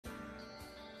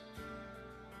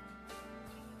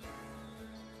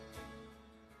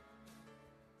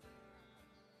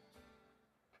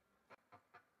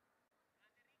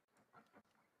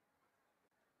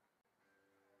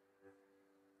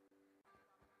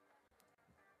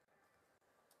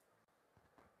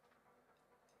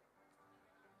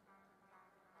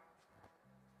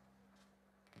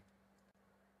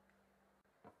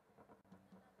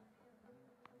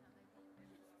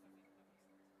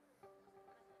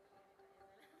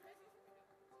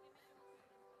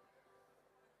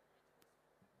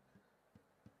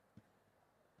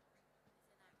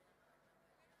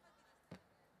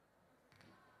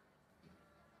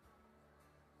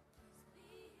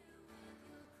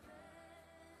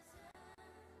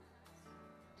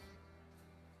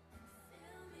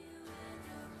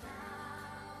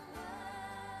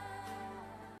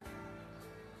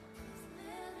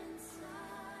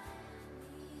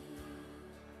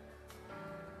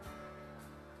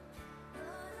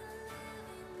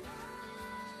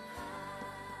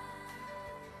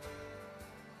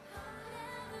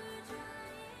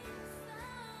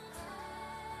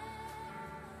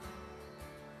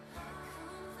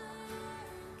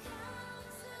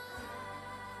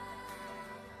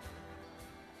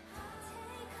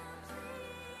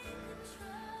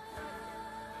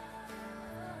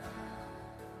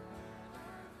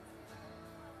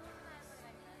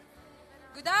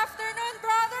Good afternoon,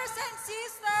 brothers and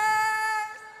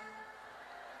sisters!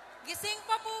 Gising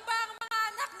pa po ba ang mga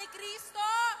anak ni Kristo?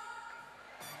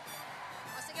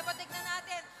 O sige po, tignan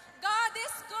natin. God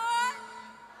is good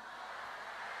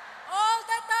all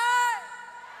the time.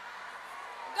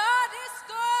 God is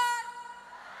good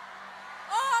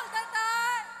all the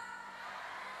time.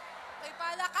 May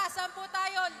palakasan po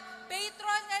tayo.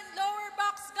 Patron and lower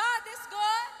box. God is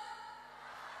good.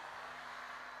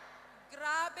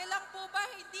 Grabe lang po ba?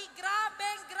 Hindi grabe.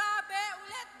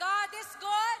 Ulit. God is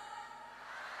good.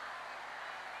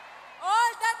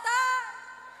 All the time.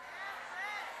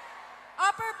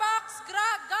 Upper box.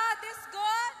 God is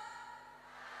good.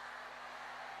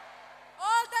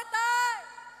 All the time.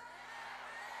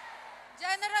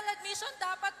 General admission,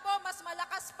 dapat po mas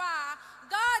malakas pa.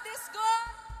 God is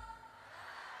good.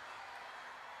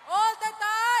 All the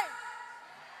time.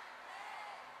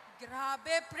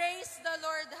 Grabe, praise the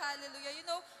Lord, hallelujah. You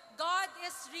know, God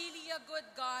is really a good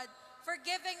God for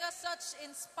giving us such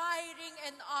inspiring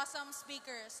and awesome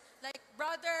speakers. Like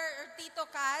Brother Tito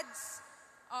Cads,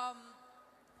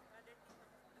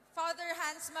 Father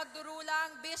Hans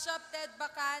Magdurulang, Bishop Ted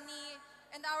Bacani,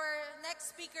 and our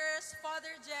next speakers,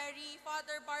 Father Gerry,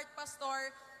 Father Bart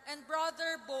Pastor, and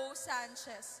Brother Bo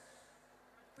Sanchez.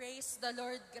 Praise the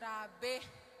Lord, grabe.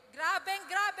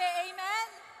 Grabe, amen?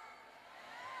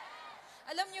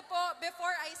 Alam niyo po,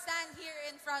 before I stand here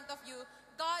in front of you,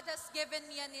 God has given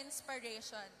me an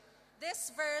inspiration.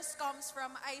 This verse comes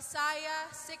from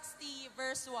Isaiah 60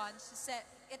 verse 1.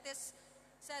 It is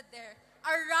said there,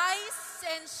 "Arise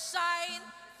and shine,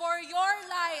 for your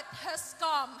light has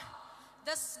come.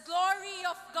 The glory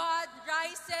of God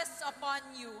rises upon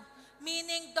you."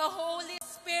 Meaning the Holy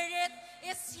Spirit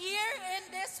is here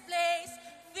in this place,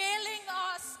 filling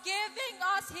us, giving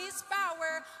us His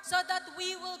power so that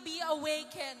we will be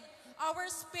awakened. Our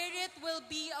spirit will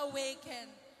be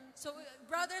awakened. So,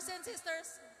 brothers and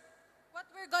sisters, what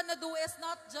we're gonna do is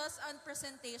not just a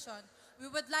presentation. We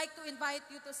would like to invite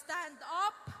you to stand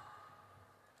up,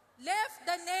 lift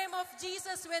the name of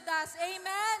Jesus with us.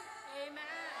 Amen?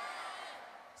 Amen.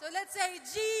 So let's say,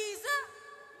 Jesus,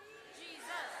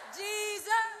 Jesus,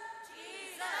 Jesus,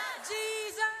 Jesus,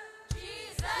 Jesus,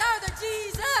 Jesus, louder,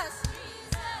 Jesus,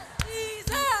 Jesus,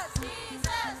 Jesus,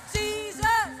 Jesus,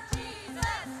 Jesus,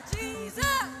 Jesus,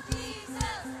 Jesus.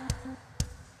 Jesus.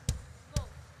 Go.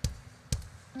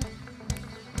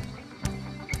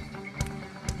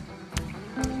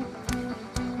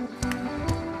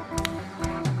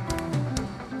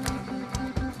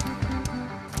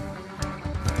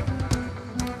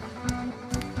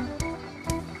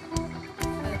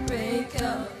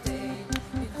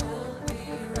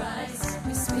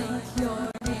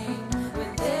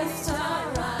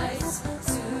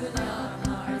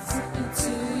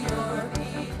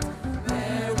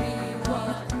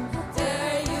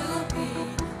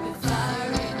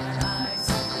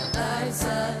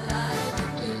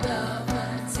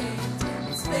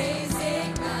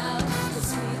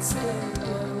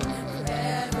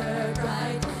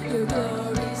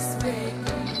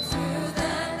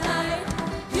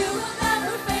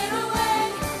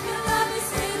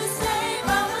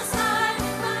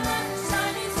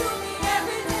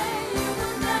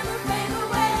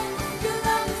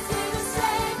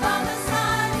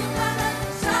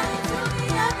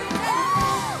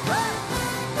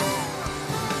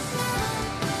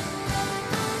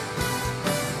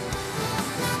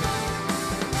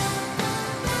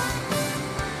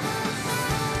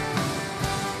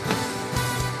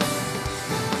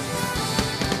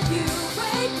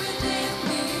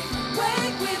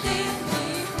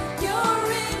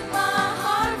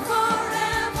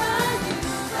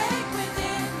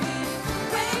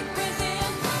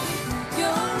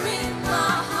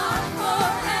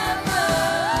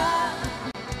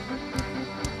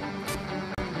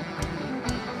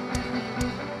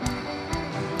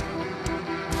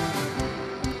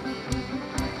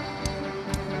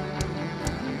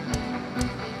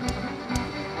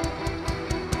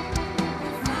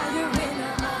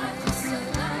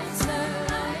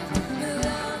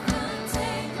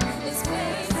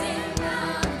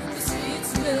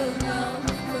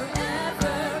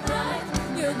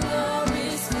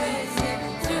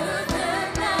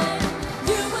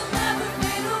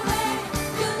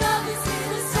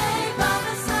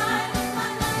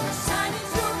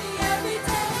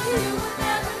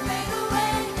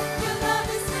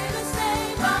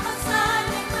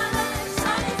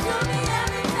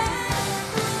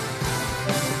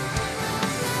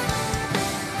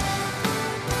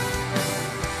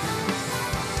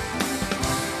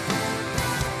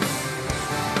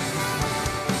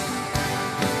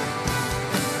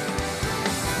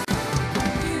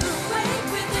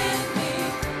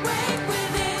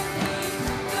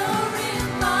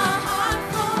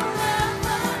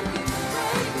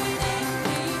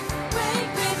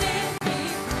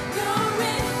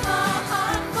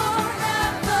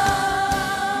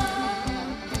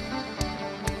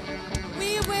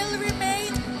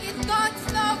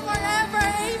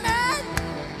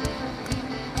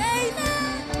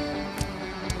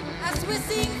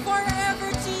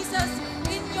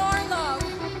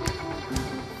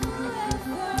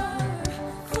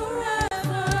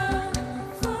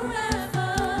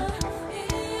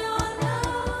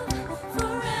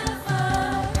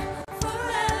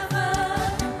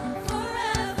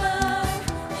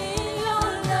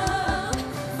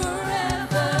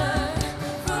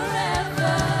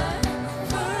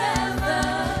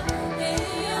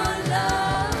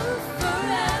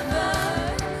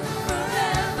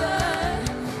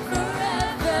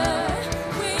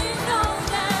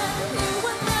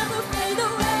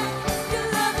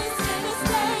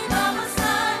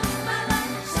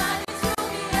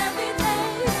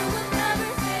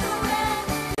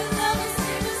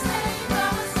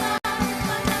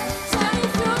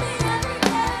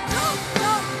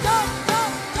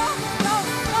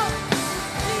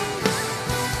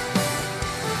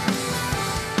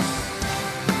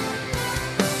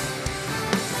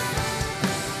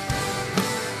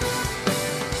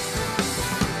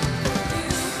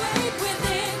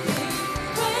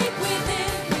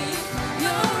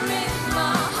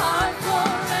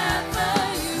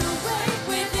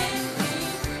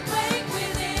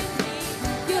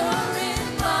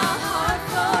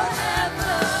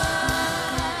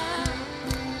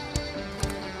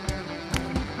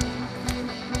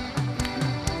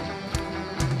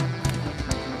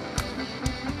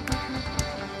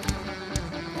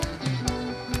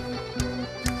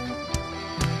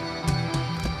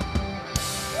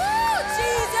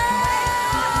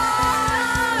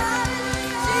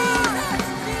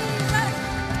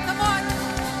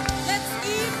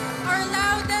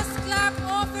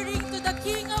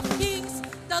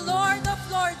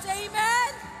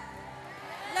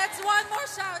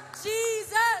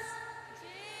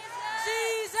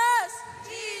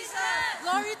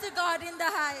 God in the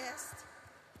highest.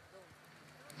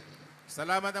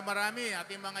 Salamat na marami,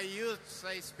 ating mga youth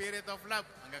sa Spirit of Love.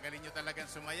 Ang gagaling nyo talagang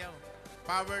sumayaw.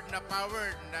 Powered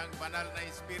ng banal na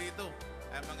Espiritu.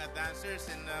 Ang mga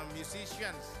dancers and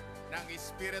musicians ng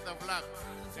Spirit of Love.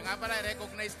 So nga pala,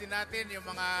 recognize din natin yung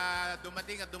mga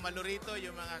dumating at dumalo rito,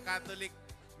 yung mga Catholic,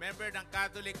 member ng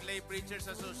Catholic Lay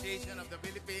Preachers Association of the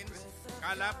Philippines.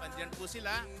 Kalap, andyan po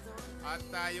sila. At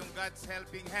yung God's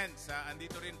Helping Hands,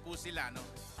 andito rin po sila. No?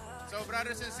 So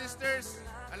brothers and sisters,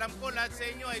 alam ko lahat sa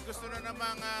inyo ay gusto na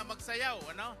namang magsayaw.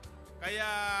 Ano? Kaya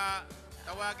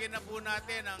tawagin na po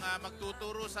natin ang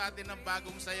magtuturo sa atin ng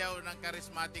bagong sayaw ng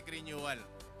Charismatic Renewal.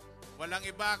 Walang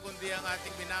iba kundi ang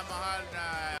ating minamahal na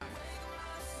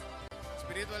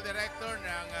Spiritual Director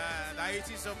ng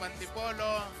Diocese of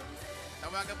Antipolo.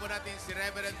 Tawagan po natin si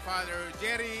Reverend Father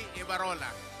Gerry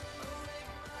Evarola.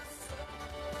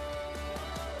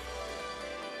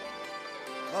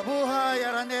 Mabuhay,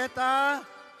 Araneta!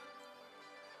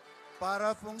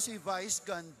 Para pong si Vice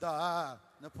Ganda.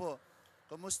 Na po.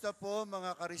 Kumusta po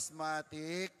mga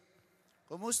Charismatic?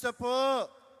 Kumusta po?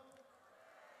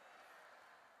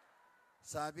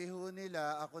 Sabi ho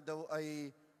nila, ako daw ay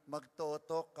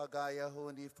magtotok kagaya ho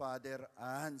ni Father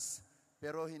Ans.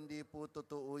 Pero hindi po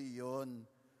totoo yun.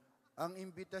 Ang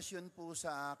imbitasyon po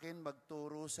sa akin,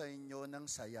 magturo sa inyo ng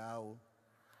sayaw.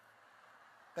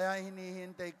 Kaya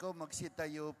hinihintay ko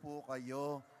magsitayo po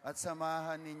kayo at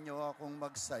samahan ninyo akong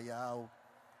magsayaw.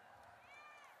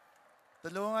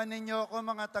 Tulungan ninyo ako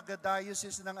mga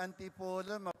taga-diocese ng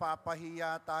Antipolo,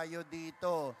 mapapahiya tayo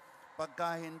dito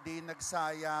pagka hindi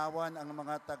nagsayawan ang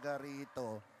mga taga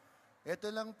rito. Ito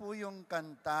lang po yung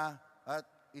kanta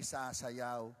at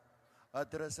isasayaw.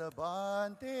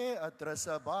 Atrasabante,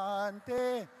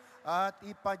 atrasabante, at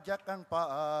ipadyak ang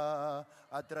paa.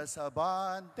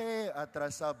 Atrasabante,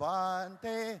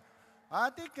 atrasabante,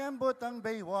 at ikembot ang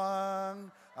baywang.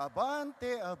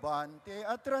 Abante, abante,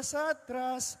 atras,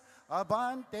 atras.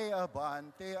 Abante,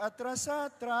 abante, atras,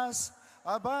 atras.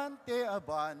 Abante,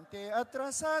 abante,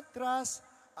 atras, atras.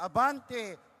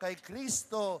 Abante, kay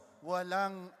Kristo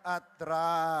walang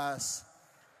atras.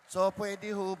 So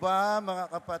pwede ho ba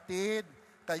mga kapatid,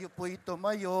 kayo po'y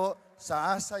tumayo,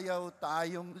 sasayaw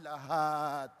tayong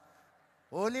lahat.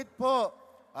 Ulit po,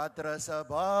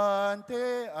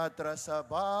 atrasabante,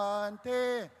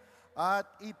 atrasabante,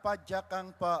 at ipadyak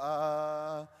ang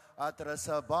paa.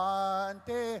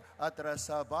 Atrasabante,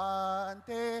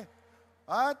 atrasabante,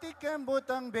 at ikembot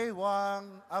ang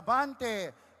baywang.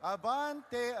 Abante,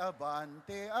 abante,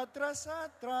 abante, atras,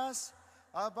 atras.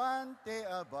 Abante,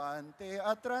 abante,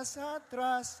 atras,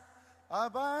 atras.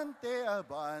 Abante,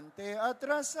 abante,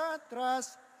 atras,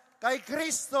 atras. Kay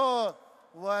Kristo,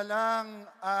 walang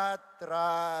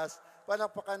atras.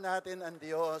 Palakpakan natin ang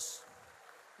Diyos.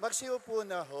 Magsiupo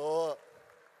na ho.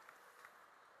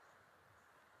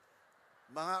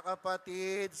 Mga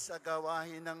kapatid, sa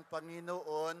gawain ng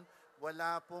Panginoon,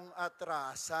 wala pong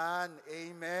atrasan.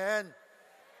 Amen.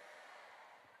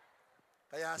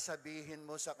 Kaya sabihin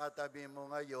mo sa katabi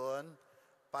mo ngayon,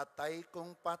 patay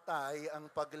kung patay ang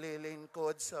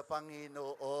paglilingkod sa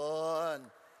Panginoon.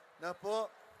 Na po,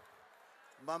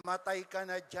 mamatay ka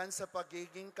na dyan sa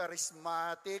pagiging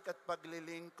charismatic at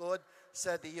paglilingkod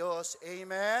sa Diyos.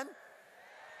 Amen?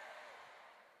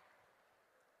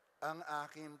 Ang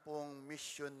aking pong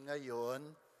mission ngayon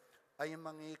ay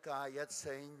mangikayat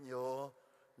sa inyo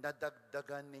na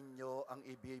dagdagan ninyo ang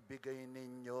ibibigay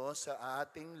ninyo sa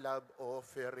ating love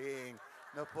offering.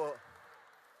 Na po,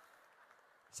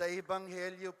 sa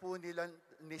Ebanghelyo po ni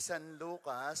San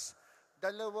Lucas,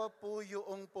 dalawa po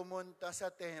yung pumunta sa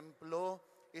templo,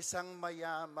 isang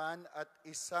mayaman at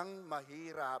isang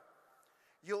mahirap.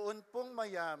 Yun pong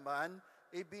mayaman,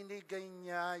 ibinigay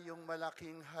niya yung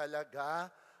malaking halaga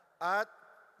at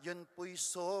yun po'y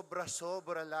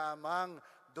sobra-sobra lamang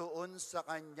doon sa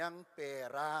kanyang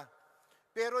pera.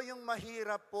 Pero yung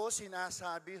mahirap po,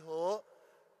 sinasabi ho,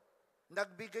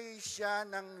 nagbigay siya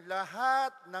ng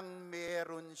lahat ng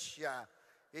meron siya.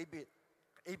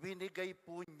 Ibinigay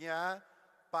po niya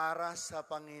para sa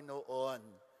Panginoon.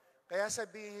 Kaya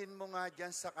sabihin mo nga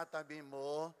dyan sa katabi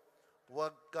mo,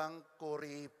 huwag kang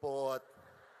kuripot.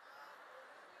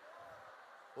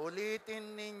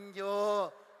 Ulitin ninyo,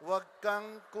 huwag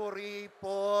kang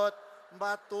kuripot.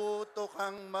 Matuto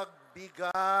kang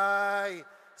magbigay.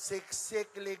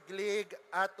 Siksik, liglig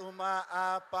at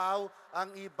umaapaw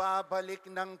ang ibabalik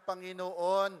ng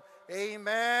Panginoon.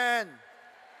 Amen.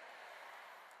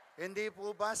 Hindi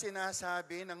po ba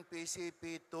sinasabi ng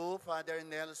PCP2, Father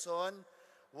Nelson,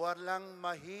 walang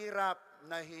mahirap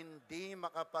na hindi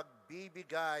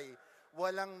makapagbibigay,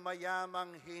 walang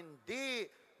mayamang hindi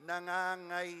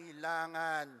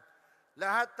nangangailangan.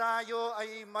 Lahat tayo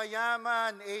ay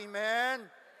mayaman, amen?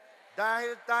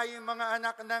 Dahil tayo mga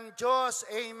anak ng Diyos,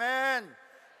 amen?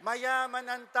 Mayaman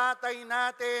ang tatay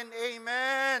natin,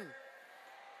 amen?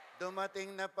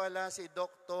 Dumating na pala si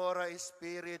Doktora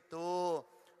Espiritu.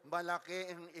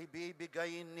 Malaki ang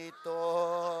ibibigay nito.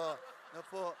 No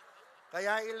po.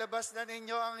 Kaya ilabas na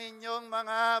ninyo ang inyong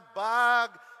mga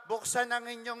bag. Buksan ang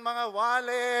inyong mga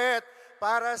wallet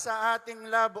para sa ating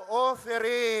love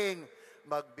offering.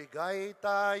 Magbigay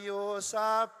tayo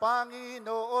sa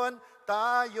Panginoon.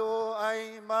 Tayo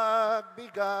ay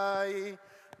magbigay.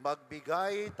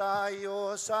 Magbigay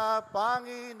tayo sa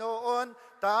Panginoon,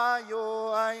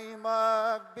 tayo ay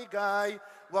magbigay.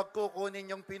 Huwag kukunin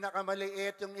yung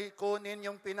pinakamaliit, yung ikunin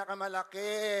yung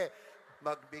pinakamalaki.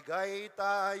 Magbigay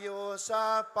tayo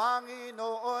sa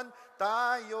Panginoon,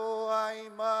 tayo ay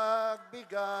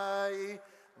magbigay.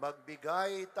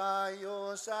 Magbigay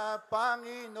tayo sa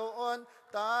Panginoon,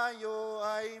 tayo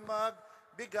ay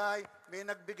magbigay. May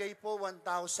nagbigay po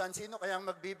 1,000. Sino kayang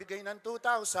magbibigay ng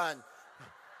 2,000?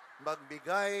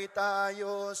 Magbigay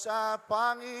tayo sa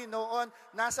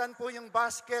Panginoon. Nasaan po yung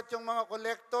basket, yung mga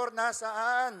kolektor?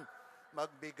 Nasaan?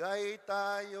 Magbigay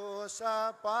tayo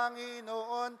sa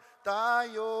Panginoon.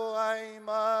 Tayo ay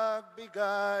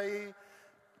magbigay.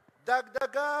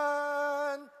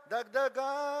 Dagdagan,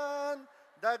 dagdagan,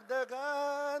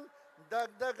 dagdagan,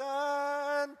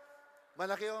 dagdagan.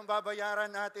 Malaki ang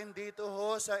babayaran natin dito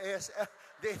ho sa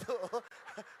dito ho,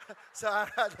 sa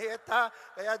Araneta.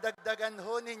 Kaya dagdagan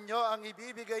ho ninyo ang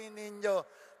ibibigay ninyo.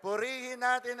 Purihin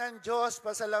natin ang Diyos,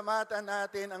 pasalamatan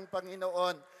natin ang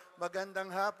Panginoon. Magandang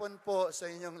hapon po sa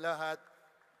inyong lahat.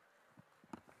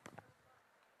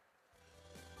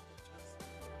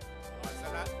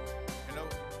 Hello.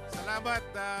 Salamat,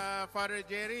 Father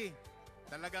Gerry.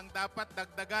 Talagang dapat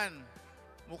dagdagan.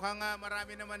 Mukhang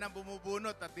marami naman ang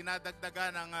bumubunot at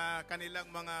dinadagdagan ang kanilang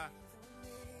mga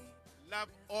love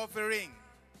offering.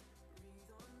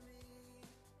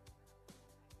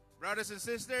 Brothers and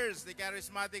sisters, the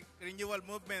Charismatic Renewal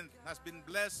Movement has been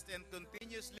blessed and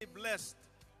continuously blessed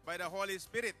by the Holy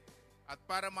Spirit. At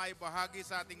para maibahagi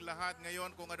sa ating lahat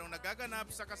ngayon kung anong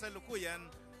nagaganap sa kasalukuyan,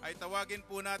 ay tawagin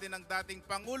po natin ang dating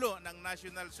Pangulo ng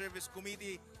National Service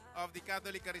Committee of the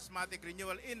Catholic Charismatic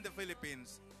Renewal in the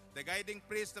Philippines, the guiding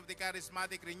priest of the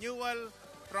Charismatic Renewal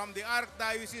from the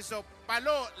Archdiocese of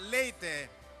Palo, Leyte.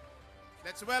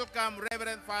 Let's welcome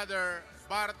Reverend Father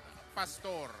Bart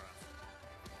Pastor.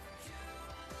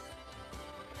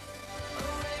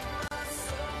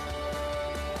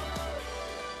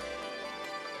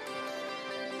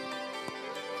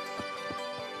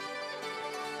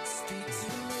 Speak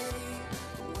to me,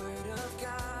 word of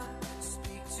God,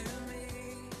 speak to me.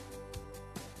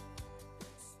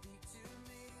 Speak to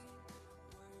me,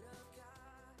 word of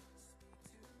God, speak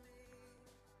to me.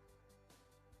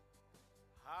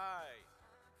 Hi.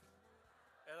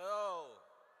 Hello.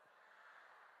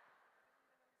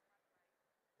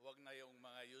 Huwag na yung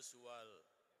mga usual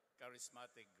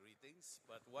charismatic greetings,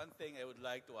 but one thing I would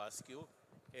like to ask you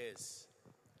is,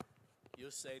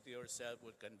 you say to yourself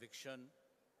with conviction,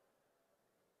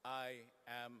 I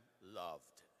am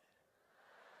loved.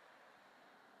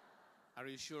 Are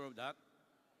you sure of that?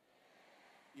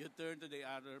 You turn to the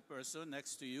other person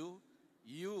next to you,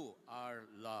 you are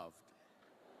loved.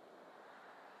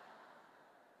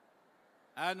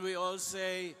 And we all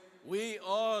say, we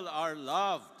all are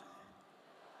loved.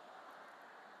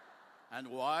 And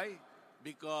why?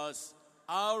 Because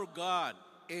our God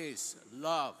is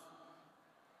love.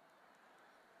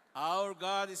 Our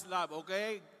God is love.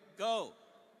 Okay? Go.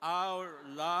 Our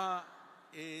love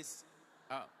is...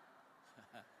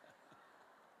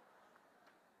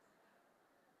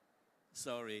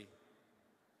 Sorry.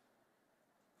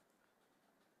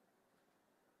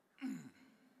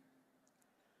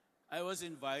 I was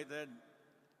invited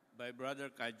by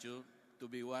Brother Kaju to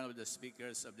be one of the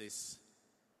speakers of this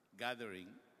gathering.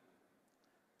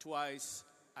 Twice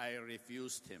I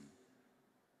refused him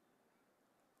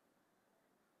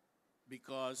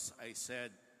because I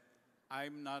said,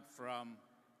 I'm not from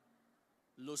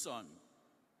Luzon.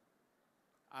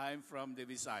 I'm from the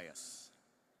Visayas.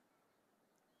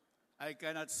 I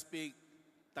cannot speak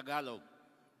Tagalog,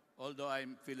 although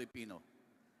I'm Filipino,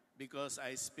 because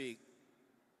I speak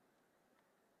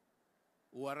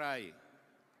Waray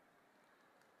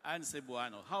and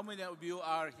Cebuano. How many of you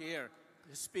are here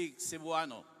who speak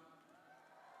Cebuano?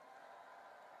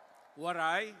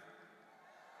 Waray?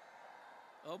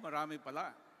 Oh, marami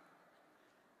pala.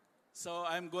 So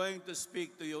I'm going to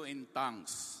speak to you in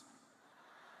tongues.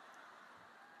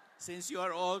 Since you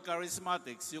are all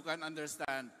charismatics, you can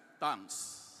understand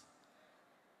tongues.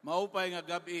 Maupay nga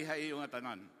gabi hayo nga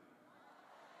tanan.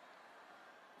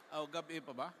 Oh, gabi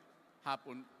pa ba?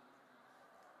 Hapon.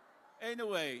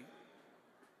 Anyway,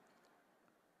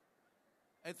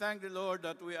 I thank the Lord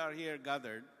that we are here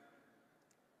gathered.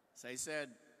 As I said,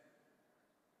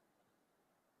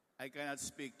 I cannot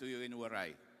speak to you in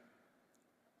Waray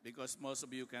because most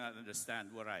of you cannot understand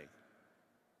Waray.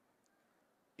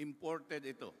 Imported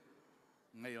ito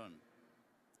ngayon.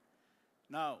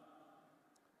 Now,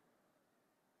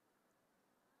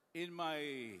 in my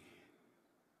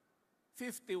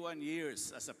 51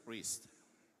 years as a priest,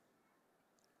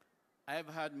 I have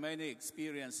had many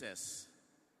experiences.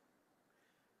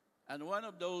 And one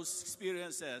of those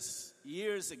experiences,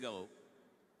 years ago,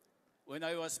 when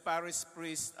I was parish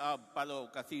priest of Palo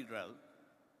Cathedral,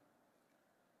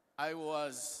 I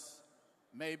was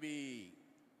maybe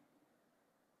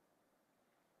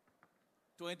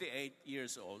 28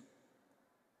 years old.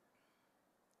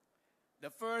 The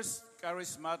first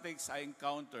charismatics I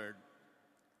encountered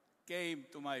came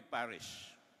to my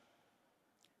parish.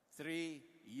 3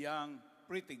 young,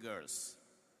 pretty girls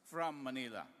from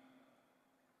Manila.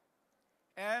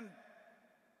 And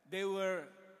they were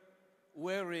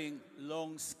wearing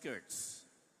long skirts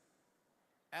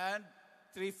and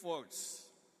 3/4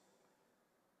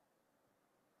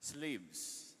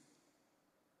 sleeves.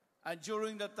 And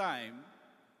during the time,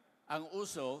 ang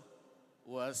uso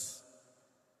was,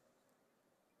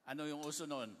 ano yung uso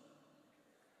noon?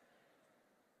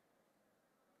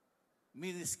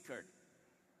 Miniskirt.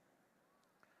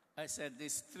 I said,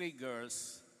 these 3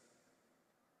 girls,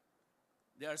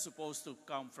 they are supposed to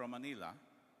come from Manila,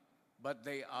 but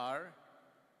they are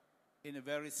in a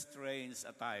very strange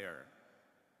attire.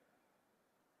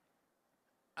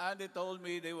 And they told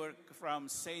me they were from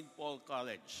St. Paul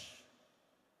College,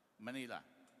 Manila.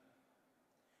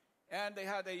 And they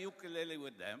had a ukulele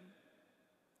with them.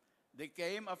 They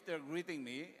came after greeting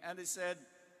me and they said,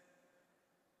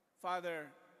 Father,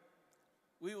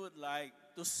 we would like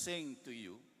to sing to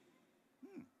you.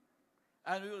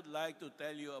 And we would like to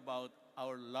tell you about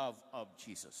our love of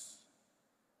Jesus.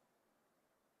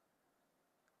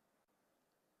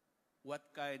 What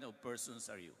kind of persons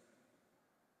are you?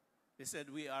 They said,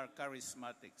 we are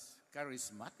charismatics.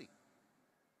 Charismatic.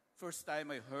 First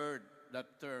time I heard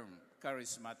that term,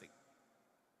 charismatic.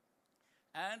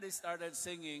 And they started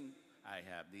singing, I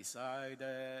have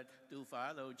decided to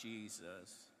follow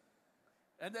Jesus.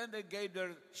 And then they gave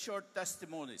their short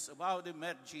testimonies of how they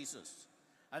met Jesus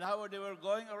and how they were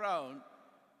going around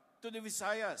to the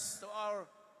Visayas, to our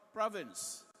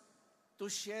province, to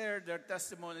share their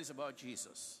testimonies about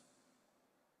Jesus.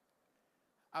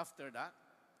 After that,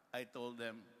 I told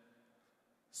them,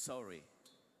 sorry,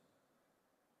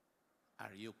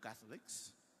 are you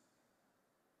Catholics?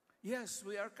 Yes,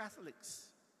 we are Catholics.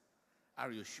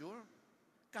 Are you sure?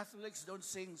 Catholics don't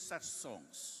sing such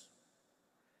songs.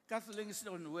 Catholics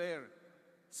don't wear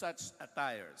such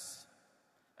attires.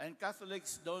 And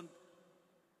Catholics don't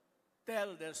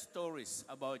tell their stories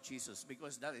about Jesus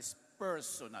because that is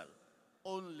personal.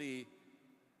 Only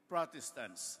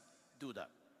Protestants do that.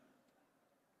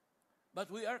 But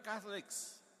we are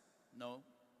Catholics. No.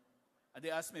 And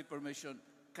they asked me permission,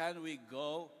 can we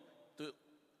go to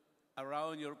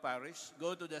around your parish,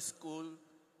 go to the school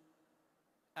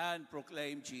and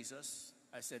proclaim Jesus?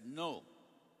 I said, no.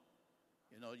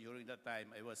 You know, during that time,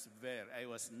 I was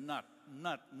not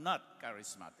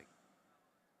charismatic.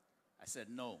 I said,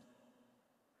 no.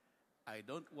 I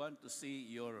don't want to see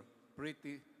your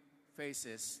pretty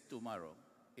faces tomorrow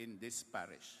in this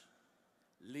parish.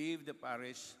 Leave the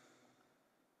parish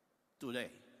today.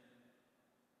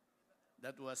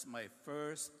 That was my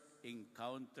first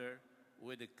encounter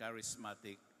with the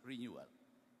charismatic renewal.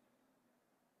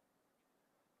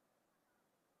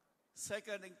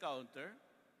 Second encounter,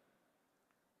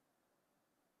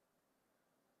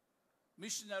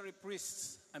 missionary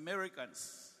priests,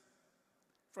 Americans,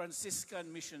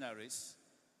 Franciscan missionaries,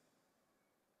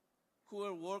 who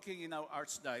were working in our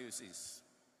Archdiocese.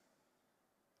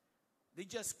 They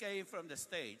just came from the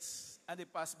States and they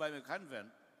passed by my convent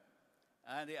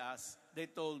and they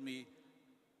told me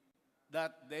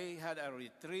that they had a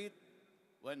retreat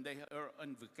when they were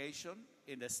on vacation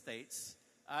in the States,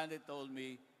 and they told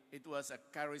me it was a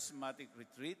charismatic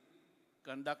retreat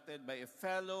conducted by a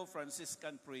fellow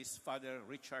Franciscan priest, Father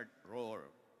Richard Rohr.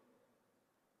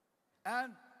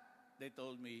 And they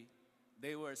told me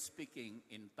they were speaking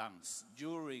in tongues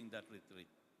during that retreat.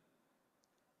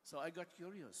 So I got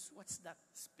curious. What's that,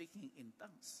 speaking in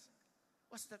tongues?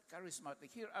 What's that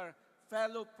charismatic? Here are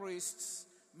fellow priests,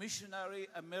 missionary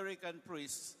American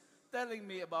priests, telling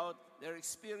me about their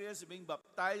experience being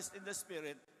baptized in the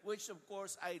Spirit, which of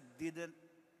course I didn't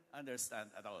understand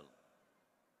at all.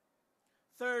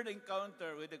 Third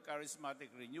encounter with the charismatic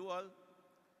renewal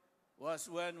was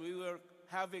when we were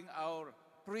having our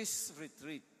priest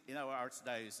retreat in our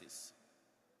Archdiocese.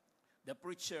 The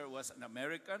preacher was an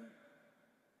American,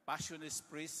 Passionist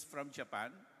priest from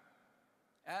Japan.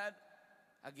 And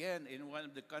again, in one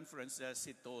of the conferences,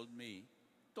 he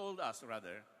told us,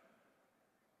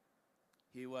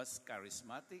 he was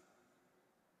charismatic,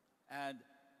 and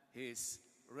his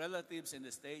relatives in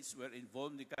the States were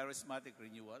involved in the charismatic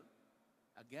renewal.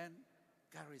 Again,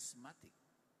 charismatic.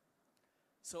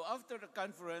 So after the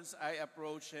conference, I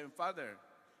approached him, Father,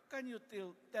 can you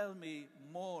tell me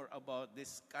more about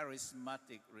this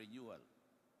charismatic renewal?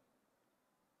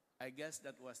 I guess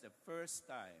that was the first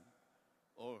time,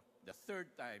 or the third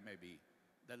time maybe,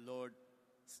 the Lord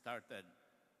started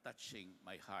touching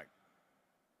my heart.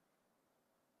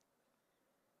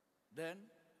 Then,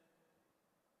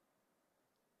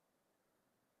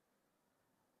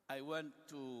 I went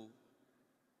to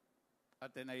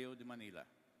Ateneo de Manila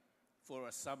for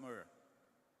a summer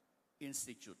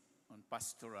institute on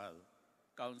pastoral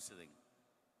counseling.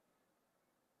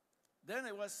 Then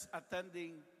I was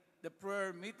attending the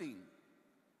prayer meeting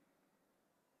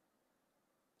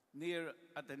near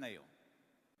Ateneo.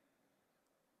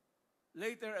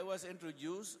 Later, I was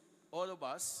introduced, all of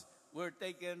us were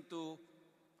taken to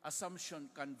Assumption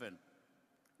Convent,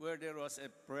 where there was a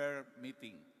prayer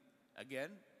meeting. Again,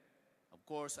 of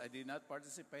course, I did not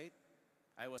participate.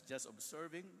 I was just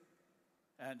observing,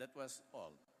 and that was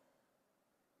all.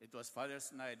 It was Father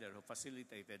Snyder who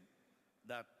facilitated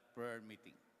that prayer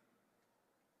meeting.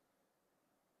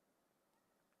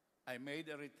 I made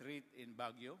a retreat in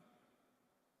Baguio,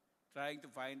 trying to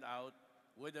find out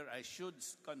whether I should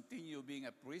continue being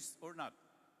a priest or not,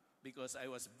 because I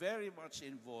was very much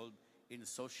involved in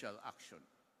social action.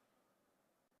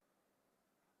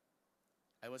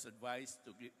 I was advised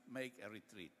to make a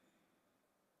retreat.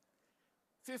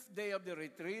 Fifth day of the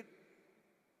retreat,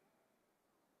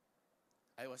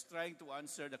 I was trying to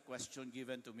answer the question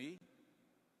given to me,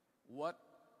 what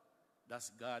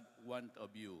does God want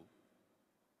of you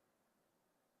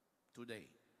today?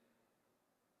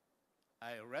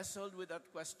 I wrestled with that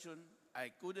question. I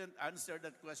couldn't answer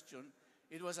that question.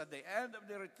 It was at the end of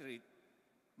the retreat,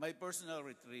 my personal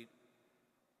retreat.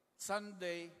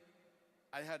 Sunday,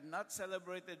 I had not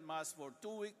celebrated Mass for 2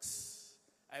 weeks.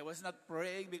 I was not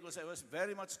praying because I was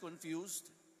very much confused.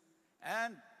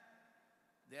 And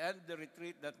the end of the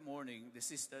retreat that morning, the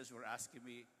sisters were asking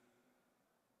me,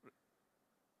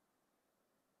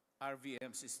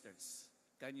 RVM sisters,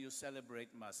 can you celebrate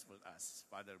Mass with us,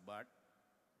 Father Bart?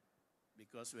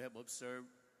 Because we have observed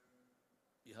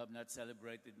you have not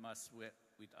celebrated Mass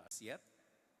with us yet.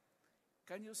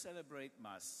 Can you celebrate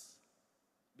Mass?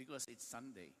 Because it's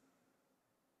Sunday.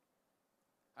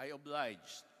 I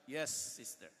obliged. Yes,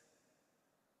 sister.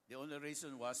 The only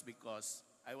reason was because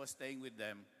I was staying with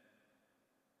them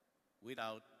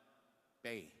without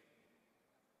pay.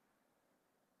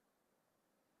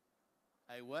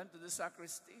 I went to the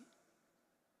sacristy.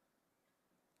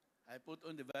 I put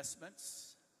on the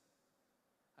vestments.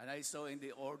 And I saw in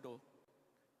the ordo,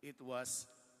 it was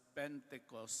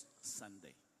Pentecost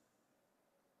Sunday.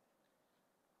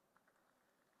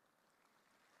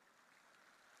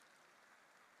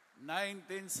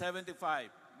 (1975),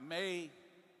 May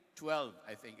 12,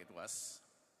 I think it was.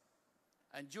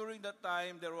 And during that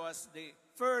time, there was the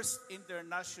first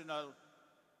international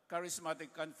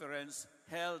charismatic conference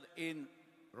held in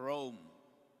Rome.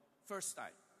 First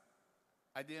time.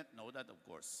 I didn't know that, of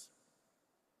course.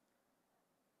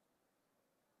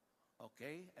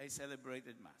 Okay, I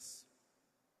celebrated Mass.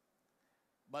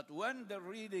 But when the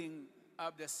reading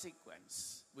of the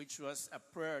sequence, which was a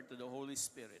prayer to the Holy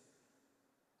Spirit,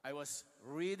 I was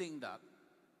reading that,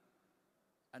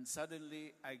 and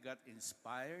suddenly I got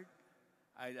inspired.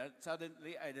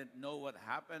 Suddenly I didn't know what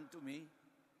happened to me.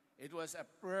 It was a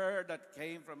prayer that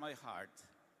came from my heart,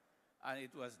 and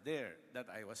it was there that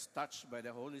I was touched by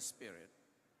the Holy Spirit.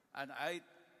 And I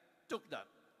took that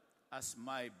as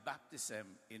my baptism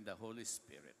in the Holy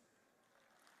Spirit.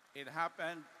 It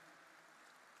happened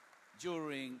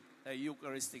during a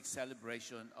Eucharistic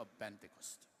celebration of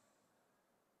Pentecost.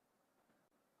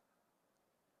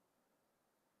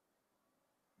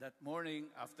 That morning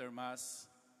after Mass,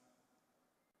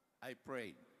 I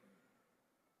prayed.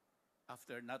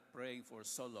 After not praying for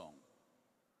so long,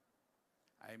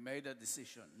 I made a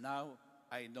decision. Now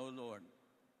I know, Lord,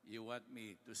 you want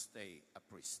me to stay a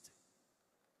priest.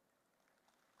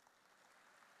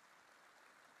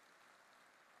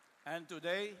 And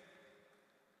today,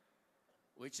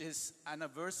 which is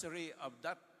anniversary of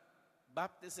that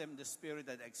baptism in the Spirit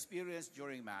that I experienced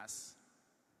during Mass,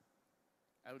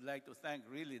 I would like to thank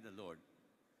really the Lord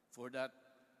for that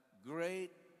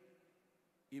great,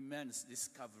 immense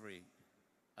discovery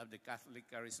of the Catholic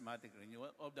Charismatic renewal,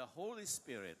 of the Holy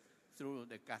Spirit through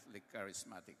the Catholic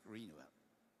Charismatic renewal.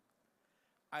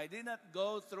 I did not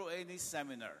go through any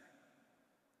seminar.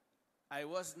 I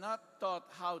was not taught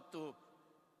how to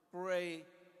pray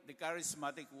the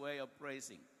charismatic way of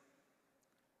praising.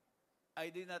 I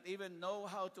did not even know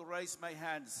how to raise my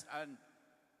hands and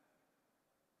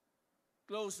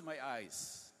close my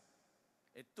eyes.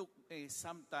 It took me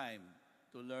some time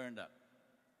to learn that.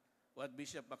 What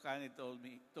Bishop Bacani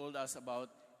told us about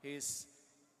his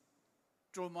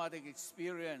traumatic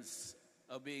experience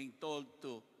of being told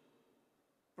to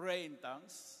pray in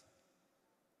tongues.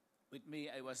 With me,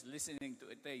 I was listening to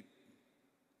a tape.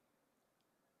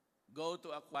 Go to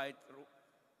a quiet room.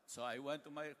 So I went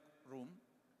to my room,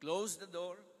 closed the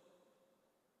door,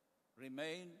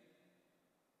 remained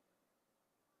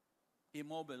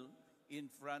immobile in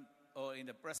front or in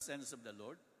the presence of the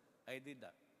Lord. I did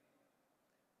that.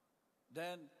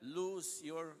 Then loose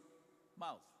your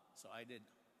mouth. So I did.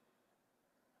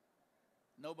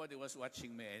 Nobody was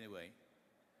watching me anyway.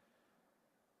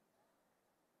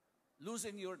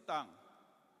 Loosen your tongue.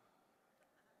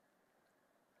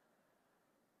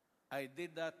 I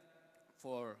did that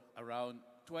for around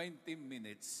 20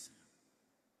 minutes.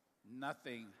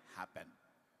 Nothing happened.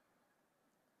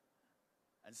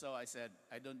 And so I said,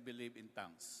 I don't believe in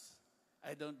tongues.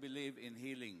 I don't believe in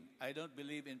healing. I don't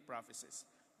believe in prophecies.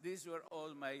 These were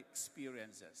all my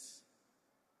experiences.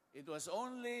 It was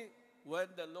only when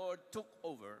the Lord took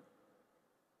over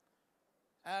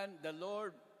and the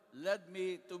Lord led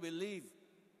me to believe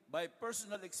by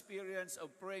personal experience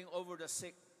of praying over the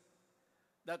sick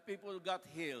that people got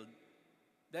healed.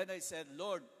 Then I said,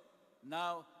 Lord,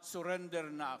 now surrender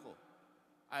na ako.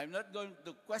 I'm not going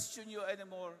to question you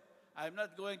anymore. I'm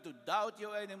not going to doubt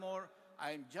you anymore.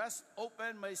 I'm just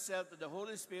open myself to the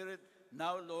Holy Spirit.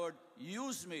 Now, Lord,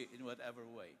 use me in whatever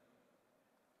way.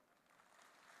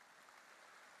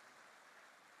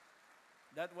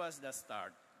 That was the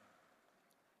start.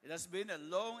 It has been a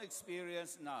long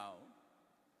experience now.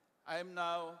 I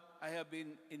have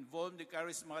been involved in the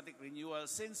charismatic renewal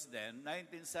since then,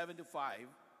 1975,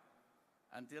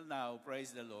 until now,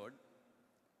 praise the Lord.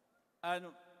 And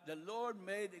the Lord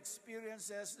made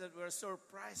experiences that were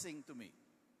surprising to me.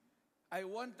 I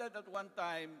wanted at one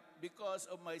time, because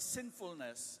of my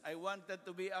sinfulness, I wanted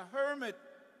to be a hermit.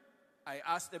 I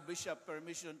asked the bishop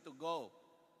permission to go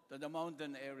to the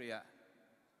mountain area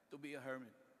to be a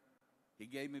hermit. He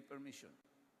gave me permission.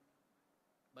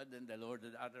 But then the Lord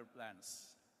had other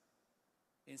plans.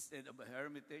 Instead of a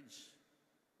hermitage,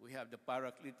 we have the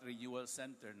Paraclete Renewal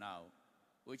Center now,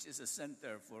 which is a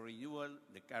center for renewal,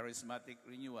 the charismatic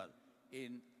renewal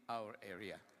in our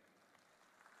area.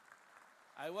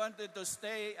 I wanted to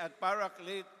stay at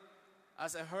Paraclete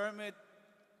as a hermit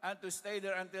and to stay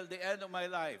there until the end of my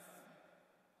life.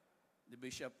 The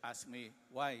bishop asked me,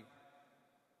 why?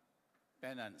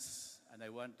 Penance. And I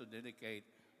want to dedicate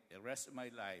the rest of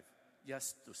my life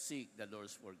just to seek the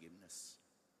Lord's forgiveness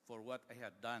for what I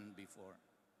had done before.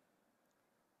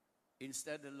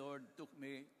 Instead, the Lord took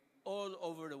me all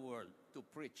over the world to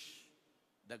preach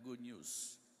the good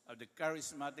news of the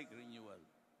charismatic renewal.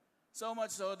 So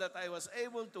much so that I was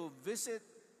able to visit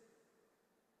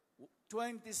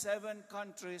 27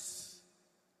 countries,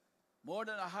 more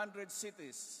than 100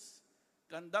 cities,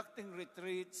 conducting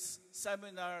retreats,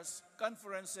 seminars,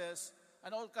 conferences,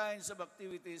 and all kinds of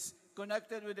activities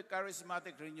connected with the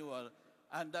charismatic renewal.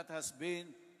 And that has been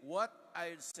what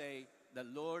I'd say the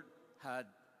Lord had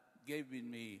given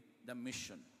me the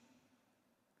mission.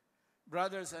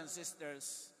 Brothers and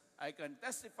sisters, I can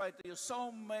testify to you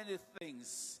so many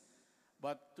things,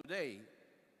 but today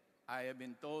I have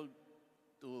been told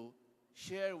to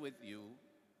share with you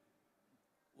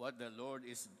what the Lord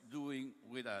is doing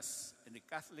with us in the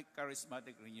Catholic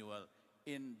Charismatic Renewal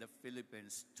in the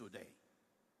Philippines today.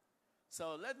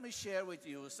 So let me share with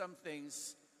you some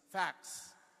things,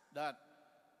 facts that,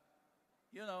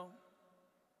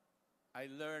 I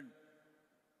learned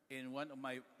in one of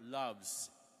my loves.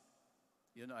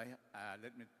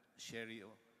 Let me share you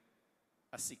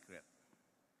a secret.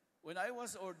 When I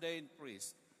was ordained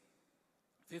priest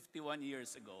 51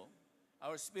 years ago,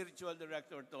 our spiritual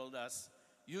director told us,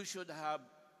 you should have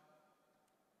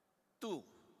two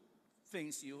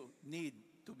things you need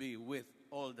to be with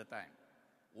all the time.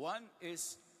 One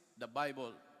is the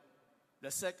Bible.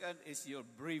 The second is your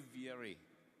breviary.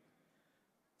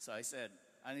 So I said,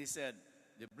 and he said,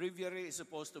 the breviary is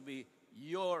supposed to be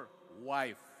your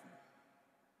wife.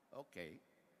 Okay.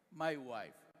 my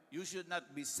wife. You should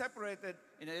not be separated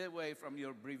in any way from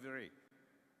your breviary.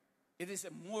 It is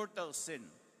a mortal sin.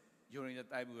 During the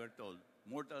time we were told,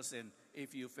 mortal sin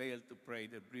if you fail to pray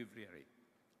the breviary.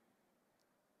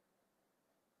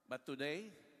 But today,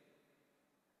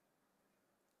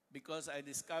 because I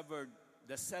discovered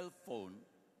the cell phone,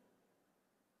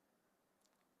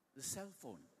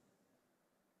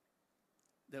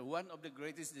 one of the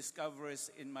greatest discoveries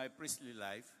in my priestly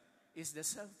life is the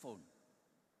cell phone.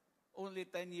 Only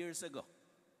 10 years ago.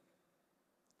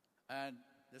 And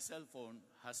the cell phone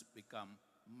has become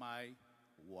my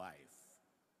wife.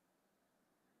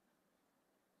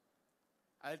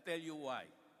 I'll tell you why.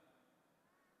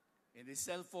 In the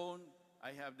cell phone,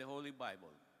 I have the Holy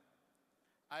Bible.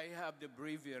 I have the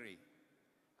breviary.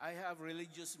 I have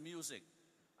religious music.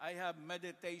 I have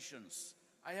meditations.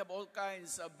 I have all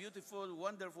kinds of beautiful,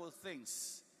 wonderful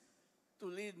things to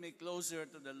lead me closer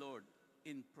to the Lord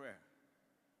in prayer.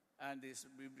 And this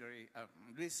breviary,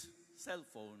 this cell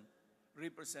phone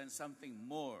represents something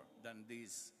more than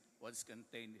this, what's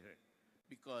contained here.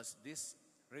 Because this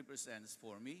represents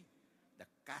for me the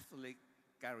Catholic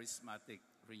Charismatic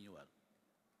renewal.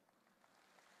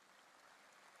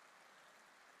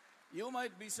 You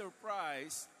might be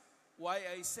surprised why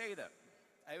I say that.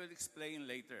 I will explain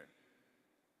later.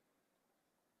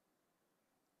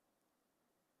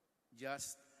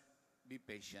 Just be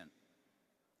patient.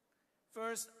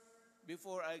 First,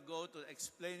 before I go to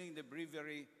explaining the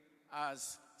breviary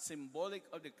as symbolic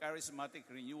of the charismatic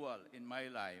renewal in my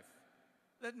life,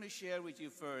 let me share with you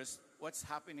first what's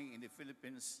happening in the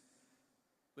Philippines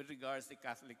with regards to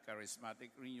Catholic charismatic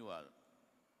renewal.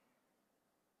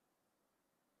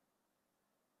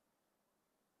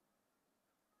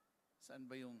 Saan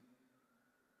ba yung,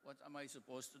 what am I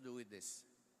supposed to do with this?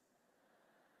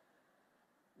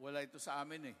 Wala ito sa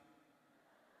amin eh.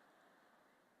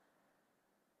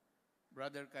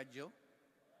 Brother Kadjo?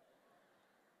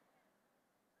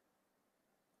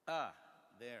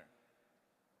 There.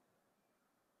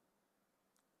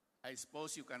 I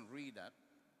suppose you can read that.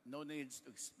 No needs to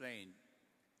explain.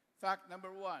 Fact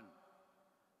number 1.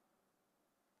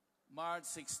 March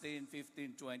 16,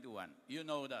 15, 21. You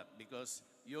know that because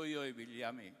Yoyoy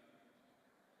Villami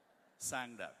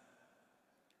sang that.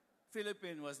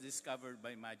 Philippines was discovered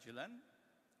by Magellan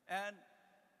and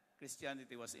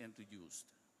Christianity was introduced.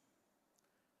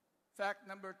 Fact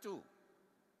number 2.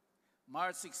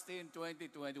 March 16,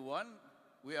 2021,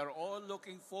 we are all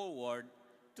looking forward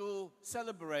to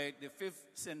celebrate the 5th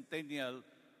centennial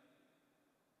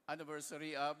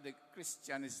anniversary of the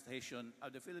Christianization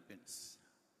of the Philippines.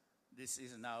 This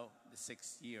is now the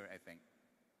 6th year, I think.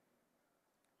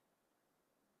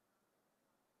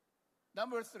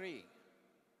 Number 3,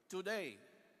 today,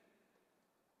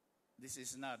 this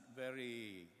is not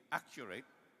very accurate,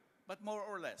 but more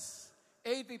or less,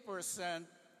 80%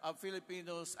 of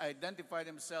Filipinos identify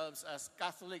themselves as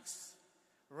Catholics,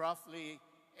 roughly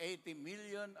 80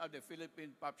 million of the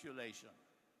Philippine population,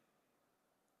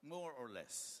 more or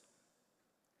less.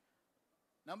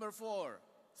 Number 4,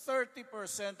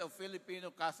 30% of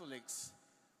Filipino Catholics,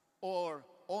 or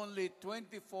only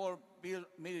 24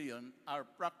 million, are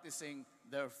practicing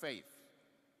their faith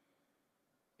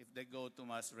if they go to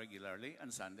Mass regularly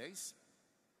on Sundays.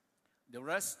 The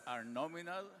rest are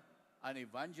nominal,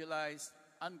 unevangelized,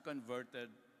 unconverted,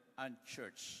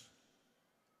 unchurched.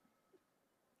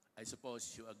 I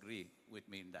suppose you agree with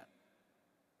me in that.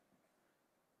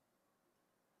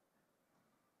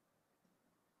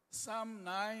 Some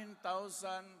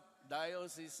 9,000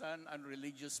 diocesan and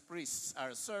religious priests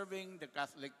are serving the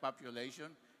Catholic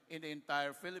population in the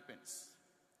entire Philippines.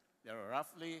 There are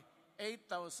roughly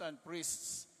 8,000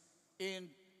 priests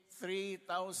in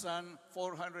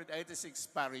 3,486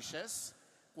 parishes,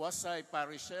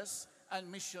 quasi-parishes,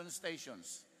 and mission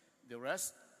stations. The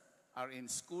rest are in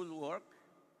schoolwork,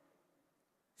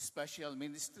 special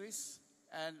ministries,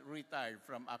 and retired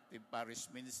from active parish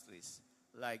ministries.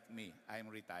 Like me, I'm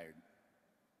retired.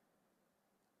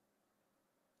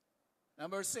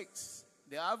 Number 6,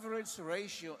 the average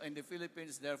ratio in the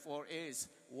Philippines, therefore, is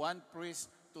 1 priest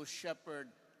to shepherd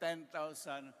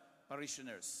 10,000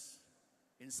 parishioners.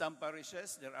 In some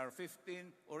parishes, there are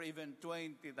 15 or even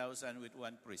 20,000 with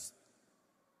 1 priest.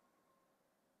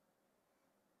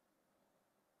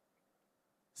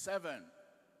 7,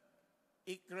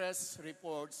 ICRES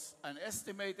reports an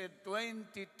estimated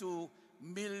 22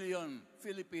 million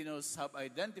Filipinos have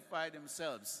identified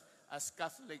themselves as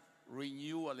Catholic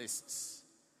renewalists.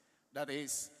 That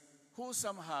is, who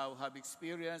somehow have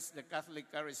experienced the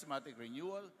Catholic charismatic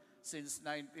renewal since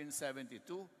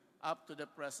 1972 up to the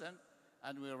present,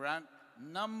 and we rank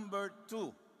number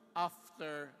 2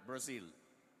 after Brazil.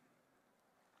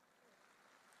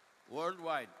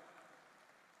 worldwide.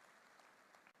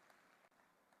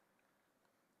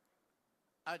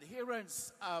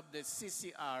 Adherents of the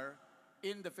CCR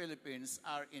in the Philippines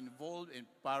are involved in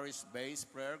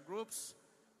parish-based prayer groups,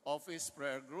 office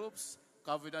prayer groups,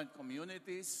 covenant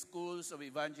communities, schools of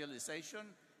evangelization,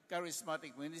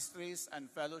 charismatic ministries and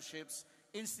fellowships,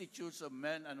 institutes of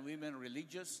men and women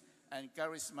religious, and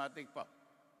charismatic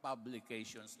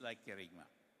publications like Kerygma.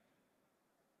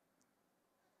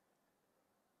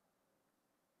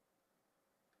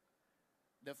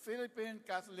 The Philippine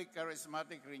Catholic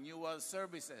Charismatic Renewal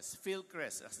Services,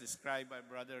 PhilCCRS, as described by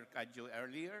Brother Kadjo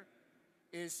earlier,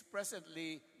 is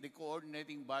presently the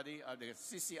coordinating body of the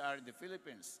CCR in the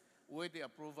Philippines with the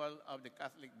approval of the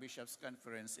Catholic Bishops'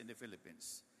 Conference in the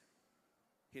Philippines.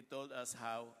 He told us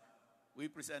how we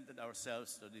presented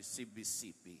ourselves to the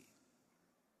CBCP.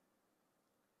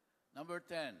 Number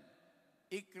 10,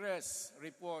 ICRES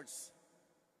reports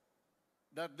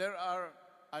that there are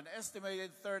an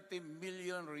estimated 30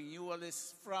 million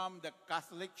renewalists from the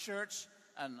Catholic Church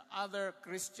and other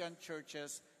Christian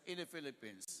churches in the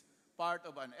Philippines, part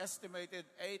of an estimated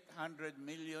 800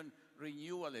 million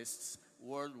renewalists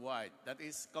worldwide. That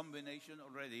is combination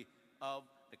already of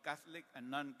the Catholic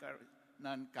and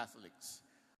non-Catholics.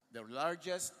 The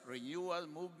largest renewal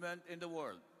movement in the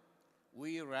world.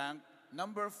 We rank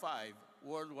number 5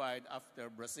 worldwide after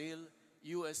Brazil,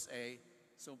 USA,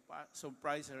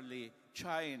 surprisingly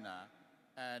China,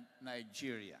 and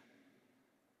Nigeria.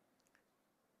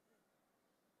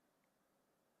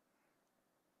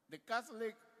 The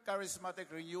Catholic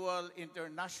Charismatic Renewal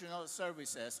International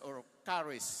Services, or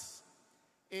CARIS,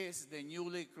 is the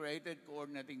newly created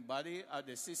coordinating body of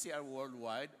the CCR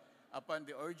worldwide upon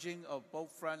the urging of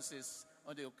Pope Francis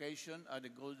on the occasion of the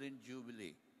Golden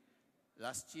Jubilee.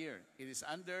 Last year, it is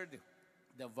under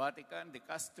the Vatican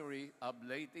Dicastery of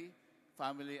Laity,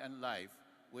 Family and Life,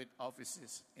 with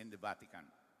offices in the Vatican.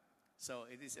 So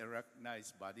it is a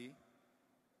recognized body,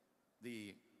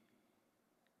 the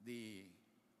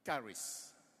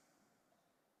CARIS.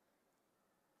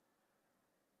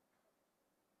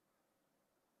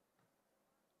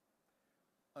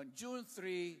 On June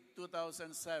 3,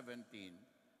 2017,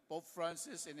 Pope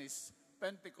Francis, in his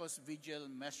Pentecost Vigil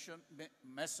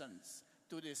message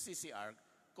to the CCR,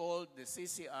 called the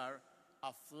CCR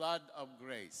a flood of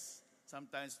grace,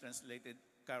 sometimes translated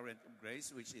current of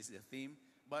grace, which is the theme.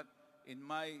 But in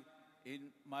my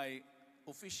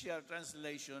official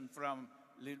translation from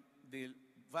the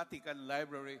Vatican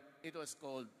Library, it was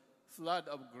called Flood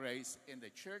of Grace in the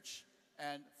Church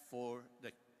and for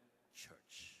the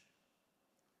Church.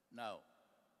 Now,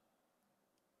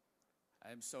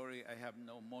 I'm sorry I have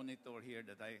no monitor here.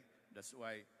 That's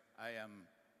why I am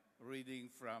reading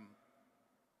from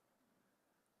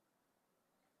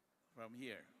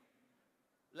here.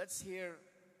 Let's hear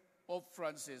Pope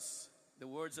Francis, the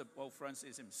words of Pope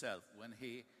Francis himself when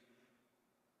he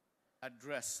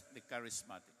addressed the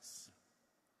charismatics.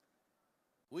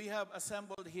 We have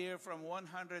assembled here from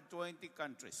 120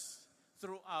 countries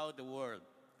throughout the world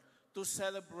to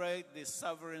celebrate the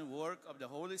sovereign work of the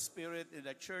Holy Spirit in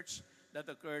the church that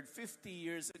occurred 50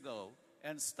 years ago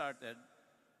and started,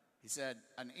 he said,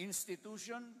 an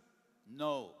institution?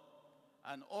 No.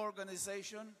 An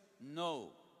organization?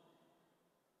 No.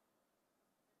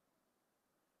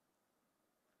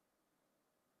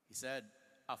 He said,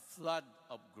 a flood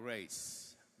of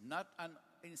grace, not an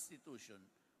institution,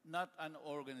 not an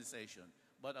organization,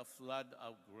 but a flood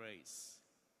of grace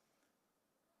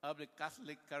of the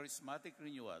Catholic Charismatic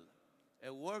Renewal,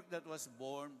 a work that was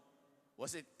born.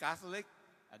 Was it Catholic?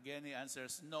 Again, he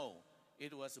answers no.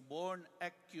 It was born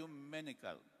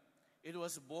ecumenical. It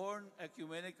was born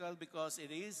ecumenical because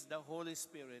it is the Holy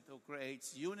Spirit who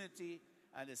creates unity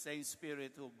and the same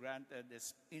Spirit who granted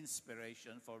this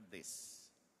inspiration for this.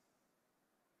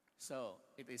 So,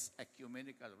 it is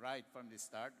ecumenical right from the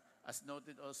start, as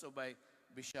noted also by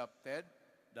Bishop Ted,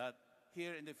 that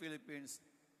here in the Philippines,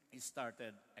 it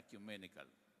started ecumenical.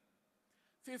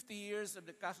 50 years of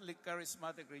the Catholic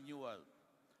Charismatic Renewal,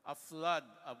 a flood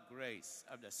of grace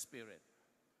of the Spirit.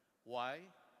 Why?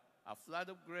 A flood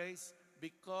of grace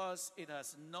because it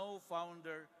has no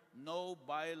founder, no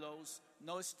bylaws,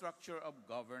 no structure of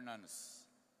governance.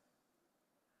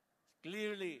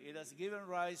 Clearly, it has given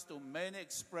rise to many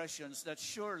expressions that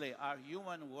surely are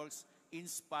human works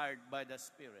inspired by the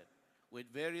Spirit, with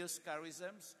various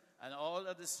charisms and all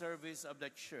at the service of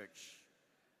the church.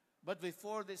 But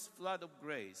before this flood of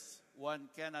grace, one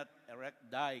cannot erect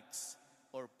dikes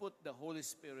or put the Holy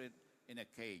Spirit in a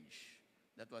cage.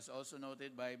 That was also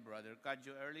noted by Brother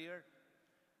Kadjo earlier.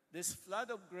 This flood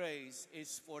of grace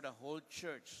is for the whole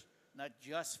church, not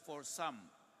just for some,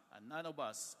 and none of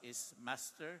us is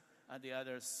master and the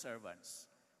other servants.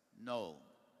 No.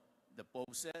 The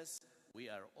Pope says we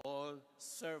are all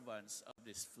servants of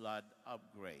this flood of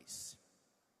grace.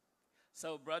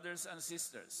 So, brothers and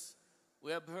sisters,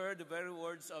 we have heard the very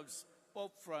words of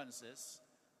Pope Francis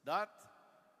that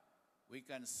we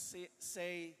can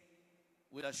say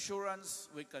with assurance,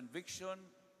 with conviction.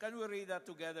 Can we read that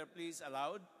together, please,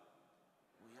 aloud?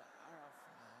 We are a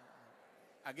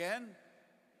flood. Again,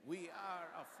 we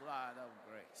are a flood of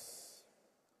grace.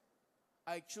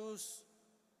 I choose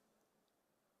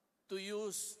to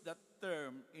use that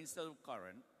term instead of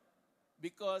current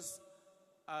because,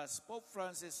 as Pope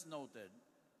Francis noted,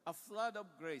 a flood of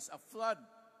grace, a flood,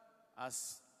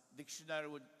 as dictionary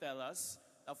would tell us,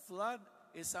 a flood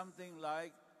is something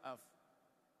like a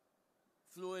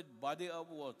fluid body of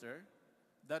water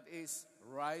that is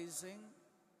rising,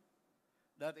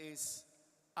 that is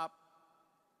up,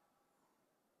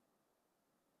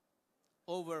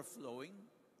 overflowing,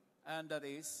 and that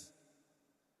is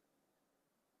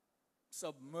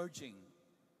submerging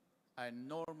a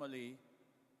normally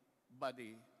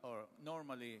body or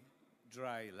normally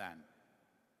dry land.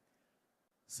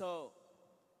 So,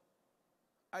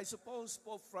 I suppose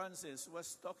Pope Francis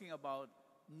was talking about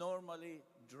normally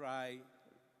dry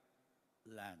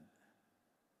land.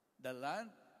 The land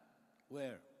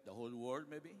where? The whole world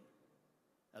maybe?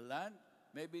 A land,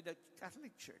 maybe the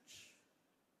Catholic Church.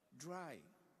 Dry.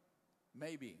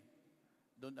 Maybe.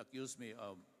 Don't accuse me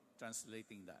of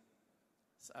translating that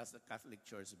as the Catholic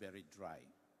Church is very dry.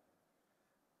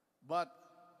 But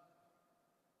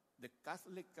the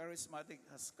Catholic Charismatic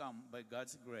has come by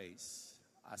God's grace,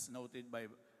 as noted by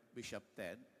Bishop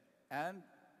Ted, and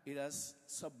it has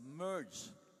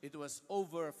submerged, it was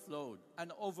overflowed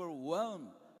and overwhelmed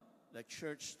the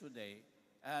church today.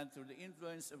 And through the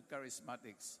influence of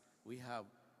charismatics, we have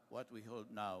what we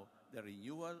hold now, the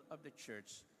renewal of the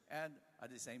church, and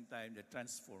at the same time, the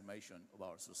transformation of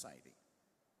our society.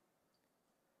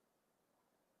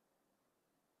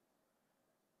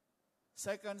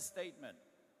 Second statement.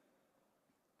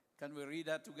 Can we read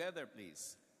that together,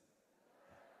 please?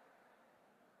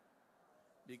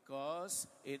 Because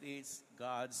it is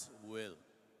God's will.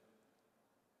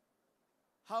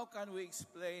 How can we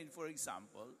explain, for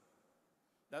example,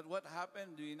 that what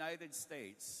happened in the United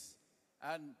States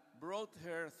and brought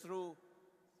here through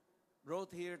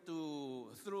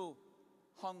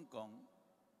Hong Kong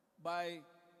by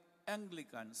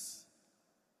Anglicans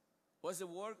was the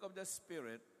work of the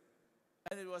Spirit,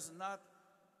 and it was not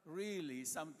really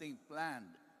something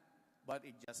planned, but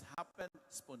it just happened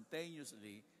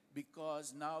spontaneously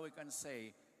because now we can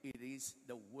say it is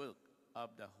the will of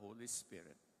the Holy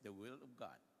Spirit, the will of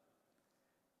God.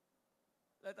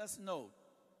 Let us note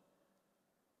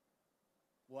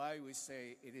why we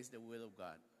say it is the will of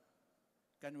God.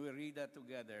 Can we read that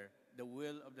together? The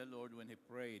will of the Lord when He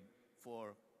prayed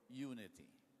for unity.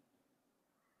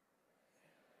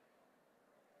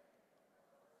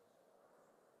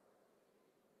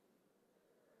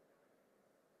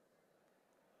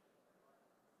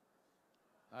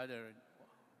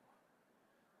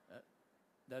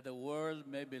 That the world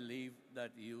may believe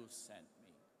that you sent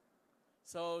me.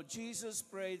 So Jesus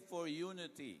prayed for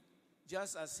unity,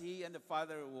 just as He and the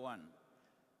Father are one.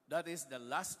 That is the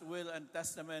last will and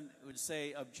testament, would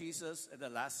say, of Jesus at the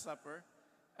Last Supper.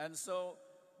 And so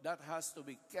that has to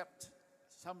be kept,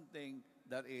 something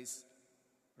that is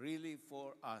really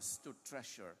for us to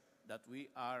treasure,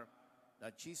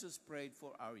 that Jesus prayed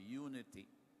for our unity,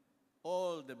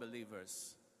 all the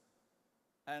believers.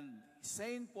 And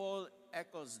St. Paul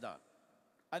echoes that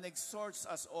and exhorts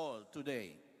us all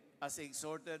today, as he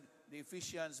exhorted the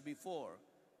Ephesians before.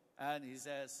 And he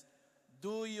says,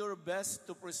 do your best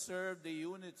to preserve the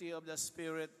unity of the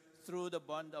Spirit through the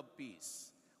bond of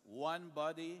peace. One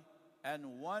body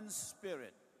and one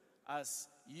Spirit, as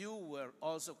you were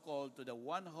also called to the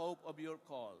one hope of your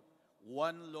call.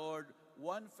 One Lord,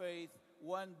 one faith,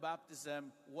 one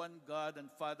baptism, one God and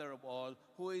Father of all,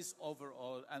 who is over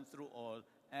all and through all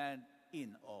and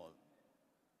in all.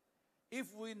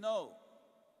 If we know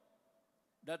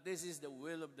that this is the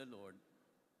will of the Lord,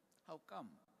 how come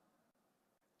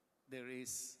there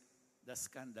is the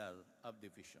scandal of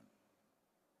division?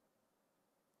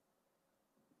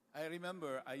 I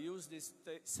remember I used these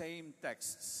same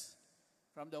texts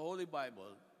from the Holy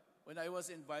Bible when I was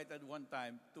invited one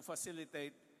time to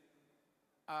facilitate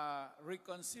a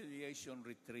reconciliation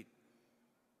retreat.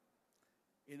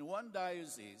 In one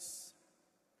diocese,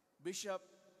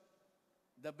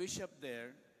 the bishop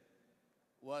there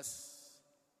was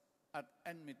at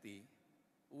enmity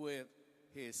with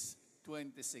his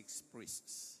 26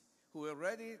 priests who were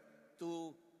ready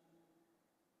to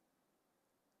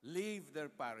leave their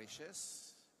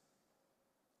parishes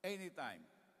anytime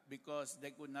because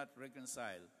they could not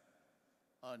reconcile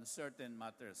on certain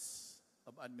matters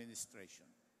of administration.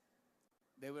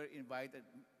 They were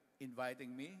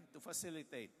inviting me to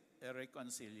facilitate a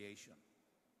reconciliation.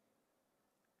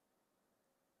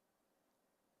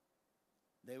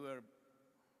 They were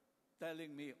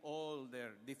telling me all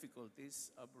their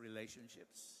difficulties of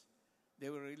relationships. They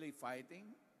were really fighting.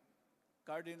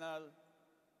 Cardinal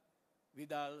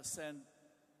Vidal sent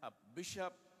a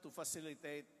bishop to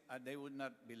facilitate, and they would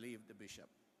not believe the bishop.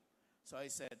 So I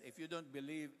said, if you don't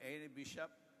believe any bishop,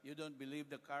 you don't believe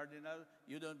the cardinal,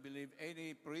 you don't believe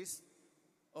any priest,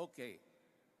 okay,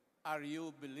 are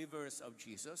you believers of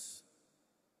Jesus?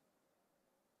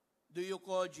 Do you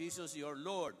call Jesus your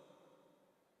Lord?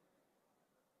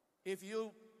 If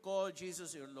you call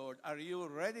Jesus your Lord, are you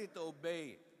ready to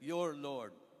obey your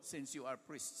Lord since you are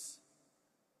priests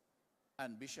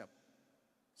and bishop?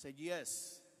 Said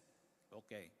yes.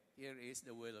 Okay, here is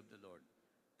the will of the Lord.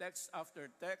 Text after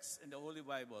text in the Holy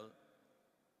Bible,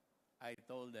 I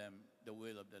told them the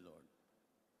will of the Lord.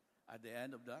 At the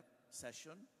end of that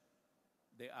session,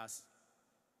 they asked,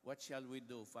 what shall we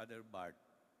do, Father Bart?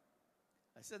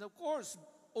 I said, of course,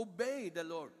 obey the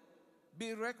Lord.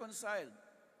 Be reconciled.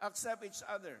 Accept each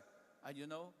other. And you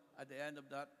know, at the end of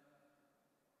that,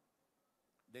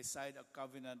 they signed a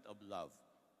covenant of love.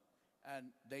 And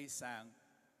they sang,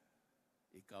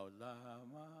 Ikaw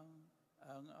lamang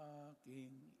ang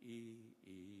aking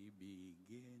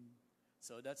iibigin.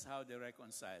 So that's how they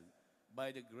reconciled,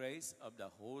 by the grace of the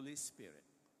Holy Spirit.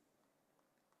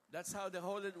 That's how the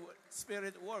Holy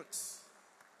Spirit works.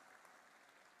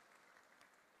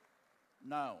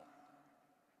 Now,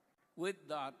 with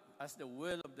that as the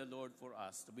will of the Lord for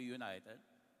us to be united,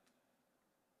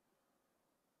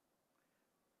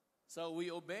 so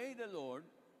we obey the Lord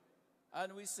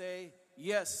and we say,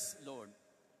 yes, Lord.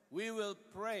 We will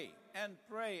pray and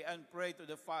pray and pray to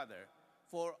the Father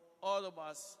for all of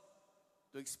us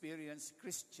to experience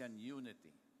Christian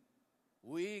unity.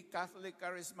 We Catholic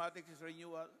Charismatics,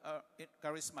 renewal,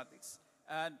 Charismatics,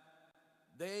 and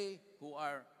they who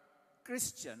are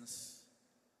Christians,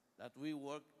 that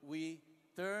we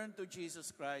turn to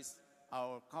Jesus Christ,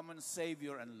 our common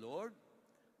Savior and Lord.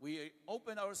 We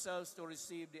open ourselves to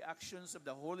receive the actions of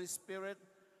the Holy Spirit,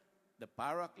 the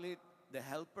Paraclete, the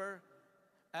Helper,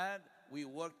 and we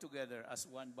work together as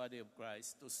one body of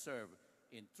Christ to serve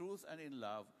in truth and in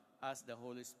love as the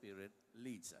Holy Spirit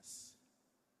leads us.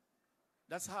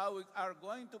 That's how we are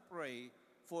going to pray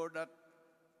for that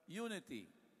unity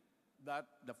that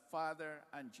the Father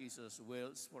and Jesus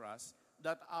wills for us,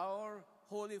 that our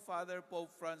Holy Father,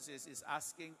 Pope Francis, is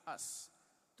asking us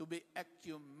to be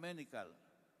ecumenical.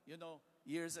 You know,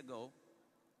 years ago,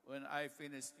 when I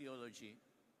finished theology,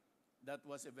 that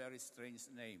was a very strange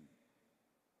name.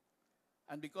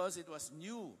 And because it was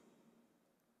new,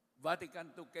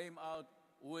 Vatican II came out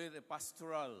with a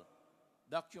pastoral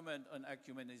document on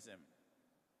ecumenism.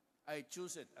 I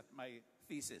chose it at my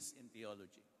thesis in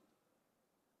theology.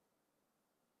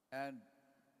 And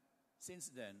since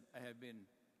then, I have been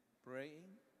praying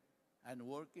and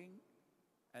working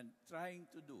and trying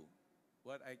to do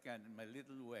what I can in my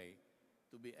little way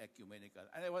to be ecumenical.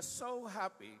 And I was so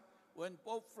happy when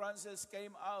Pope Francis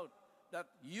came out that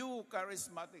you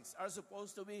charismatics are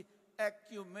supposed to be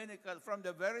ecumenical from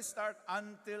the very start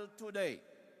until today.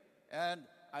 And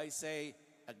I say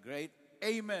a great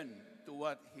amen to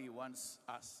what he wants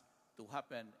us to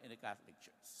happen in the Catholic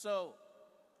Church. So,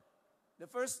 the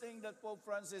first thing that Pope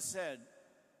Francis said,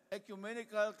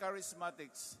 ecumenical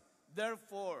charismatics,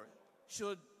 therefore,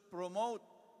 should promote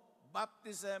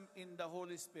baptism in the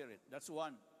Holy Spirit. That's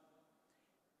one.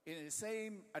 In the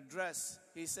same address,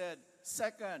 he said,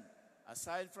 second,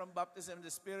 aside from baptism in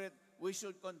the Spirit, we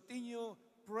should continue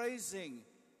praising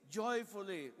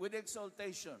joyfully with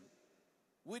exaltation.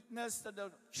 Witness to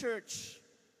the church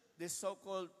this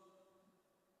so-called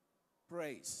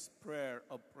praise, prayer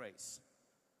of praise,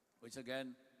 which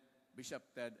again, Bishop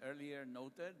Ted earlier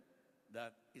noted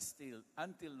that is still,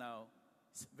 until now,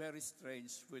 it's very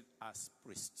strange with us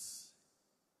priests.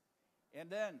 And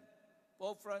then,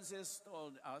 Pope Francis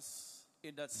told us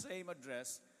in that same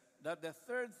address that the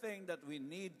third thing that we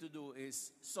need to do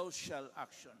is social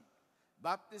action.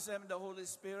 Baptism in the Holy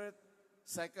Spirit,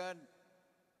 second,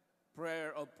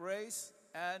 prayer of praise,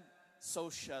 and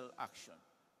social action.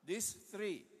 These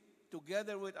three,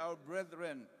 together with our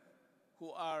brethren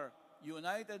who are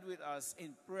united with us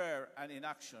in prayer and in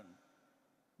action,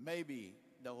 maybe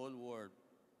the whole world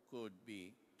could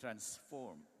be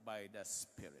transformed by the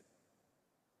Spirit.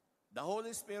 The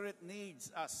Holy Spirit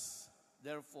needs us,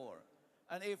 therefore.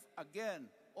 And if, again,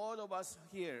 all of us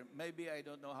here, maybe I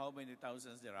don't know how many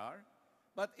thousands there are,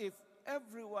 but if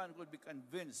everyone could be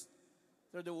convinced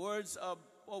through the words of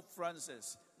Pope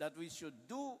Francis that we should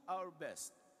do our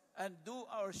best and do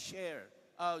our share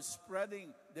of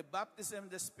spreading the baptism of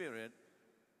the Spirit,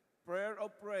 prayer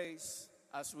of praise,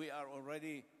 as we are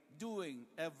already doing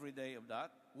every day of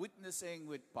that, witnessing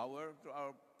with power through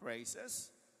our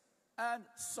praises, and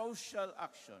social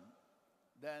action,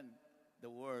 then the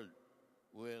world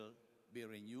will be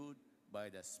renewed by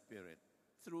the Spirit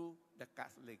through the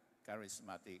Catholic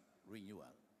Charismatic renewal.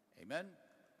 Amen?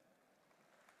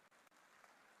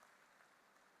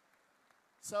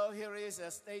 So here is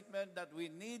a statement that we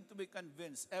need to be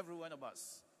convinced, every one of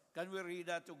us. Can we read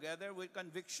that together with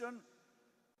conviction?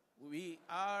 We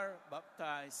are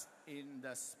baptized in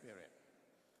the Spirit.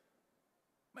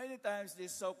 Many times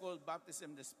this so-called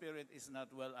baptism in the Spirit is not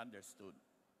well understood.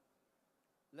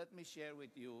 Let me share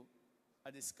with you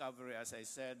a discovery, as I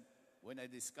said, when I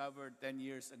discovered 10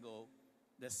 years ago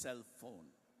the cell phone.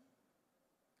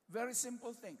 Very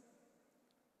simple thing.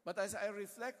 But as I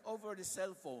reflect over the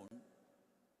cell phone,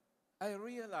 I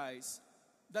realize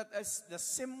that as the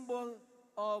symbol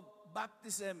of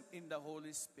baptism in the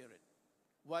Holy Spirit.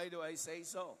 Why do I say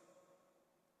so?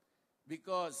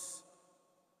 Because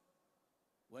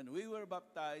when we were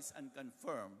baptized and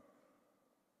confirmed,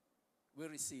 we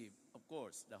received, of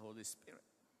course, the Holy Spirit.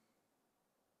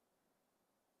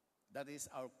 That is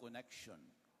our connection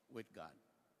with God.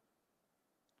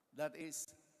 That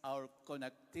is our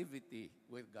connectivity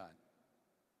with God.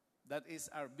 That is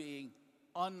our being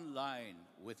online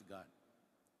with God.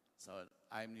 So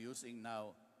I'm using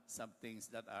now some things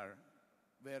that are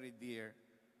very dear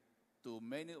to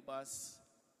many of us,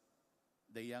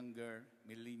 the younger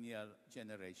millennial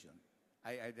generation.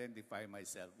 I identify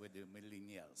myself with the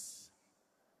millennials.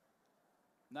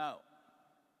 Now,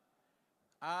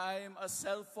 I'm a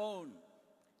cell phone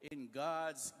in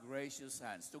God's gracious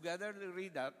hands. Together, we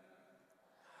read that.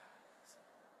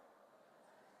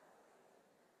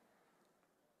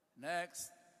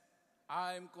 Next,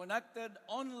 I'm connected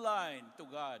online to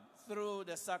God through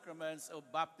the sacraments of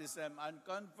baptism and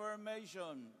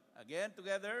confirmation. Again,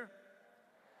 together.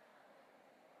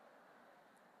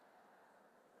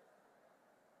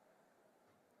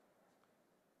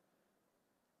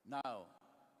 Now,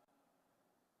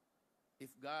 if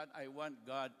I want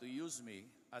God to use me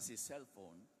as His cell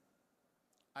phone,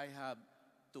 I have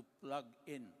to plug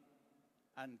in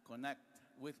and connect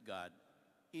with God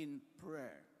in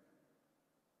prayer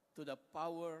to the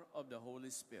power of the Holy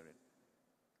Spirit.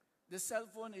 The cell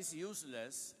phone is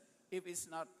useless if it's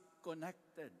not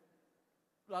connected,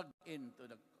 plugged into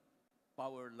the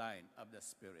power line of the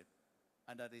Spirit,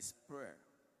 and that is prayer.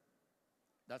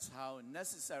 That's how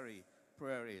necessary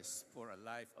prayer is for a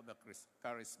life of a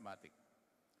charismatic.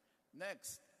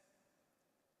 Next,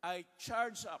 I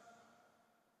charge up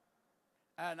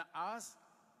and ask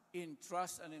in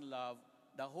trust and in love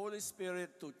the Holy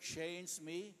Spirit to change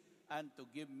me and to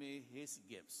give me His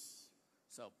gifts.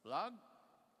 So plug,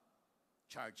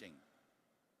 charging.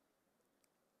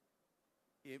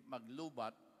 If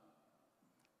maglubat,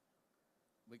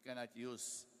 we cannot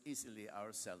use easily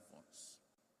our cell phones.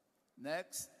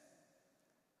 Next,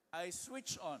 I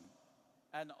switch on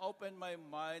and open my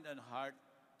mind and heart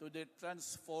to the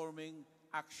transforming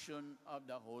action of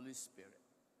the Holy Spirit.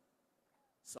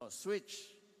 So switch.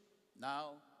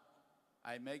 Now,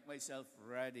 I make myself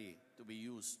ready to be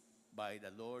used by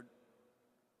the Lord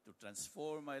to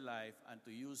transform my life and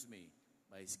to use me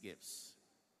by His gifts.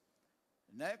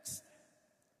 Next,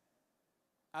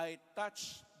 I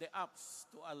touch the apps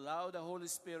to allow the Holy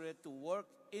Spirit to work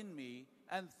in me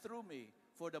and through me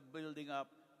for the building up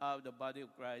of the body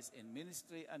of Christ in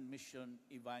ministry and mission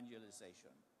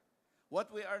evangelization.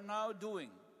 What we are now doing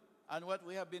and what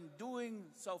we have been doing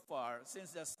so far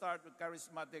since the start of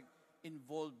charismatic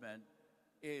involvement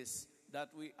is that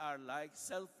we are like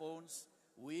cell phones.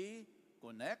 We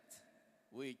connect,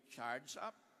 we charge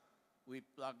up, we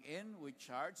plug in, we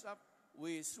charge up,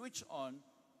 we switch on,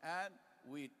 and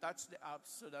we touch the app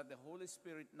so that the Holy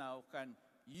Spirit now can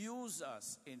use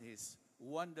us in His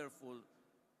wonderful,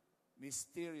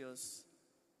 mysterious,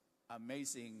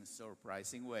 amazing,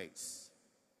 surprising ways.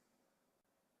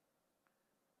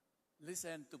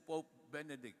 Listen to Pope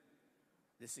Benedict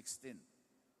XVI,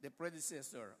 the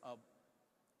predecessor of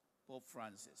Pope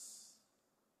Francis.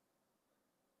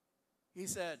 He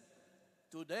said,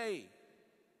 "Today,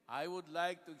 I would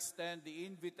like to extend the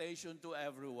invitation to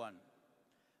everyone.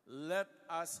 Let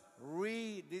us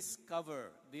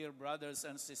rediscover, dear brothers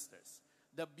and sisters,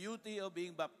 the beauty of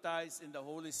being baptized in the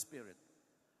Holy Spirit.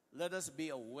 Let us be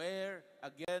aware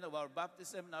again of our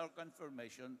baptism and our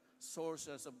confirmation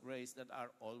sources of grace that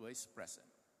are always present.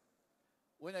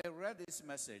 When I read this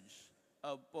message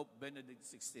of Pope Benedict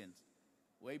XVI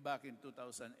way back in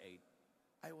 2008,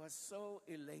 I was so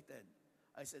elated.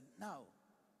 I said, now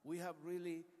we have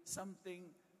really something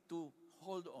to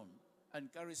hold on, and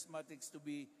charismatics to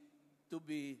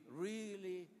be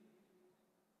really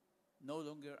no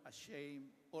longer ashamed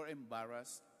or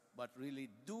embarrassed, but really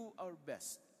do our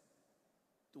best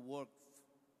to work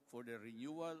for the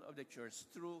renewal of the church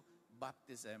through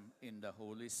baptism in the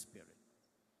Holy Spirit.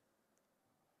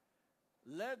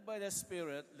 Led by the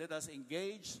Spirit, let us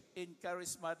engage in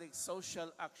charismatic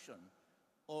social action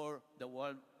or the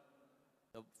one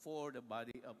for the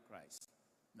body of Christ.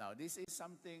 Now, this is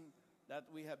something that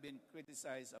we have been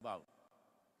criticized about.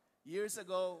 Years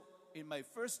ago, in my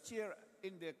first year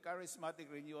in the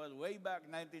charismatic renewal, way back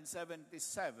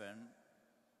 1977,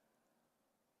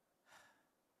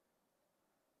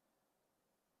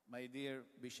 my dear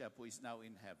bishop, who is now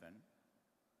in heaven,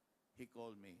 he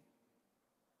called me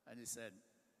and he said,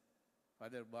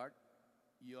 Father Bart,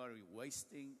 you are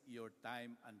wasting your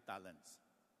time and talents.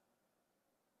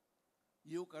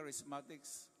 You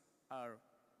charismatics are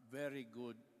very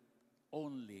good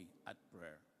only at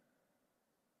prayer.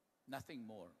 Nothing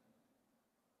more.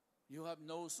 You have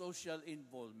no social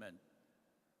involvement.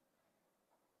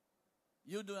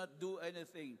 You do not do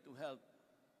anything to help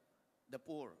the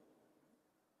poor,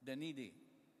 the needy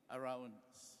around,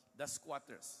 the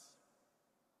squatters.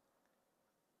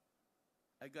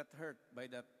 I got hurt by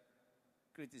that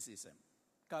criticism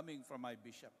coming from my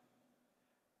bishop.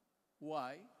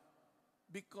 Why?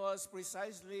 Because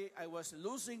precisely I was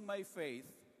losing my faith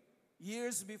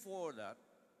years before that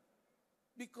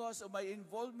because of my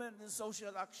involvement in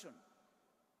social action.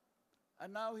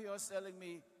 And now he was telling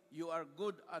me, you are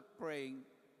good at praying,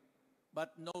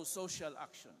 but no social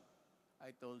action.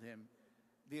 I told him,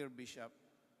 dear Bishop,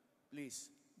 please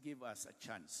give us a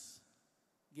chance.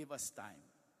 Give us time.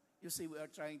 You see, we are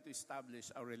trying to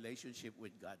establish our relationship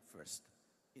with God first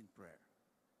in prayer.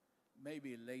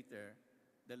 Maybe later,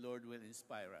 the Lord will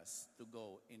inspire us to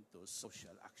go into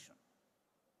social action.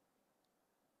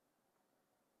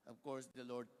 Of course, the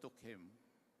Lord took him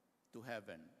to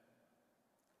heaven.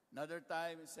 Another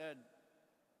time, he said,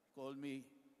 called me,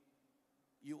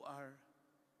 you are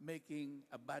making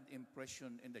a bad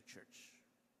impression in the church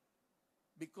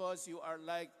because you are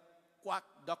like quack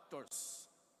doctors,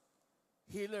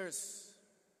 healers,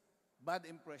 bad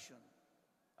impression,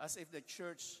 as if the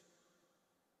church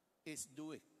is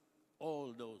doing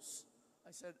all those.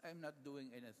 I said, I'm not doing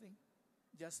anything.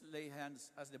 Just lay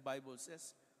hands, as the Bible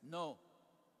says. No.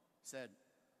 Said,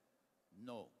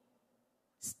 no.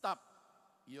 Stop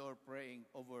your praying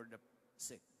over the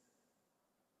sick.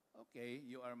 Okay,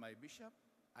 you are my bishop.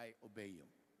 I obey you.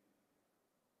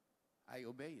 I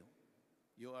obey you.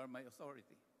 You are my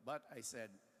authority. But I said,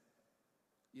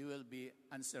 you will be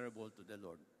answerable to the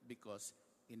Lord because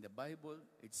in the Bible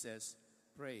it says,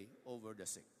 pray over the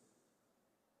sick.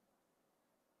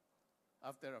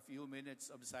 After a few minutes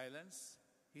of silence,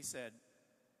 he said,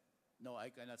 no, I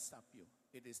cannot stop you.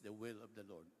 It is the will of the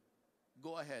Lord.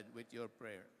 Go ahead with your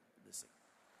prayer for the sick.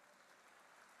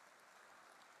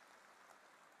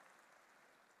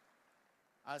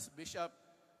 As Bishop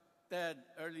Ted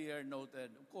earlier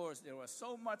noted, of course, there was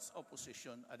so much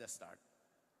opposition at the start.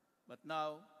 But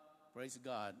now, praise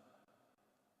God,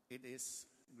 it is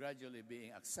gradually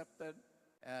being accepted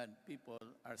and people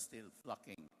are still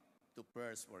flocking to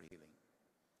prayers for healing.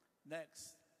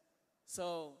 Next.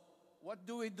 So, what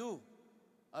do we do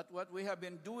at what we have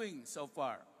been doing so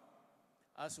far?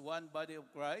 As one body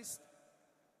of Christ,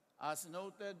 as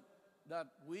noted that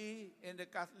we in the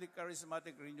Catholic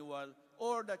Charismatic Renewal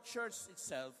or the church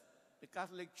itself, the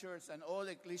Catholic Church and all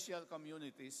ecclesial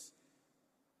communities,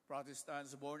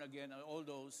 Protestants, born again, and all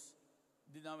those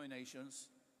denominations,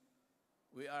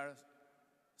 we are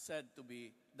said to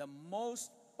be the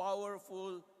most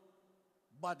powerful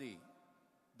body,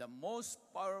 the most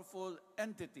powerful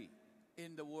entity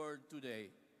in the world today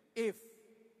if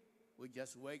we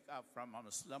just wake up from our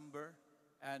slumber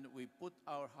and we put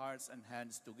our hearts and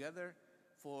hands together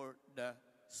for the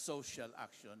social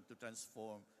action to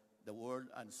transform the world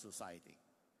and society.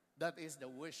 That is the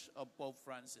wish of Pope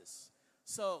Francis.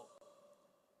 So,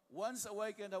 once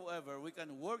awakened, however, we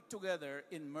can work together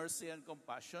in mercy and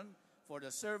compassion for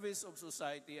the service of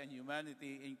society and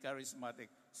humanity in charismatic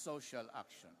social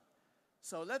action.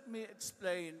 So let me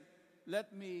explain,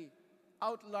 let me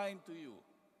outline to you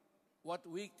what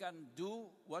we can do,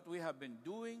 what we have been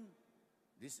doing.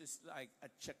 This is like a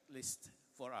checklist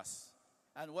for us.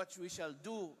 And what we shall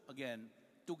do, again,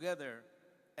 together,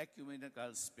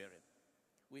 ecumenical spirit.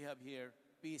 We have here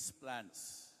peace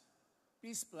plans.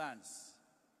 peace plans.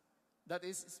 That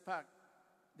is, in fact,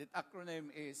 the acronym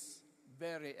is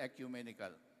very ecumenical.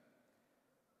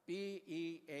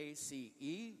 PEACE,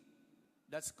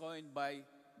 that's coined by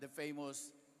the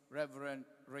famous Reverend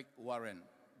Rick Warren,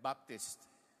 Baptist,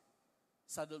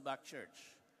 Saddleback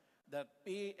Church. The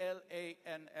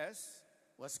PLANS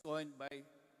was coined by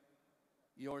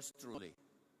yours truly,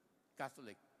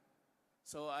 Catholic.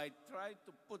 So I tried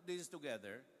to put this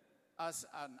together as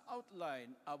an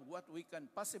outline of what we can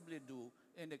possibly do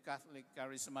in the Catholic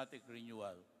Charismatic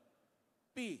Renewal.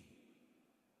 P,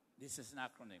 this is an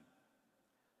acronym.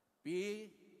 P,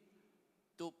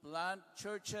 to plant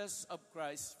churches of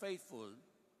Christ faithful,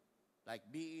 like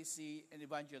BEC and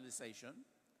evangelization,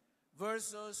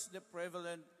 versus the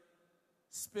prevalent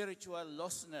spiritual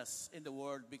lostness in the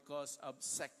world because of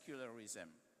secularism.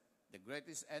 The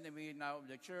greatest enemy now of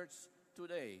the church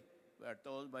today, we are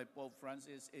told by Pope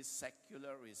Francis, is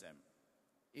secularism,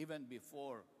 even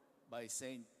before by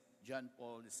St. John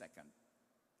Paul II.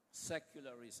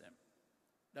 Secularism.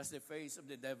 That's the face of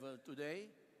the devil today,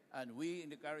 and we in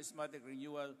the Charismatic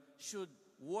Renewal should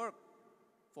work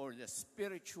for the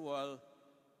spiritual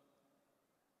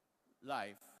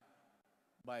life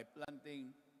by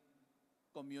planting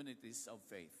communities of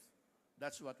faith.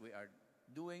 That's what we are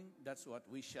doing. That's what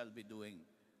we shall be doing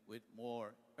with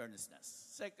more earnestness.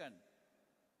 Second,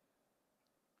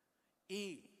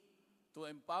 E, to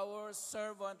empower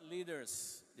servant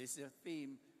leaders. This is a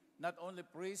theme, not only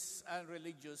priests and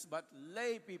religious, but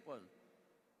lay people.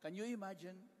 Can you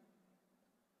imagine?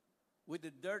 With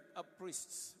the dirt of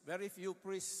priests, very few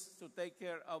priests to take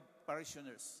care of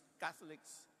parishioners,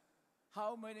 Catholics.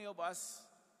 How many of us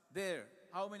there,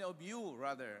 how many of you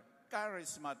rather,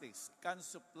 charismatics, can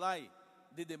supply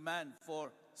the demand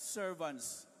for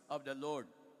servants of the Lord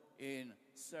in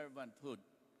servanthood?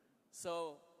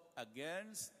 So,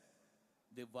 against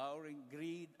devouring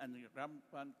greed and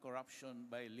rampant corruption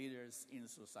by leaders in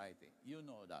society. You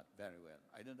know that very well.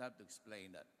 I don't have to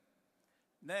explain that.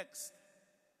 Next,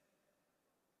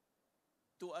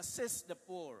 to assist the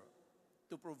poor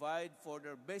to provide for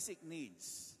their basic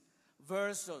needs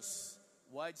versus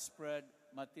widespread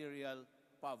material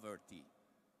poverty.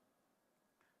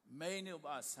 Many of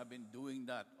us have been doing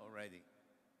that already.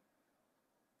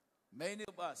 Many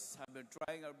of us have been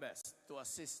trying our best to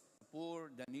assist the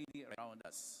poor, the needy around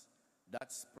us.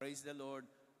 That's, praise the Lord,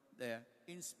 the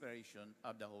inspiration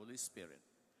of the Holy Spirit.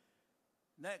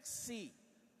 Next, C,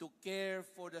 to care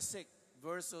for the sick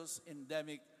versus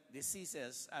endemic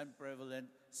diseases and prevalent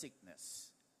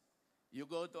sickness. You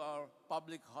go to our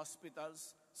public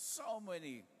hospitals, so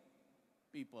many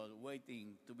people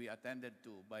waiting to be attended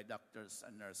to by doctors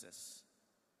and nurses.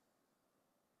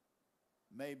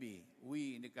 Maybe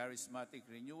we in the Charismatic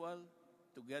Renewal,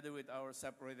 together with our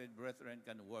separated brethren,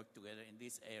 can work together in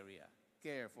this area,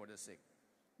 care for the sick.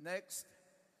 Next,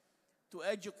 to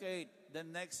educate the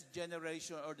next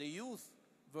generation or the youth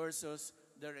versus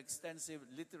their extensive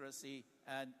literacy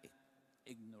and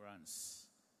ignorance.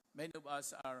 Many of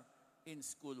us are in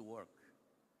school work.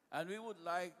 And we would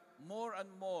like more and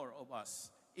more of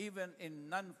us, even in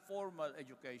non-formal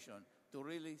education, to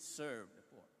really serve the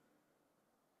poor.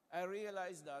 I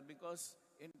realize that because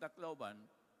in Tacloban,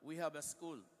 we have a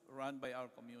school run by our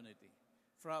community.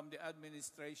 From the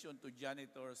administration to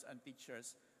janitors and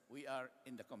teachers, we are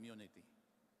in the community.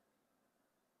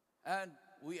 And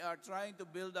we are trying to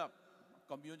build up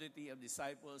a community of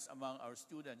disciples among our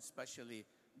students, especially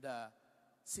the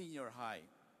senior high.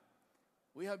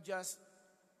 We have just,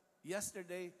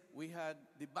 yesterday, we had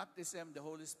the baptism, the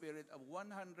Holy Spirit, of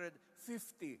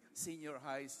 150 senior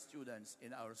high students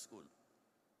in our school.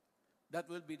 That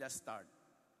will be the start.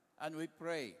 And we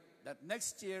pray that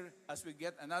next year, as we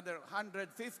get another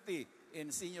 150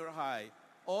 in senior high,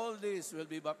 all these will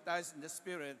be baptized in the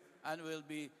Spirit and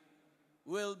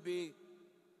will be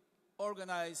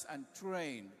organized and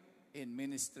trained in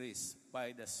ministries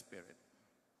by the Spirit.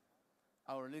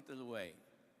 Our little way.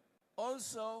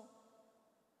 Also,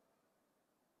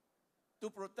 to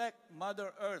protect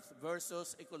Mother Earth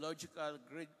versus ecological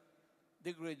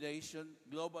degradation,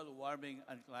 global warming,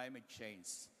 and climate change,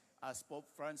 as Pope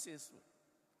Francis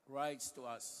writes to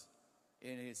us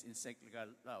in his encyclical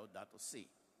Laudato Si.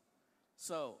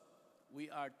 So,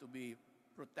 we are to be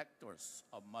protectors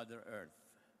of Mother Earth.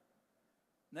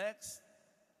 Next,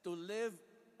 to live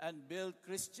and build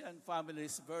Christian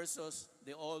families versus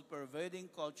the all-pervading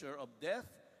culture of death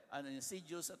and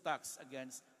insidious attacks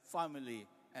against family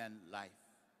and life.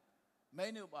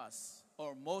 Many of us,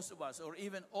 or most of us, or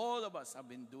even all of us have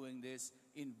been doing this,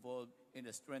 involved in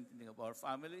the strengthening of our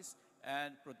families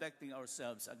and protecting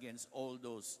ourselves against all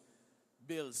those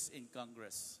bills in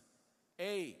Congress.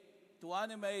 A, to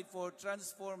animate for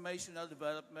transformational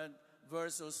development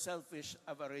versus selfish,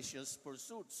 avaricious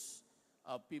pursuits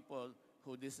of people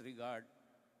who disregard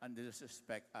and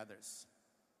disrespect others.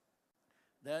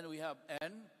 Then we have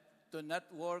N, to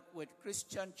network with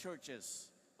Christian churches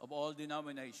of all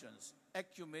denominations,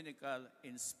 ecumenical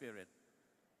in spirit.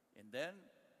 And then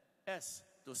S,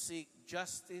 to seek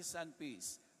justice and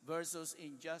peace versus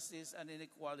injustice and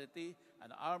inequality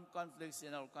and armed conflicts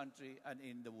in our country and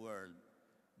in the world.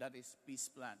 That is peace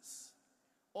plans.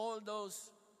 All those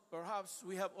perhaps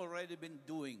we have already been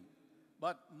doing,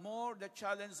 but more the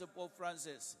challenge of Pope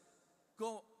Francis,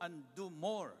 go and do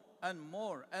more and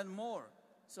more and more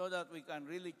so that we can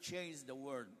really change the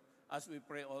world. As we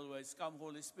pray always, come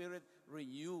Holy Spirit,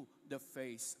 renew the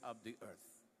face of the earth.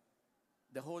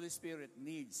 The Holy Spirit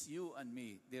needs you and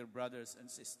me, dear brothers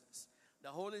and sisters. The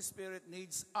Holy Spirit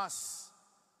needs us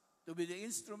to be the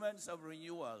instruments of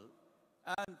renewal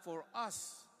and for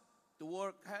us to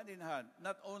work hand in hand,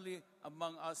 not only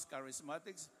among us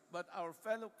charismatics, but our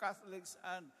fellow Catholics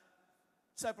and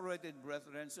separated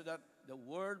brethren, so that the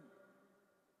world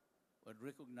would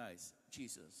recognize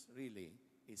Jesus really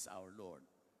is our Lord.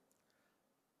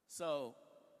 So,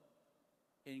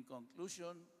 in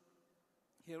conclusion,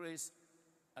 here is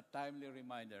a timely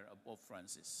reminder of Pope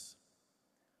Francis.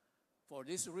 For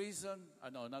this reason,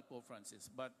 no, not Pope Francis,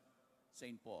 but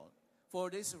St. Paul. For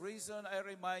this reason, I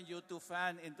remind you to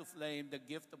fan into flame the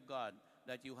gift of God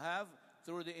that you have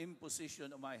through the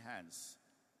imposition of my hands.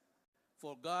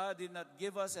 For God did not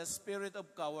give us a spirit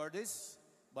of cowardice,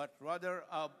 but rather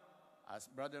of, as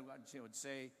Brother Ganchi would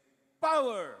say,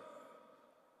 power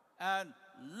and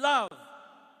love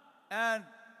and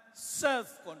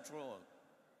self-control.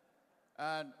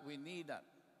 And we need that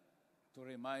to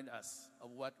remind us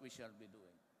of what we shall be doing.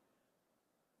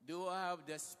 Do I have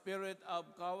the spirit of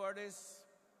cowardice?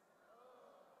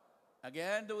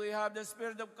 Again, do we have the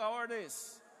spirit of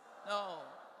cowardice? No,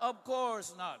 of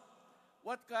course not.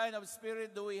 What kind of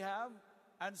spirit do we have?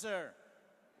 Answer.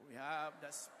 We have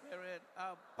the spirit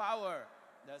of power,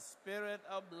 the spirit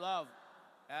of love,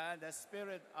 and the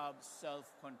spirit of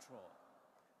self-control.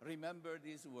 Remember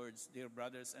these words, dear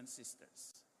brothers and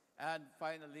sisters. And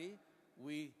finally,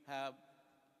 we have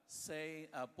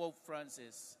Pope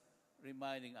Francis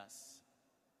reminding us.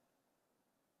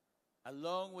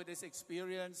 Along with this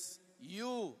experience,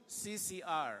 you,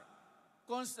 CCR,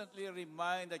 constantly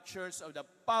remind the Church of the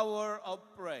power of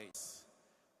praise.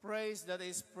 Praise that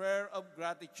is prayer of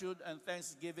gratitude and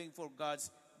thanksgiving for God's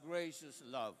gracious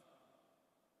love.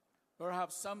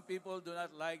 Perhaps some people do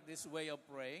not like this way of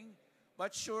praying,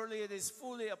 but surely it is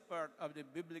fully a part of the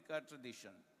biblical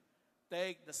tradition.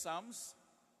 Take the Psalms.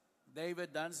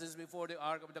 David dances before the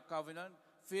Ark of the Covenant,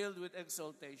 filled with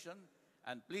exultation.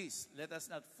 And please, let us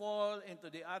not fall into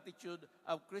the attitude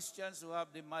of Christians who have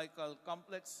the Michael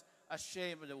complex,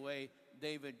 ashamed of the way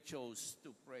David chose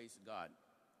to praise God.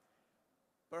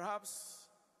 Perhaps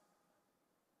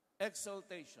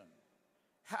exultation,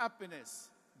 happiness,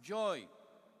 joy,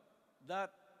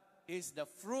 that is the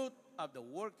fruit of the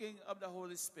working of the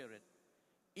Holy Spirit.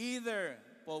 Either,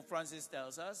 Pope Francis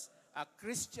tells us, a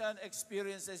Christian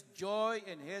experiences joy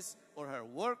in his or her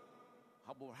work,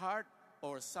 her heart,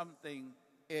 or something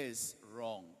is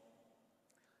wrong.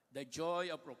 The joy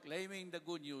of proclaiming the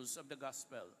good news of the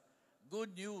gospel.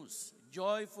 Good news,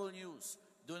 joyful news.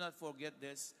 Do not forget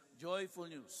this, joyful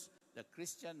news. The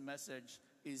Christian message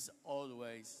is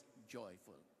always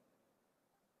joyful.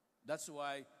 That's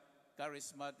why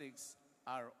charismatics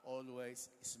are always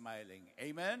smiling.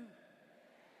 Amen?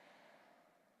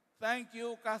 Thank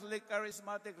you, Catholic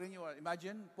Charismatic Renewal.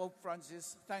 Imagine Pope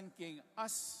Francis thanking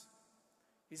us.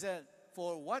 He said,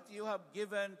 for what you have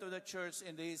given to the church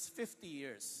in these 50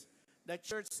 years, the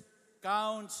church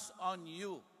counts on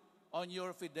you, on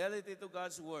your fidelity to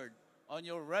God's word, on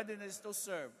your readiness to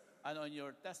serve, and on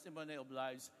your testimony of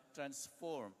lives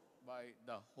transformed by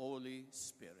the Holy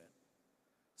Spirit.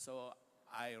 So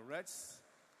I rest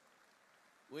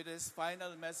with this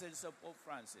final message of Pope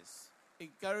Francis,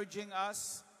 encouraging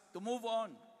us to move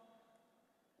on.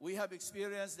 We have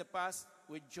experienced the past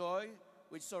with joy,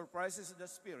 with surprises in the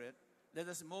Spirit. Let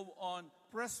us move on,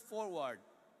 press forward,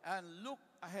 and look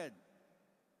ahead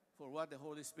for what the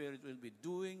Holy Spirit will be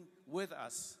doing with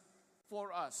us,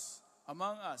 for us,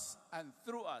 among us, and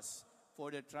through us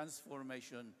for the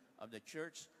transformation of the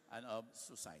church and of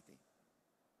society.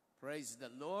 Praise the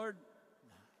Lord.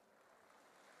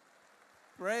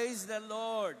 Praise the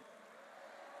Lord.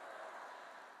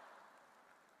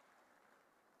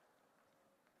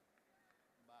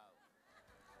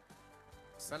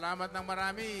 Salamat ng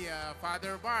marami,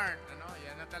 Father Bart.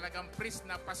 Yan ang talagang priest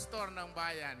na pastor ng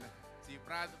bayan. Si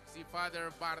si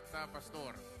Father Barta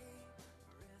Pastor.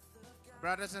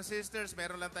 Brothers and sisters,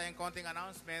 meron lang tayong konting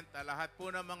announcement. Lahat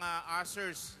po ng mga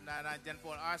ushers na nandyan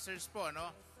po, ushers po, no?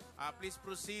 Please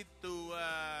proceed to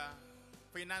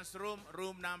Finance Room,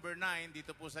 room number 9,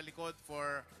 dito po sa likod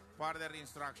for further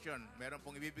instruction. Meron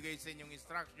pong ibibigay sa inyong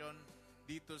instruction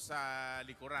dito sa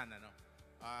likuran, ano?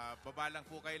 Baba lang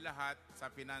po kayo lahat sa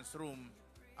Finance Room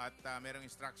at merong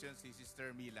instructions si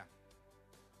Sister Mila.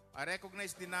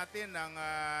 Recognize din natin ang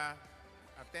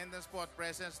attendance po at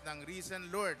presence ng Risen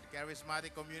Lord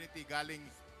Charismatic Community galing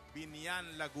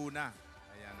Binian, Laguna.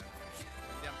 Ayan.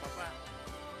 Diyan pa.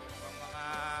 Ang mga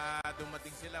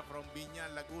dumating sila from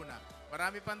Binian, Laguna.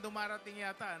 Marami pang dumarating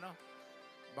yata, ano?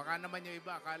 Baka naman yung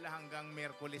iba, akala hanggang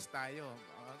Miyerkules tayo.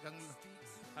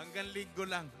 Hanggang Linggo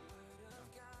lang.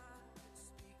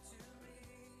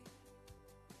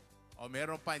 O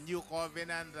meron pa New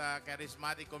Covenant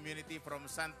Charismatic Community from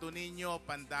Santo Niño,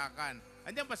 Pandacan.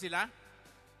 Andiyan pa sila?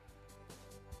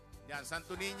 Yan,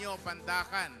 Santo Niño,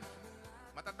 Pandacan.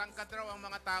 Matatangkad raw ang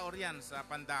mga tao riyan sa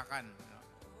Pandacan.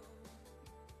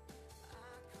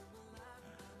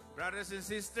 Brothers and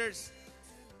sisters,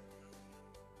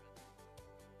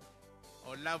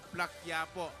 o Love Plaque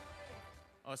Quiapo.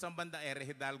 O saan banda?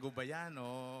 Hidalgo ba yan? O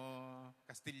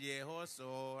Castillejos?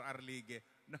 O Arligue?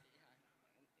 No.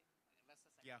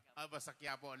 Basta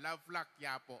Quiapo. Love Plaque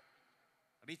Quiapo.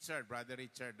 Richard, Brother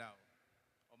Richard daw.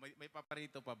 O may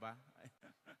paparito pa ba?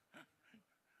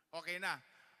 Okay na.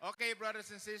 Okay,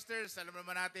 brothers and sisters, alam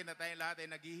naman natin na tayong lahat ay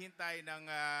naghihintay ng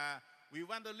we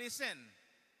want to listen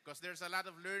because there's a lot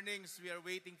of learnings we are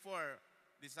waiting for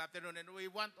this afternoon and we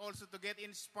want also to get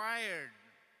inspired.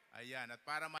 Ayan, at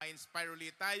para ma-inspire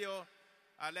ulit tayo,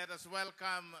 let us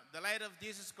welcome the Light of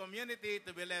Jesus community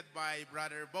to be led by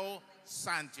Brother Bo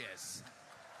Sanchez,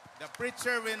 the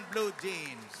preacher in blue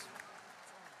jeans.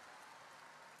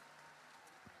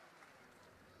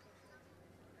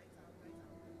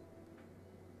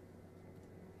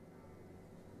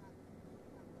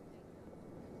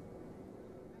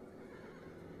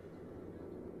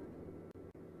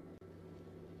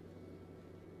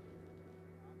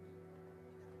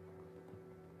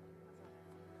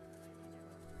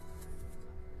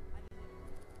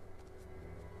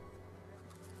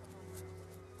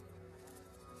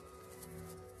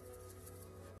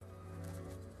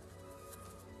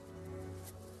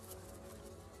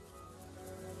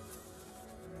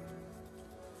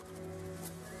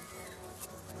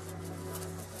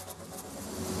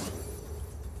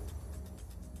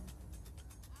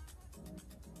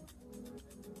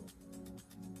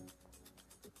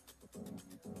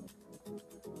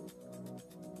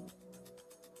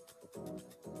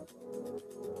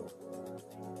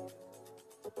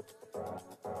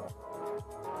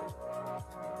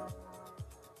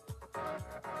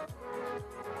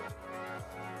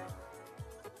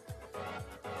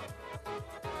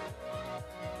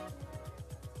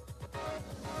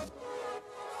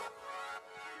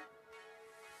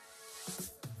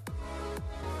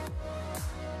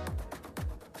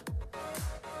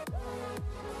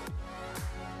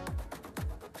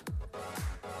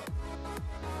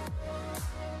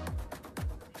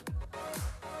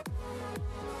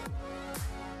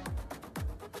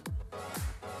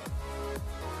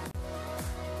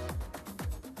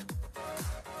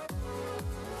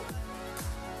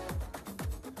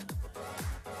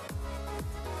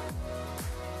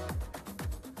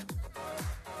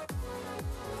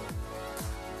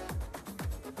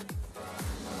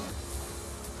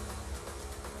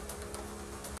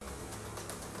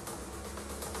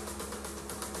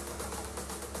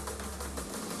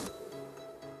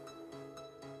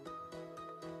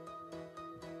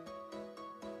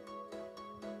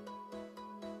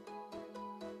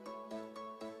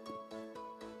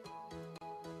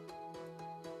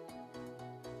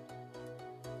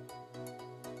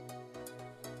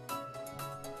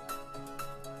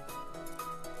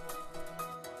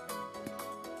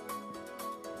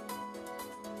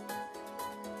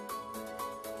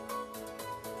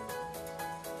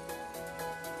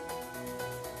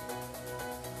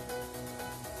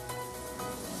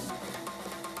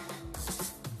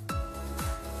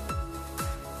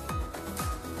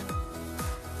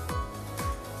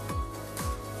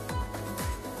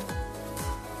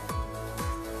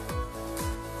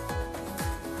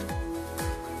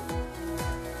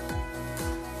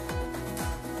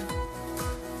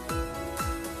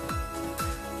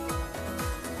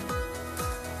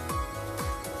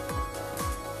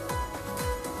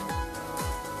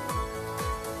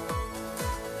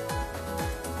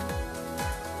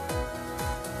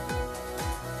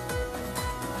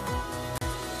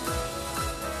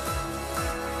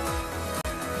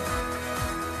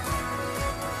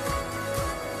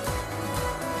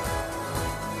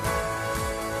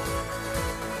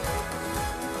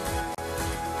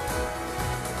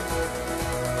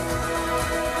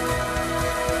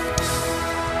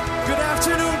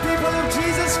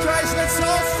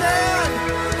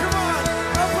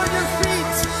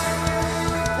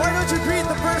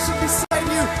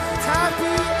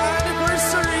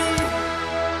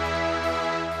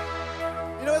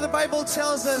 Bible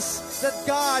tells us that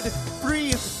God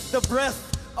breathed the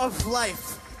breath of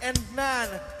life and man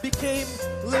became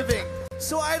living.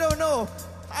 So I don't know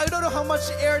how much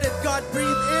air that God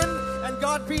breathed in and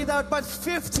God breathed out, but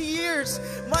 50 years,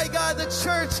 my God, the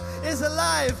church is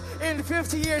alive in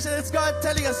 50 years, and it's God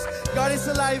telling us, God is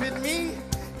alive in me,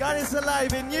 God is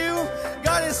alive in you,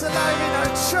 God is alive in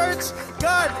our church,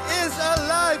 God is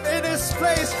alive in His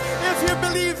place. If you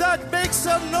believe that, make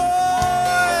some noise.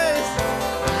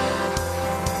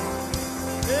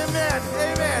 Amen,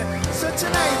 amen. So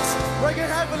tonight, we're going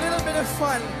to have a little bit of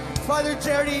fun. Father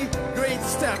Gerry, great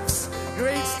steps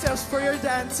for your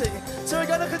dancing. So we're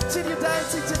going to continue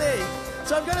dancing today.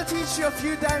 So I'm going to teach you a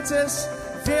few dances,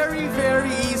 very,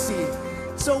 very easy.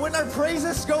 So when our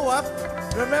praises go up,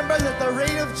 remember that the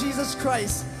reign of Jesus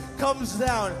Christ comes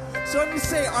down. So when we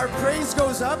say our praise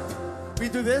goes up, we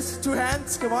do this, 2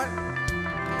 hands, come on.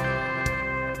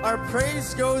 Our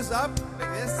praise goes up,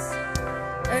 like this,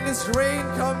 and His reign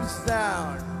comes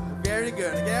down. Very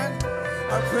good, again.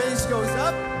 Our praise goes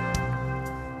up,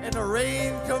 and the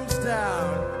rain comes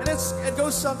down. And it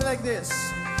goes something like this.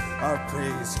 Our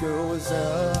praise goes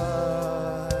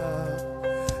up,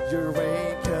 your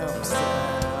rain comes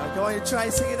down. Go on, you try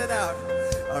singing it out.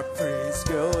 Our praise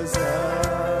goes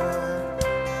up,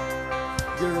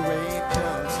 your rain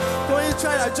comes. Go on, you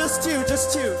try it out. Just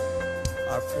two.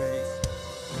 Our praise.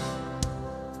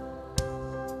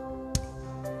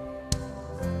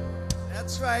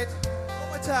 That's right. One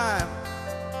more time.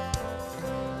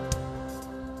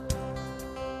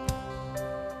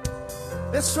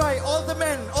 Let's try, all the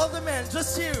men,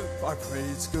 just you. Our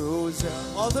praise goes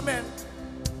up. All the men.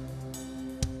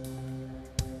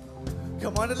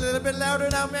 Come on, a little bit louder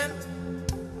now, men.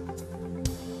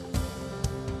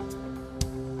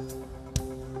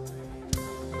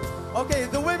 Okay,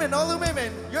 the women, all the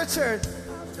women, your turn.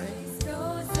 Praise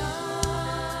goes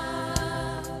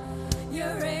up,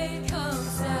 your rain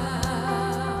comes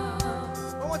down.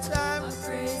 One more time.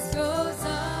 Praise goes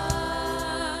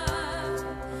up,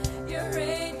 your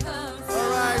rain comes down. All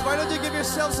right, why don't you give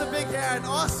yourselves a big hand?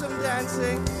 Awesome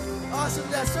dancing. Awesome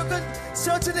dance.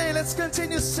 So today, let's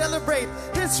continue to celebrate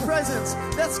His presence.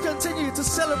 Let's continue to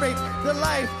celebrate the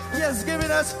life He has given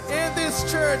us in this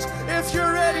church. If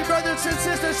you're ready, brothers and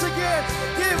sisters, again,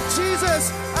 give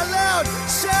Jesus a loud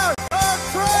shout of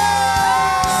praise.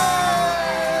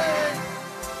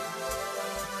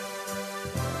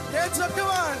 Hands up, come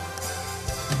on.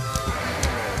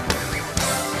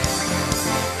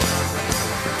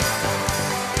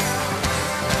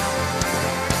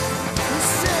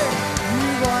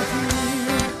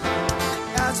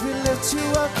 As we lift you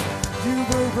up, you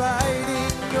were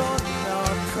riding on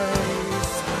our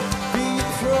praise, being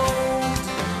enthroned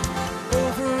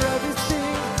over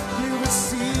everything. You were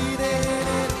seated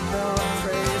in our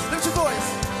praise. Lift your voice.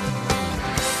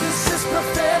 This is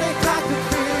prophetic. I can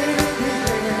feel it in the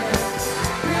air.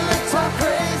 We lift our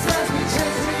praise as we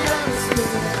change the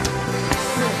atmosphere.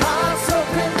 With hearts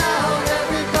open now,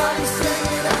 everybody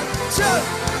singing out. Jump,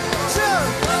 jump,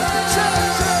 jump,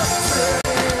 jump.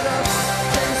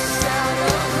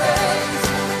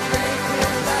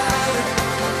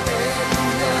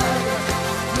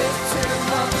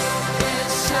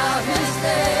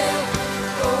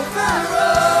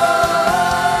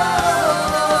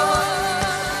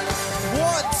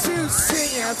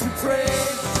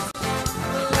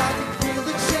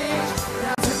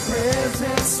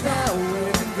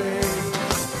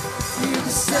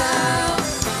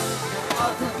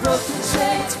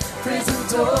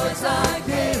 Doors are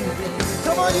giving.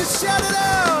 Come on, you shout it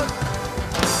out.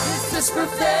 This is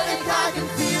prophetic, I can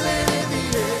feel it in the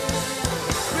air.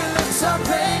 We lift our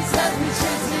praise as we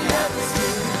change the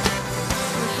atmosphere.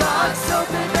 With hearts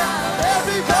open now,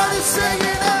 everybody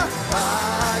singing out.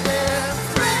 I am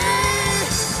free.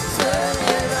 Turn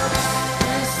it up.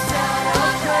 This sound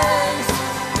of praise,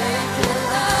 make it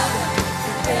louder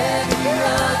than any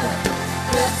other.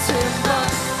 Lift Him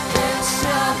up and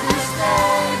shout His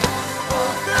name.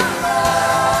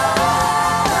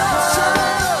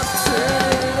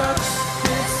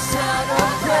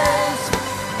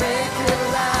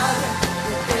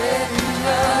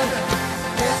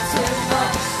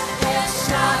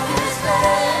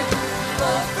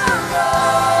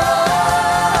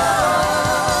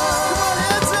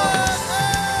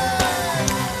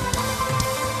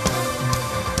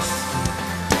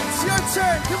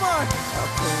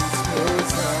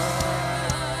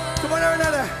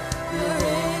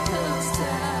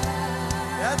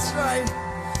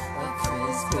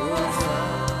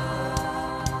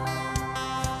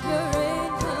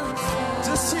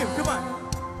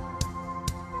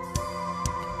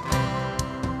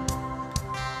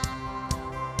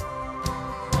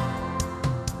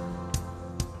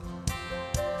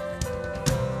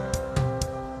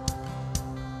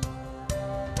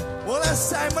 One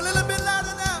last time, a little bit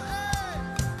louder now. Hey.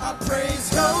 Our praise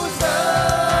goes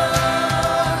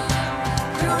up,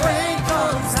 your rain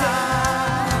comes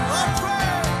down.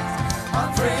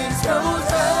 Our praise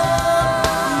goes up,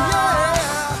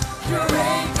 yeah. Your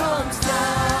rain comes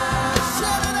down.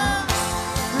 Shout it out.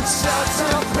 We shout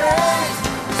your praise,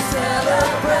 we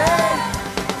celebrate.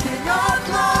 King of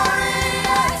glory,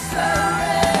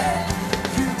 excellent.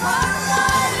 You are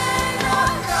riding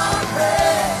on your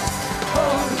praise,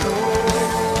 oh Lord.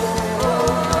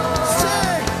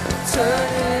 Sing, turn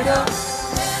it up.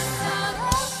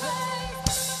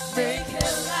 Make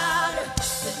it louder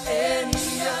than any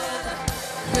other.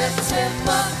 Lift him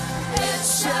up and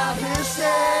shout his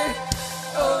name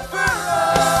over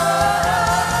us.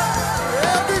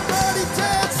 Everybody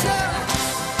dance out.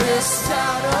 This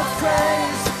sound of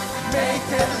praise, make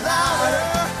it louder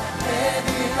than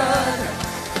any other.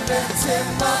 Lift him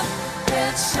up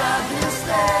and shout his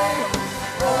name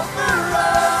over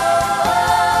us.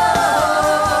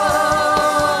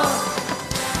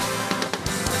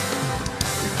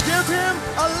 Give him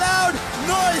a loud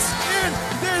noise in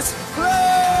this place.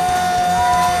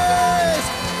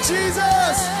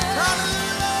 Jesus,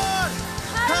 hallelujah,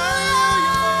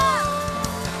 hallelujah.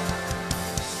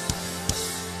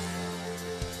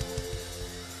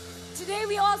 Today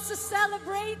we also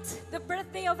celebrate the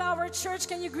birthday of our church.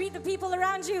 Can you greet the people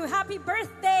around you? Happy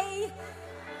birthday!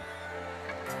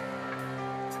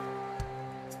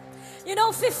 You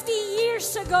know, 50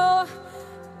 years ago,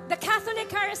 the Catholic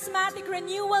Charismatic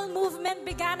renewal movement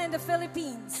began in the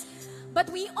Philippines. But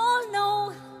we all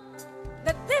know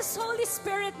that this Holy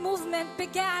Spirit movement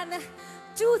began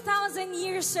 2,000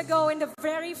 years ago in the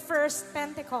very first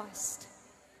Pentecost.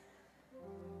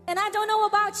 And I don't know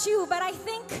about you, but I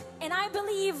think and I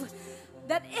believe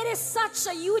that it is such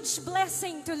a huge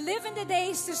blessing to live in the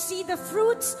days to see the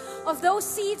fruits of those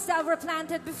seeds that were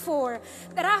planted before.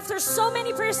 That after so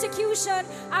many persecution,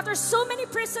 after so many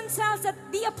prison cells that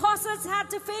the apostles had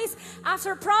to face,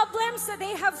 after problems that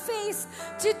they have faced,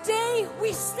 today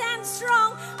we stand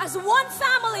strong as one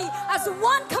family, as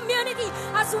one community,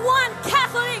 as one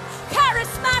Catholic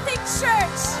Charismatic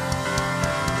Church.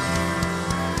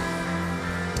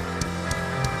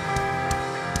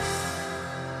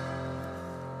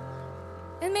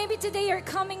 And maybe today you're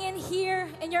coming in here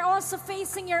and you're also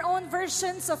facing your own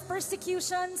versions of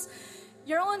persecutions,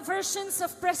 your own versions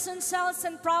of prison cells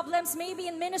and problems, maybe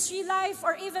in ministry life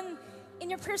or even in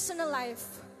your personal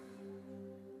life.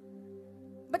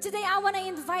 But today I want to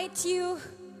invite you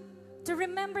to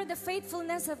remember the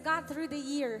faithfulness of God through the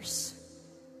years.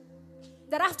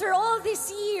 That after all these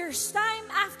years, time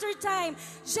after time,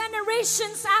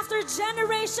 generations after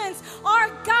generations, our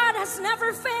God has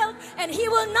never failed, and He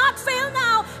will not fail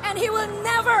now, and He will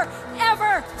never,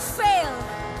 ever fail.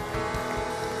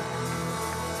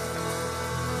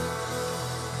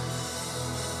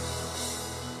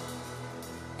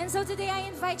 And so today I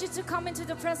invite you to come into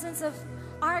the presence of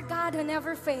our God who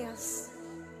never fails,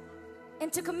 and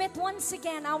to commit once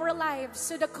again our lives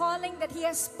to the calling that He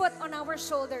has put on our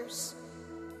shoulders.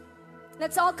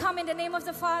 Let's all come in the name of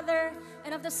the Father,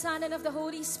 and of the Son, and of the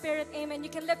Holy Spirit. Amen. You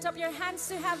can lift up your hands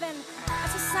to heaven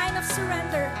as a sign of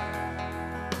surrender.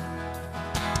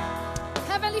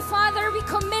 Heavenly Father, we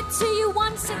commit to you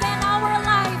once again our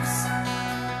lives.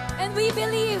 And we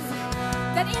believe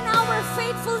that in our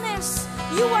faithfulness,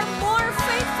 you are more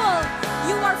faithful.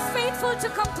 You are faithful to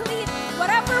complete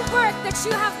whatever work that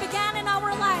you have began in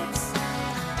our lives.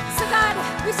 So God,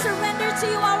 we surrender to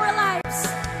you our lives.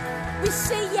 We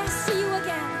say yes to you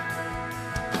again.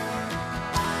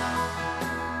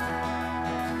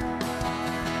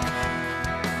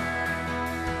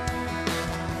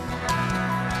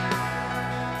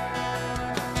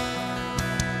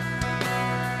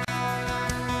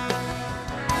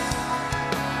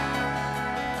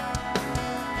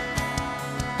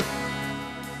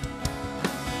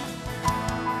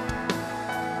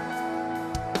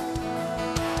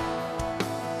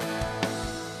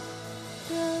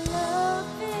 The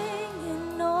loving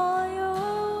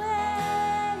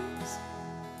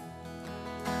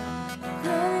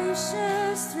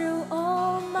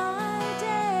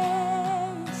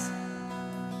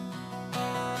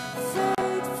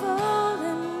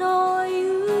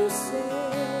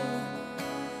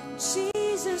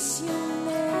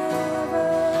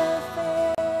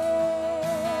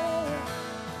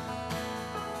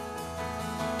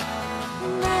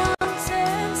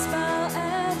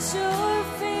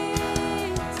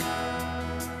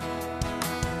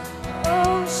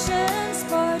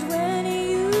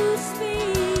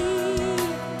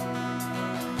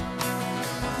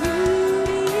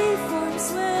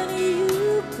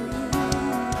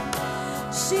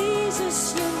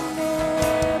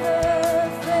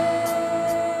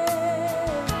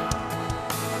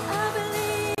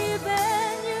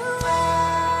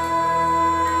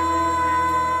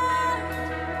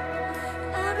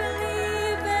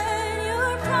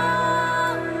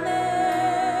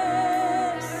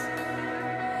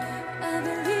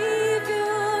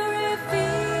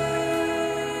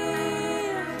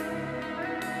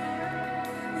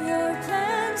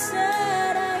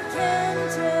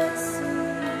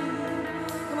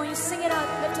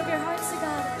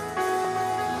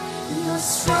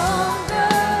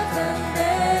stronger than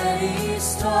any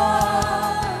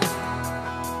storm,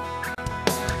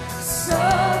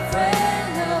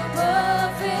 sovereign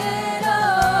above it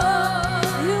all.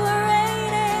 You are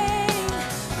reigning,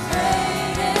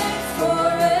 reigning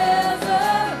forevermore.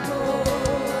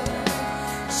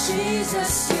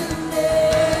 Jesus, you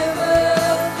never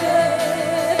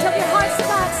fail. Lift up your hearts to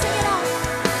God, sing it out.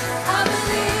 I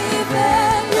believe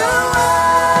in your word.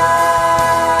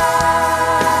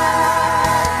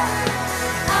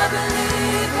 I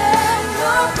believe in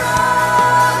your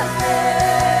promise.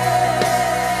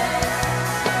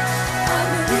 I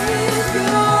believe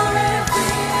you'll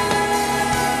reveal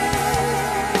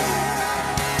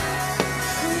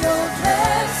your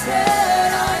plans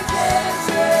that I can't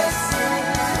just see.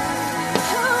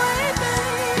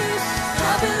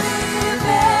 I believe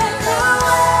in your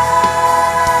word.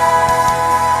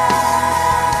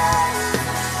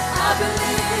 I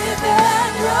believe in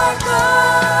your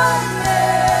goodness.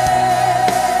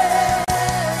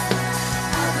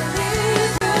 I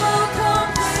believe you'll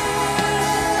complete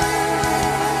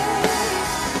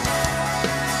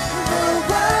the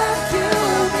work you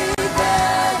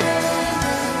began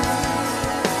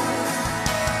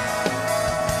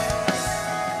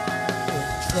in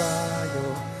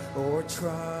trial or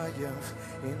triumph,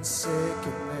 in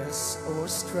sickness or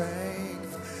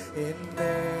strength, in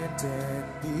end and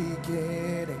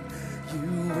beginning, you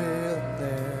will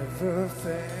never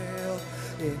fail.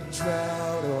 In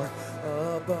drought or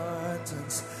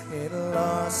abundance, in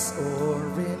loss or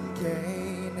in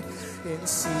gain, in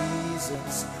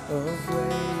seasons of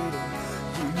waiting,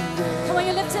 you will. Come on,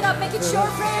 you lift it up, make it your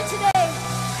prayer today.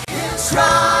 In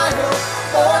trial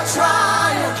or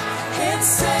triumph, in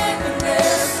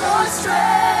sickness or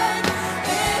strength,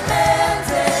 in end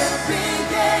and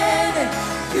beginning,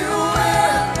 you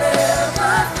will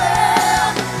never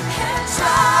fail. In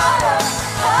trial,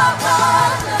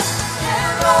 abundance, in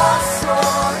loss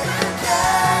or in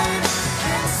gain,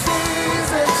 in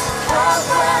seasons of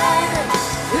waiting,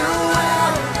 you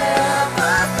will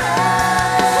never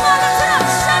fail. Come on, lift it up,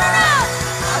 shout it out.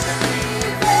 I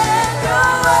believe in your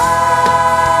word.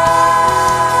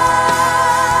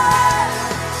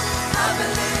 I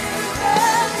believe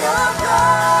in your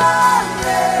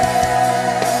promise.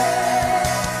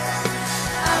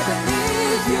 I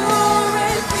believe you'll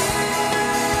reveal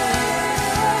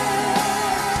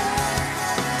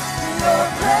your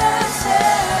plans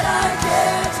that I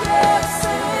can't yet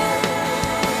see.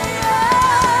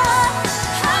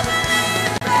 I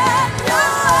believe in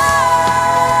your word.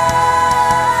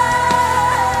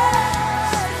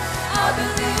 I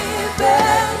believe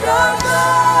in your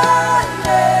goodness.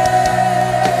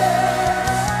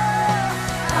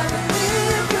 I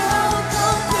believe you'll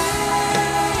complete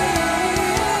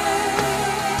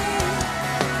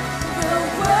the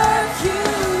work you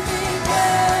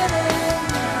began in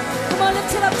me. Come on,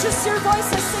 lift it up, just your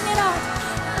voices, sing it out.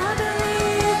 I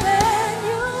believe in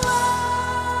your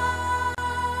word.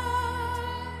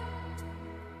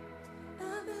 I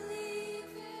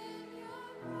believe in your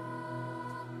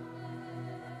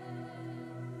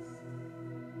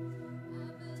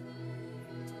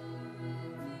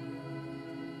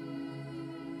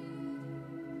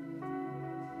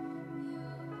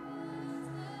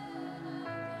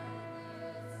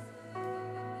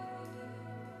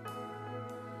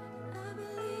I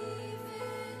believe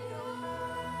in your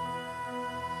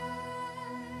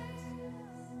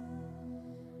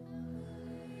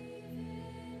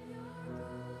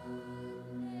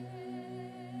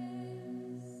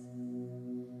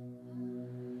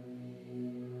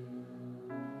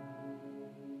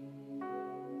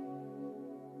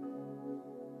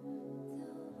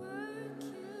work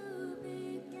you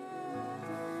began.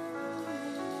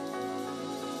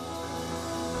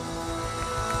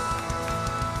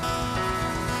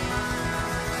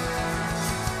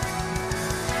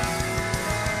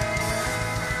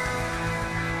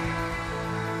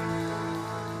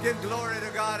 Give glory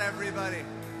to God, everybody.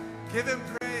 Give him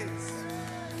praise.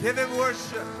 Give him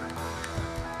worship.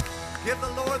 Give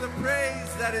the Lord the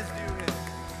praise that is due him.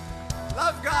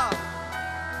 Love God.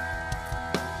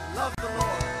 Love the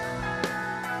Lord.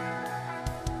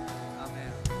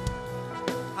 Amen.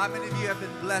 How many of you have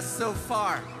been blessed so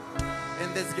far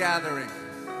in this gathering?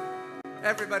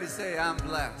 Everybody say, I'm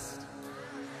blessed.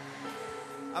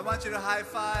 I want you to high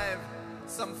five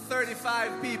some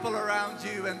 35 people around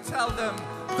you and tell them,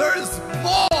 there's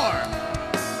more.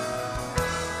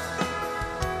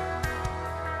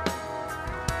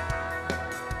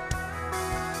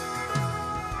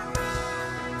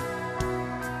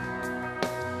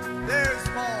 There's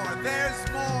more,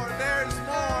 there's more, there's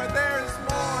more, there's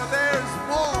more, there's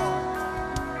more.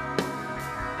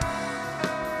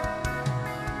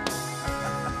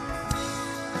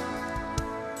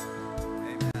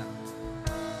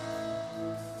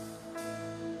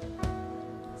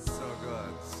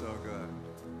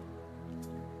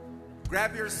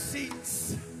 Grab your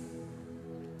seats.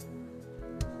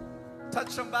 Touch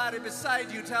somebody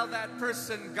beside you. Tell that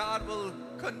person God will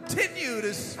continue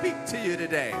to speak to you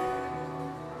today.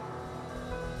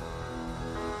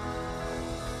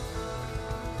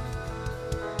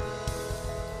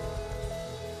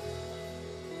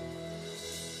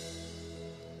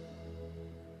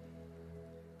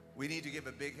 We need to give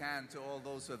a big hand to all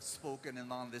those who have spoken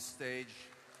and on this stage.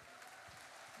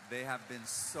 They have been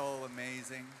so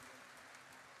amazing.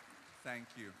 Thank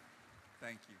you.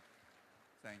 Thank you.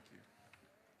 Thank you.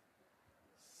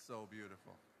 So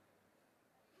beautiful.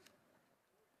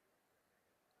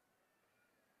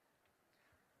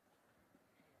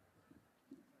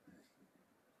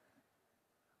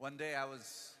 One day I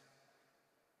was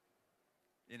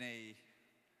in a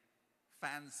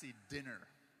fancy dinner,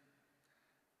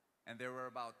 and there were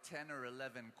about 10 or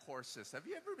 11 courses. Have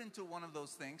you ever been to one of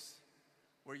those things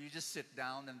where you just sit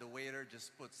down and the waiter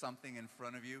just puts something in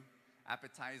front of you?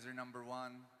 Appetizer number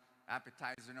 1,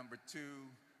 appetizer number 2,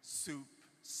 soup,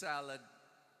 salad.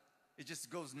 It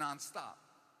just goes nonstop.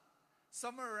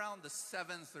 Somewhere around the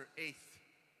 7th or 8th,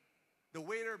 the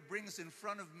waiter brings in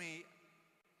front of me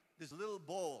this little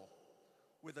bowl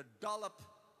with a dollop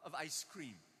of ice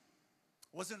cream.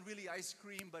 It wasn't really ice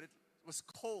cream, but it was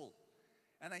cold.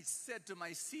 And I said to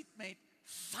my seatmate,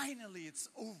 finally it's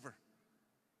over.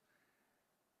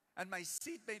 And my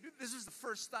seatmate, this was the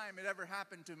first time it ever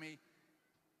happened to me,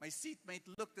 my seatmate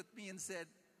looked at me and said,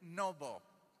 "No, Bo,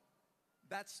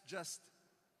 that's just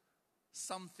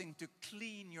something to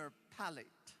clean your palate."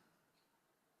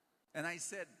 And I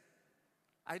said,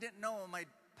 "I didn't know my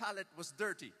palate was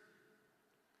dirty."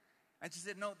 And she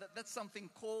said, "No, that's something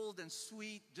cold and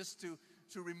sweet just to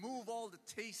remove all the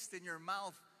taste in your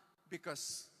mouth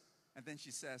because," and then she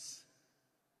says,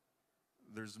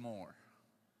 "There's more."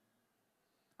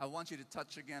 I want you to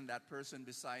touch again that person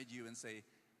beside you and say,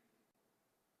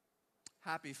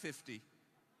 "Happy 50.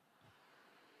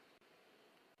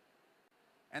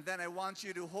 And then I want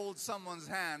you to hold someone's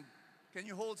hand. Can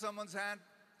you hold someone's hand?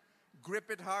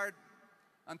 Grip it hard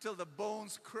until the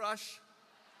bones crush.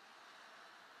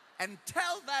 And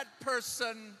tell that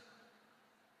person,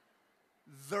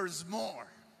 there's more.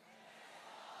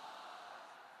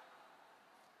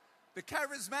 The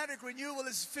charismatic renewal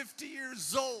is 50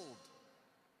 years old,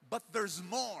 but there's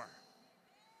more.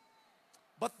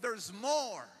 But there's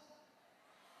more.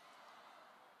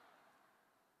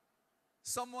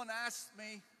 Someone asked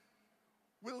me,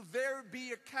 will there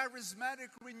be a charismatic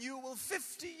renewal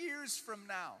 50 years from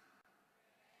now?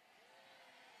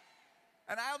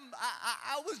 And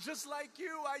I was just like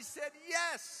you. I said,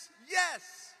 yes,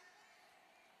 yes.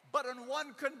 But on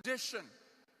one condition.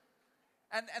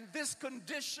 And this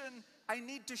condition I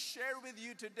need to share with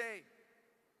you today.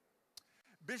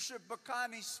 Bishop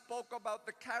Bacani spoke about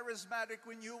the charismatic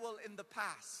renewal in the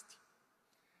past.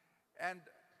 And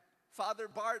Father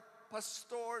Bart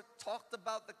Pastor talked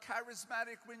about the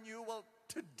charismatic renewal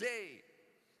today.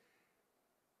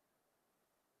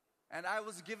 And I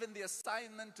was given the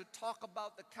assignment to talk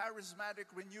about the charismatic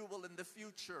renewal in the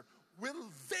future.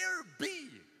 Will there be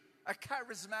a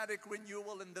charismatic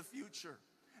renewal in the future?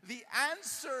 The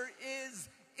answer is,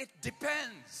 it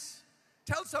depends.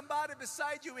 Tell somebody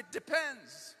beside you, it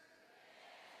depends.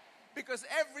 Because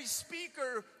every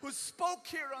speaker who spoke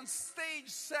here on stage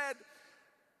said,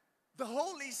 the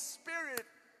Holy Spirit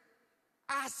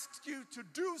asked you to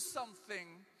do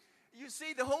something. You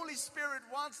see, the Holy Spirit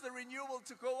wants the renewal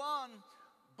to go on,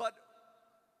 but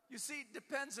you see, it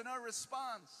depends on our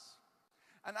response.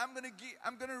 And I'm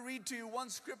going to read to you one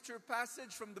scripture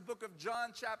passage from the book of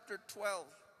John chapter 12.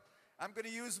 I'm going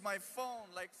to use my phone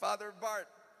like Father Bart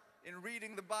in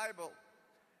reading the Bible,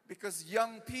 because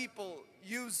young people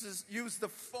use the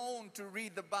phone to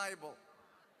read the Bible.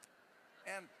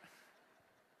 And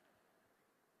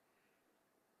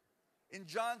in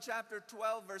John chapter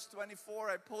 12, verse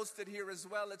 24, I posted here as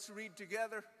well. Let's read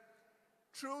together.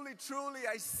 Truly, truly,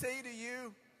 I say to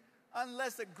you,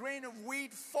 unless a grain of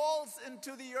wheat falls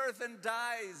into the earth and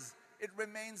dies, it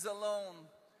remains alone.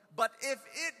 But if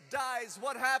it dies,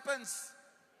 what happens?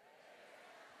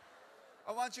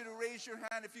 I want you to raise your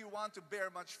hand if you want to bear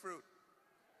much fruit.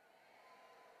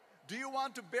 Do you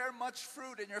want to bear much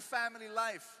fruit in your family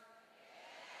life?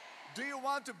 Do you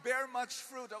want to bear much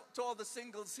fruit, to all the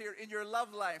singles here, in your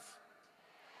love life?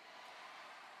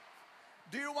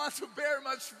 Do you want to bear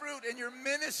much fruit in your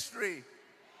ministry?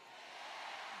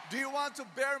 Do you want to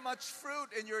bear much fruit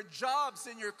in your jobs,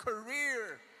 in your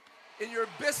career, in your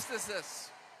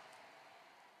businesses?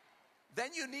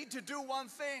 Then you need to do one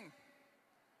thing.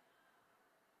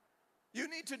 You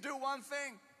need to do one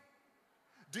thing.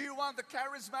 Do you want the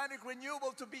charismatic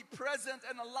renewal to be present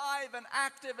and alive and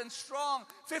active and strong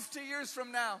 50 years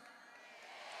from now?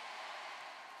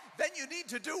 Then you need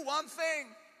to do one thing.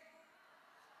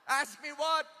 Ask me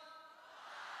what?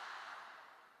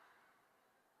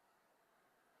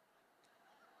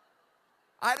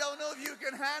 I don't know if you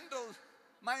can handle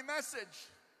my message,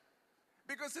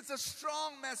 because it's a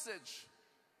strong message.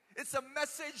 It's a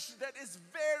message that is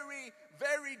very,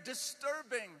 very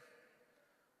disturbing.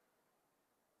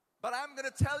 But I'm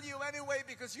going to tell you anyway,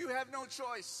 because you have no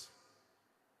choice.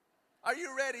 Are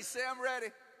you ready? Say, I'm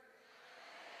ready.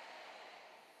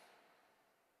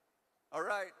 All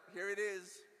right, here it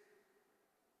is.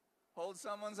 Hold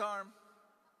someone's arm.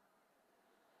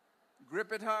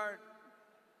 Grip it hard.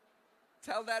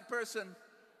 Tell that person,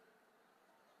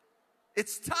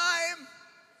 it's time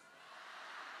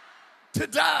to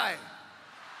die.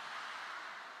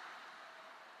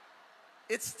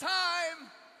 It's time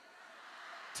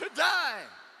to die.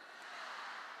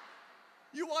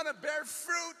 You want to bear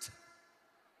fruit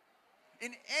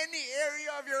in any area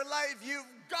of your life, you've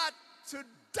got to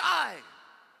die.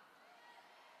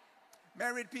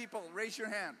 Married people, raise your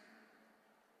hand.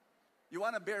 You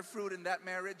want to bear fruit in that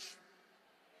marriage?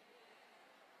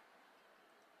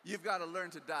 You've got to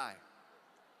learn to die.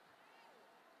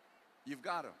 You've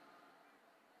got to.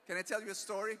 Can I tell you a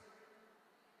story?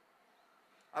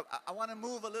 I want to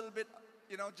move a little bit,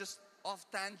 just off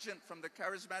tangent from the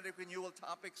charismatic renewal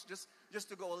topics, just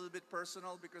to go a little bit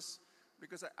personal, because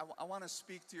I want to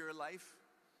speak to your life.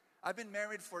 I've been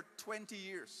married for 20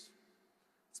 years.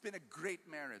 It's been a great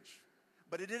marriage.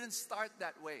 But it didn't start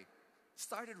that way. It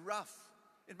started rough.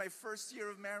 In my first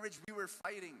year of marriage, we were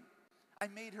fighting. I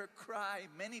made her cry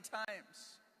many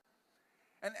times.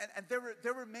 And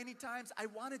there were many times I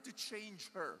wanted to change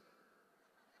her.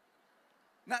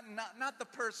 Not the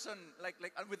person like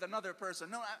with another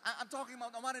person. No, I'm talking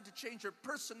about I wanted to change her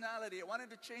personality. I wanted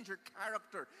to change her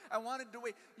character. I wanted the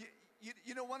way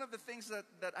one of the things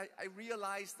that I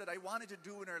realized that I wanted to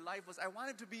do in her life was I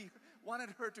wanted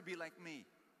her to be like me.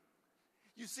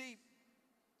 You see,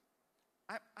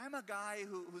 I'm a guy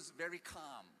who's very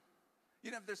calm.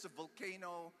 If there's a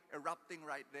volcano erupting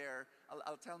right there,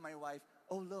 I'll tell my wife,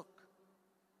 oh look,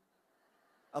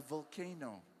 a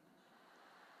volcano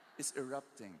is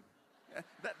erupting.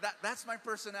 That's my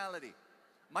personality.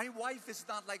 My wife is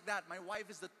not like that. My wife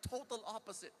is the total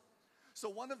opposite. So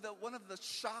one of the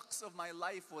shocks of my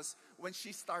life was when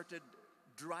she started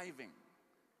driving.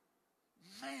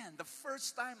 Man, the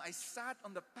first time I sat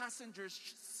on the passenger's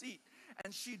seat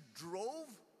and she drove,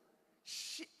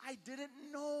 I didn't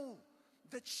know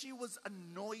that she was a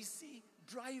noisy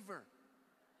driver.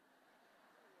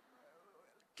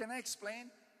 Can I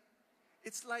explain?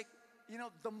 It's like,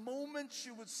 the moment she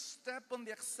would step on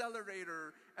the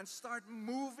accelerator and start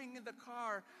moving in the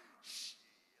car,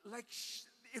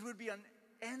 it would be an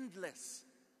endless,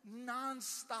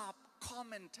 non-stop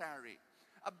commentary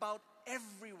about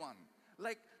everyone.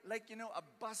 Like a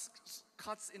bus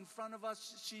cuts in front of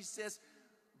us, she says,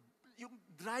 yung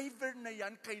driver na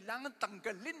yan, kailangan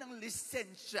tanggalin ng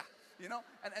lisensya.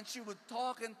 And she would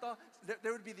talk and talk.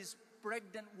 There would be this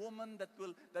pregnant woman that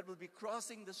will be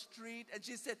crossing the street, and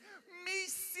she said,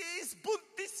 Mrs.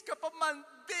 buntis ka pa man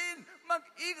din.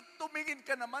 Tumingin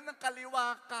ka naman ng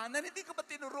kaliwa kanan. Hindi ka ba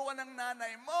tinuruan ng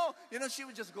nanay mo? She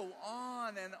would just go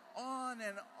on and on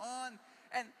and on.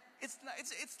 And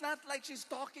it's not like she's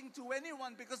talking to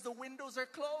anyone because the windows are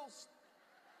closed.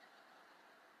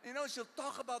 She'll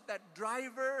talk about that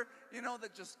driver,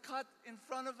 that just cut in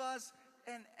front of us.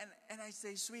 And I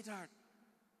say, sweetheart,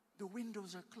 the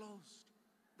windows are closed.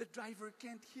 The driver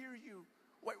can't hear you.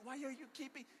 Why are you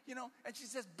keeping, And she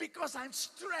says, because I'm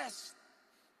stressed.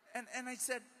 And I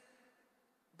said,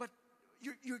 but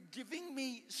you're giving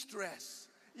me stress.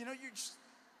 You're just...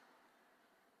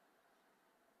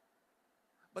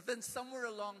 But then somewhere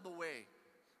along the way,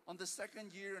 on the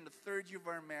second year and the third year of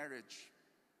our marriage,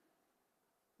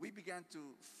 we began to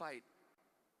fight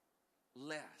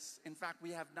less. In fact,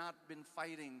 we have not been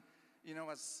fighting,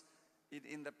 as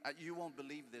in the you won't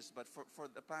believe this, but for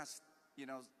the past,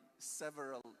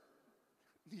 several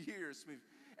years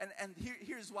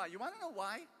here's why. You want to know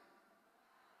why?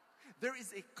 There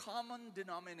is a common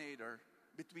denominator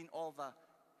between all the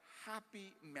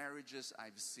happy marriages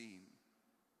I've seen.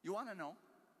 You want to know?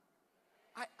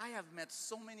 I have met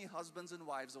so many husbands and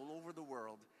wives all over the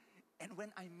world, and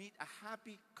when I meet a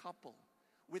happy couple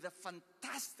with a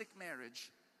fantastic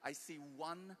marriage, I see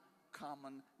one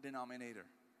common denominator.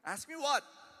 Ask me what?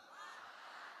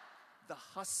 The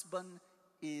husband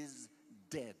is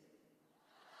dead.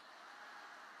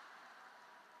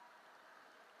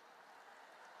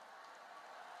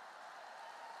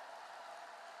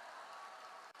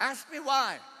 Ask me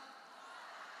why.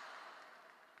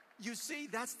 You see,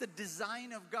 that's the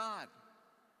design of God.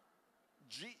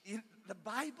 The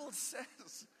Bible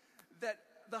says that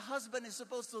the husband is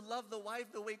supposed to love the wife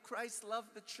the way Christ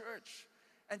loved the church.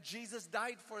 And Jesus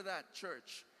died for that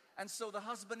church. And so the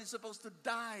husband is supposed to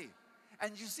die.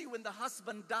 And you see, when the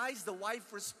husband dies, the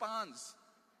wife responds.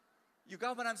 You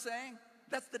got what I'm saying?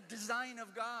 That's the design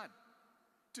of God.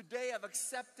 Today I've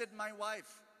accepted my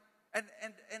wife. And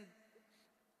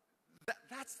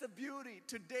that's the beauty.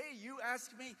 Today you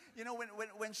ask me, you know,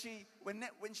 when she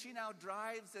now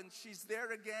drives and she's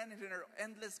there again in her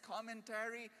endless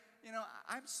commentary, you know,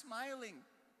 I'm smiling.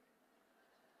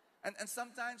 And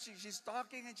sometimes she's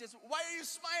talking and she's, why are you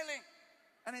smiling?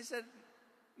 And I said,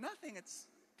 nothing, it's,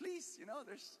 please, you know,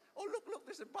 there's, oh, look,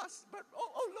 there's a bus, but,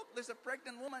 oh, look, there's a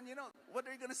pregnant woman, you know, what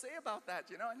are you going to say about that,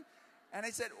 you know? And I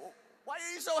said, oh, why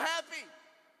are you so happy?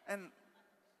 And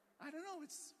I don't know,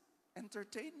 it's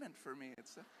entertainment for me.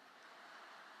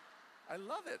 I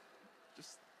love it.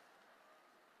 Just,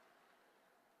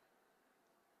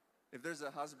 if there's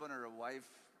a husband or a wife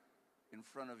in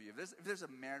front of you, if there's a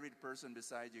married person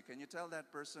beside you, can you tell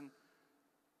that person,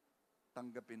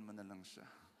 tanggapin mo na lang siya?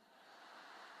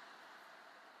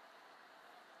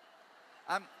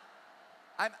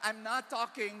 I'm not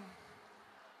talking,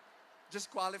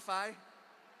 just qualify.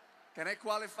 Can I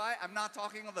qualify? I'm not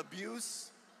talking of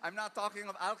abuse. I'm not talking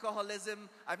of alcoholism.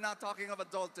 I'm not talking of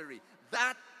adultery.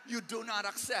 That you do not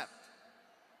accept.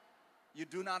 You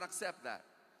do not accept that.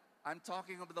 I'm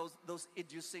talking of those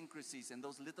idiosyncrasies and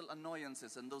those little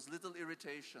annoyances and those little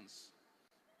irritations.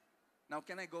 Now,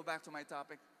 can I go back to my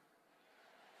topic?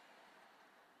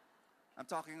 I'm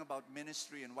talking about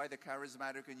ministry and why the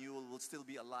charismatic renewal will still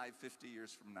be alive 50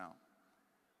 years from now.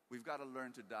 We've got to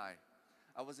learn to die.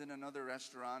 I was in another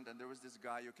restaurant and there was this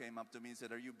guy who came up to me and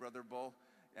said, are you Brother Bo?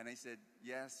 And I said,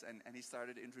 yes. And he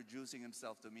started introducing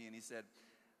himself to me and he said,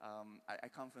 I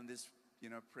come from this, you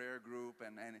know, prayer group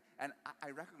and I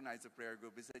recognize the prayer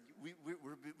group. He said,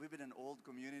 we've been an old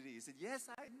community. He said, yes,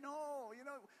 I know, you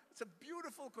know, it's a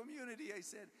beautiful community, I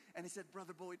said. And he said,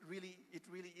 Brother Bo, it really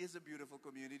is a beautiful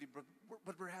community,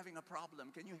 but we're having a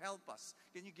problem. Can you help us?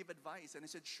 Can you give advice? And I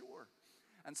said, sure.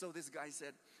 And so this guy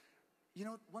said, you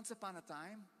know, once upon a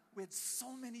time, we had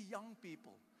so many young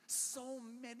people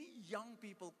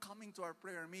coming to our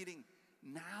prayer meeting.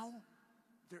 Now,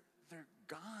 they're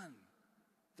gone.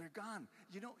 They're gone.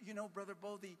 You know, Brother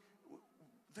Bo,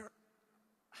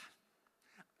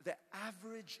 the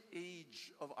average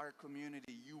age of our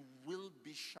community, you will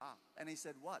be shocked. And he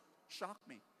said, what? Shock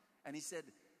me. And he said,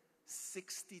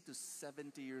 60 to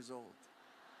 70 years old.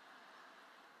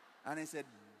 And I said,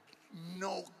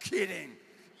 no kidding.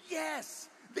 Yes,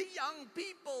 the young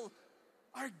people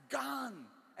are gone.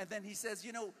 And then he says,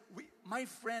 you know, my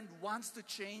friend wants to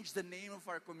change the name of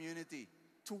our community.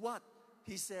 To what?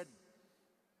 He said,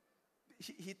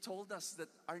 he told us that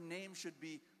our name should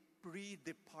be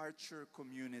pre-departure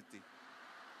community.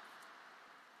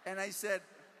 And I said,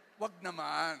 wag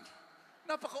naman.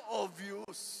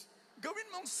 Napaka-obvious. Gawin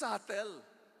mong subtle.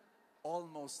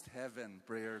 Almost Heaven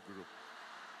Prayer Group.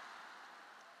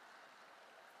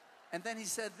 And then he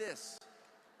said this.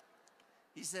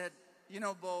 He said, you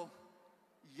know, Bo,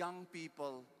 young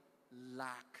people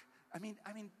lack. I mean,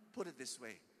 put it this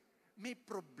way. May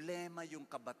problema yung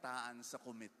kabataan sa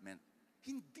commitment.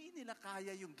 Hindi nila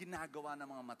kaya yung ginagawa ng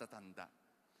mga matatanda.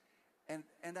 And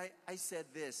I said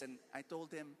this, and I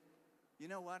told him, you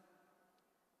know what?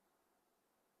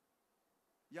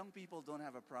 Young people don't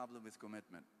have a problem with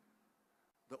commitment.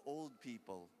 The old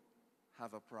people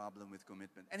have a problem with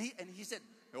commitment. And he said,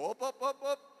 op.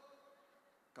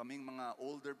 Kaming mga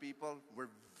older people, we're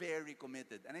very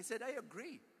committed. And I said, I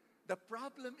agree. The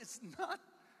problem is not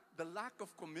the lack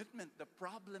of commitment. The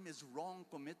problem is wrong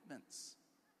commitments.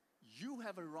 You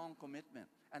have a wrong commitment.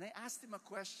 And I asked him a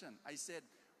question. I said,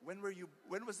 when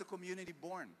was the community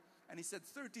born? And he said,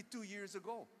 32 years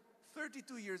ago.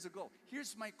 32 years ago.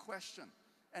 Here's my question.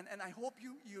 And I hope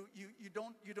you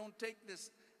don't take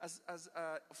this as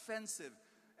offensive,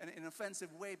 in an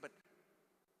offensive way, but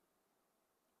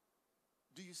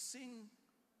do you sing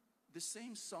the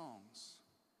same songs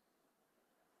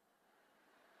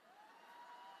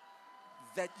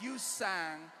that you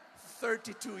sang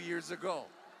 32 years ago?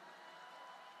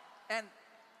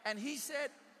 And he said,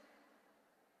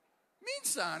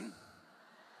 minsan.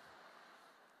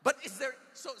 But is there,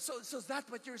 so is that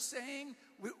what you're saying?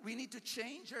 We need to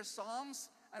change our songs?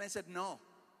 And I said, no.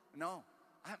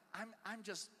 I'm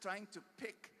just trying to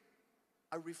pick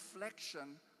a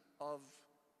reflection of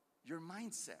your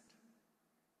mindset.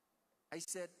 I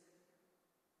said,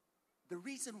 the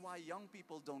reason why young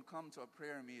people don't come to a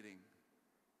prayer meeting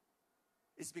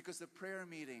is because the prayer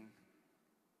meeting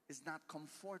is not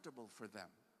comfortable for them.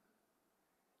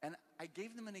 And I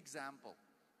gave them an example.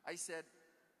 I said,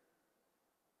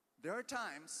 there are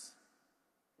times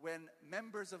when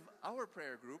members of our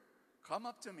prayer group come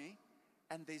up to me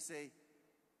and they say,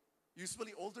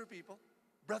 usually older people,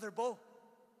 Brother Bo,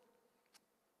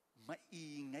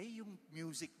 maingay yung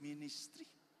music ministry.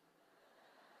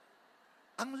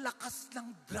 Ang lakas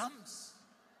ng drums.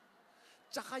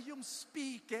 Tsaka yung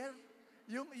speaker,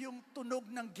 yung tunog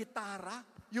ng gitara,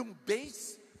 yung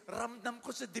bass, ramdam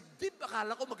ko sa dibdib,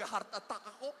 akala ko mag-heart attack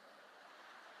ako.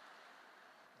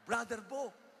 Brother Bo,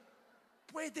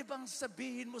 pwede bang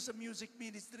sabihin mo sa music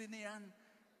ministry na yan,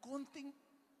 konting,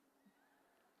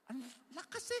 ang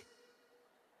lakas eh.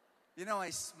 You know,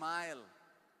 I smile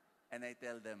and I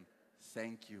tell them,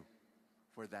 thank you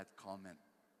for that comment.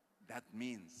 That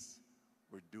means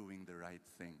we're doing the right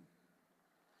thing.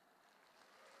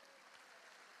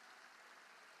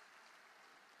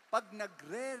 Pag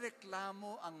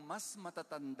nagre-reklamo ang mas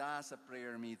matatanda sa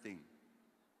prayer meeting,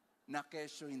 na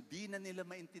kesyo hindi na nila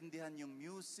maintindihan yung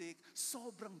music,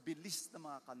 sobrang bilis na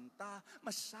mga kanta,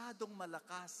 masyadong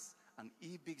malakas, ang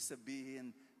ibig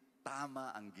sabihin,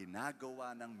 tama ang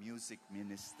ginagawa ng music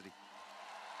ministry.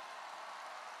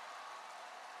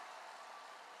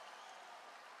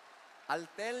 I'll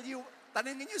tell you,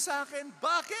 tanungin niyo sa akin,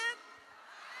 bakit?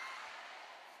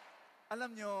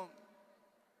 Alam niyo,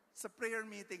 sa prayer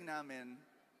meeting namin,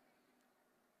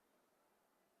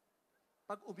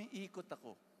 pag umiikot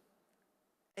ako,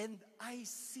 and I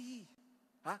see,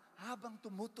 habang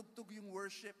tumutugtog yung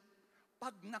worship,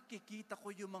 pag nakikita ko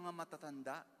yung mga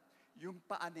matatanda, yung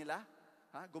paa nila,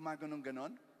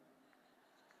 gumaganong-ganon,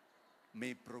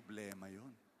 may problema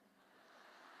yun.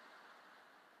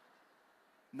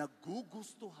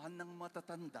 Nagugustuhan ng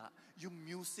matatanda yung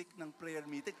music ng prayer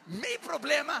meeting, may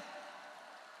problema!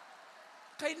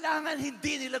 Kailangan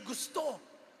hindi nila gusto.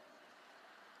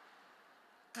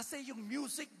 Kasi yung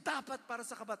music dapat para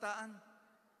sa kabataan.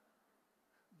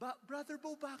 Brother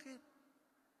Bo, bakit?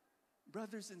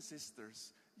 Brothers and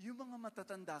sisters, yung mga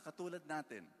matatanda katulad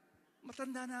natin,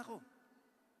 matanda na ako.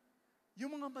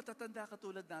 Yung mga matatanda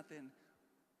katulad natin,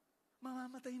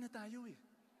 mamamatay na tayo eh.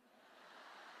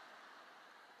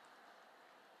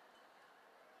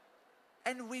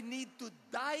 And we need to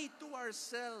die to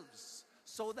ourselves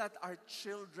so that our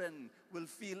children will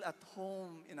feel at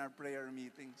home in our prayer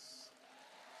meetings.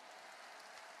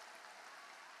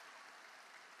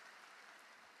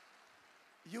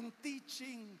 Yung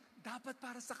teaching, dapat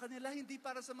para sa kanila, hindi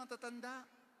para sa matatanda.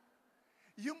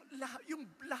 Yung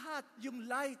lahat, yung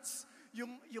lights,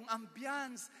 yung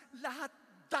ambience, lahat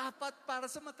dapat para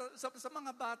sa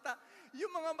mga bata.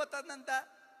 Yung mga matatanda,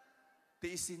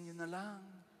 tiisin nyo na lang.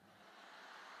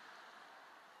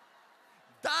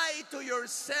 Die to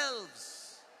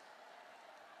yourselves.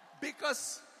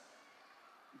 Because,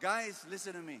 guys,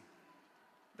 listen to me.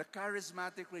 The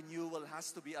charismatic renewal has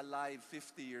to be alive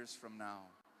 50 years from now.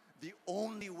 The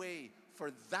only way for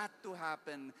that to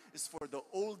happen is for the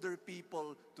older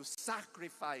people to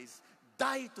sacrifice,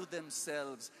 die to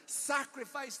themselves,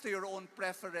 sacrifice to your own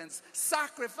preference,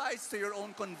 sacrifice to your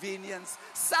own convenience,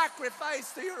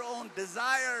 sacrifice to your own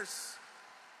desires.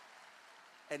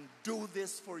 And do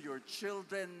this for your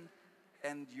children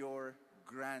and your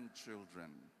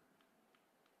grandchildren.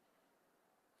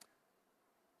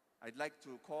 I'd like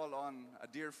to call on a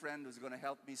dear friend who's going to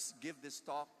help me give this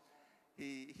talk.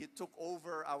 He took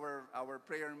over our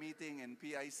prayer meeting in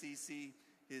PICC.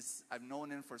 I've known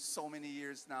him for so many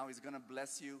years now. He's going to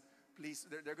bless you. Please,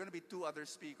 there are going to be two other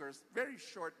speakers, very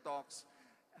short talks,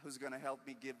 who's going to help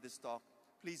me give this talk.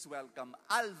 Please welcome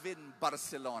Alvin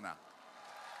Barcelona.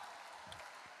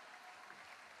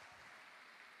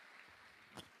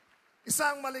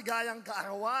 Isang maligayang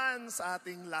kaarawan sa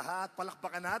ating lahat.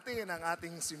 Palakpakan natin ang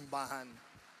ating simbahan.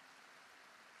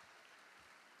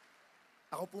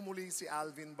 Ako po muli si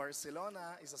Alvin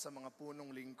Barcelona, isa sa mga punong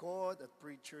lingkod at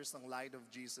preachers ng Light of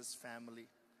Jesus family.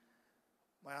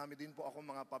 Marami din po ako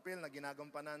mga papel na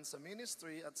ginagampanan sa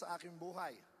ministry at sa aking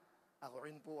buhay. Ako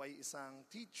rin po ay isang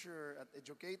teacher at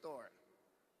educator.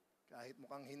 Kahit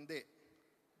mukhang hindi.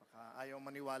 Baka ayaw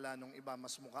maniwala nung iba,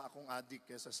 mas mukha akong addict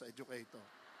kaysa sa educator.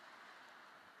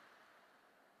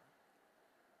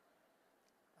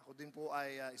 Ako din po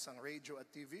ay isang radio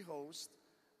at TV host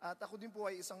at ako din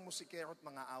po ay isang musikero at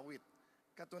mga awit.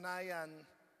 Katunayan,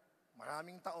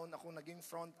 maraming taon ako naging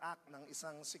front act ng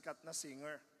isang sikat na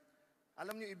singer.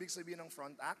 Alam niyo ibig sabihin ng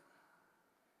front act?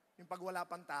 Yung pag wala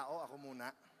pang tao, ako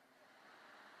muna.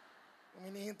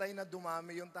 Yung hinihintay na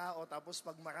dumami yung tao, tapos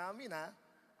pag marami na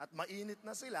at mainit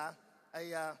na sila,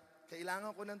 ay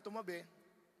kailangan ko nang tumabi,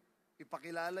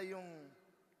 ipakilala yung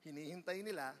hinihintay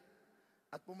nila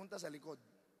at pumunta sa likod.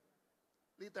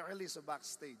 Literally sa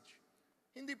backstage.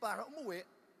 Hindi para umuwi,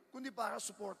 kundi para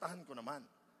suportahan ko naman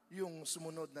yung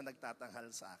sumunod na nagtatanghal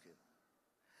sa akin.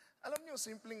 Alam niyo,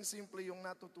 simpleng-simple yung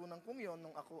natutunan kong yon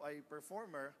nung ako ay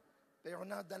performer, pero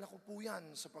nadala ko po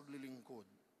yan sa paglilingkod.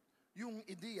 Yung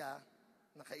ideya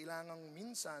na kailangang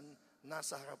minsan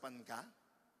nasa harapan ka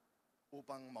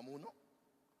upang mamuno,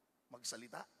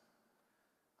 magsalita,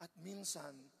 at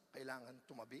minsan kailangan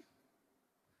tumabi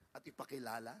at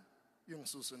ipakilala yung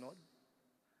susunod,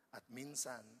 at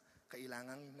minsan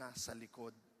kailangang nasa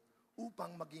likod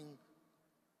upang maging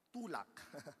tulak,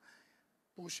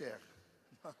 pusher,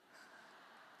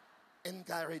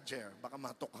 encourager, baka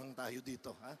matukhang tayo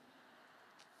dito, ha?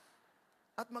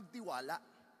 At magtiwala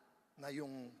na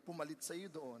yung pumalit sa iyo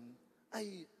doon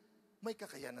ay may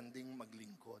kakayanan ding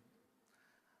maglingkod.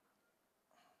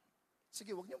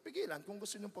 Sige, huwag niyong pigilan kung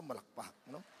gusto niyong pamalakpak,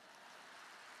 no?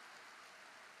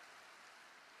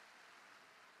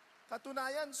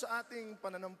 Katunayan sa ating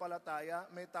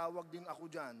pananampalataya, may tawag din ako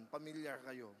dyan, pamilyar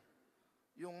kayo.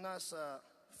 Yung nasa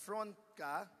front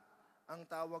ka, ang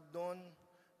tawag doon,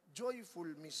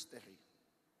 joyful mystery.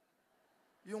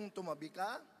 Yung tumabi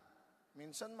ka,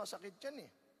 minsan masakit yan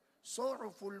eh.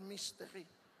 Sorrowful mystery.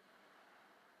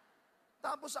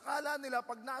 Tapos akala nila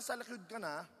pag nasa likod ka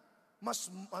na,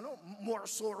 mas more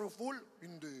sorrowful.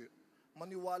 Hindi.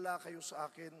 Maniwala kayo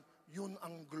sa akin, yun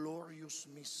ang glorious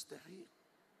mystery.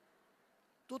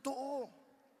 Totoo.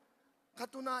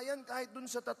 Katunayan, kahit dun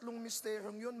sa 3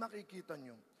 misteryong yun, makikita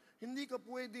nyo. Hindi ka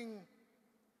pwedeng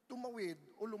tumawid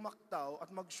o lumaktaw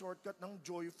at mag-shortcut ng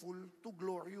joyful to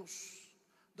glorious.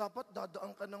 Dapat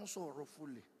dadaan ka ng sorrowful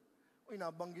eh. Uy,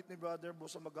 nabanggit ni Brother Bo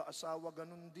sa mag-aasawa,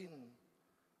 ganun din.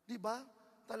 Di ba?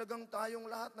 Talagang tayong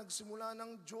lahat nagsimula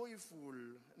ng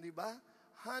joyful. Di ba?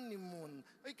 Honeymoon.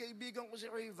 Ay, kaibigan ko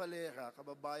si Ray Valera,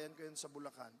 kababayan ko yun sa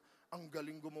Bulacan. Ang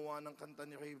galing gumawa ng kanta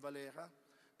ni Ray Valera.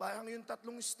 Parang yung 3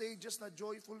 stages na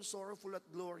joyful, sorrowful at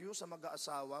glorious sa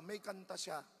mag-aasawa, may kanta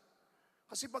siya.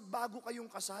 Kasi pag bago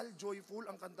kayong kasal, joyful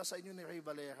ang kanta sa inyo ni Ray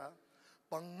Valera.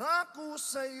 Pangako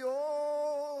sa'yo,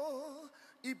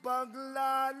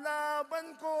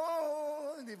 ipaglalaban ko.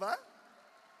 Di ba?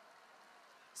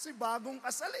 Si bagong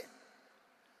kasal eh.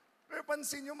 Pero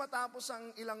pansin nyo, matapos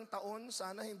ang ilang taon,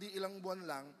 sana hindi ilang buwan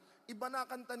lang, iba na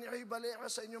kanta ni Ray Valera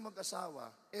sa inyo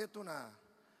mag-asawa. Eto na.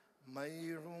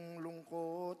 Mayroong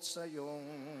lungkot sa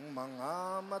iyong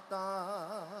mga mata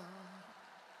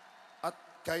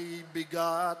at kay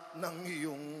bigat ng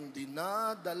iyong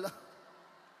dinadala.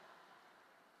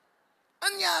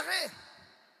 Anyari?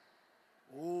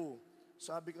 Oh,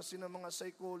 sabi kasi ng mga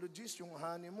psychologists, yung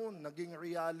honeymoon naging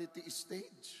reality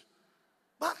stage.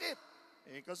 Bakit?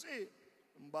 Kasi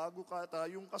bago ka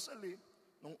tayong kasal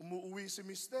nung umuwi si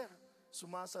mister,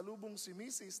 sumasalubong si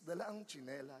misis, dala ang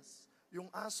tsinelas. Yung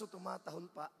aso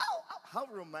tumatahol pa. Ow, ow, how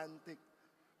romantic.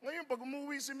 Ngayon, pag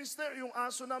umuwi si mister, yung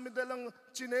aso namin dalang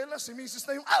tsinelas, si misis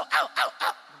na yung ow, ow, ow,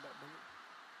 ow.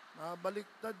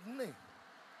 Nabaliktad na eh.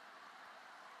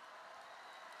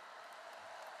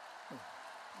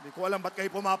 Hindi ko alam ba't kayo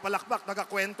pumapalakpak.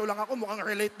 Nagakwento lang ako, mukhang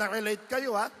relate na relate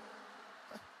kayo, ha?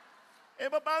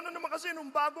 Paano naman kasi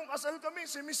nung bagong kasal kami,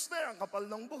 si mister, ang kapal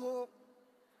ng buhok.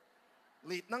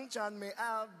 Late ng tiyan, may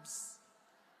abs.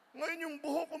 Ngayon yung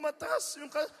buhok umatras,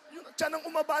 yung tiyan ang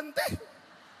umabante.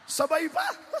 Sabay pa.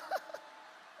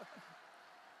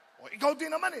 O ikaw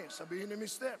din naman sabihin ni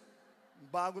mister.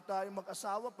 Bago tayo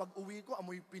mag-asawa, pag uwi ko,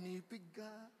 amoy pinipig ka.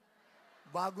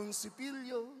 Bagong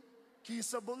sipilyo,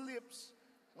 kissable lips.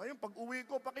 Ngayon, pag uwi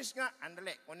ko, pakis nga,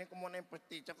 andali, kunin ko muna yung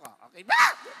pustitsa ko. Okay ba?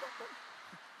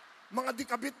 Mga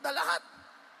dikabit na lahat.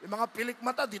 Yung mga pilik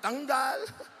mata, ditanggal.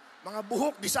 Mga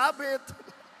buhok, disabit.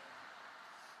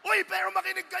 Uy, pero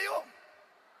makinig kayo.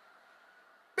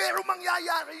 Pero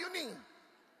mangyayari yun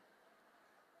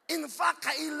In fact,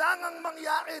 kailangang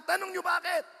mangyari. Tanong nyo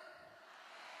bakit?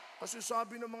 Kasi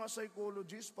sabi ng mga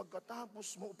psychologists,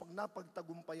 pagkatapos mo, pag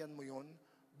napagtagumpayan mo yon,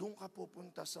 doon ka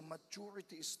pupunta sa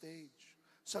maturity stage,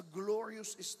 sa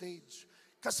glorious stage.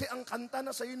 Kasi ang kanta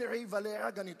na sa'yo ni Ray Valera,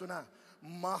 ganito na,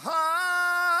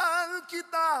 mahal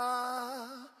kita,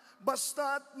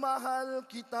 basta't mahal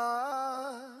kita,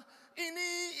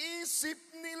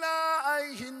 iniisip nila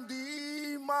ay hindi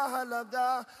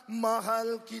mahalaga,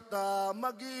 mahal kita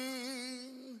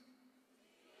maging.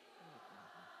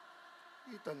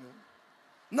 Kita nyo?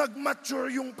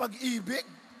 Nag-mature yung pag-ibig.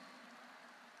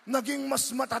 Naging mas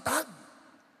matatag.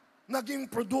 Naging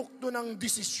produkto ng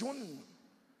desisyon.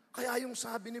 Kaya yung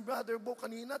sabi ni Brother Bo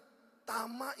kanina,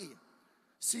 tama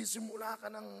Sisimula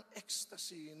ka ng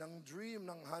ecstasy, ng dream,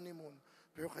 ng honeymoon.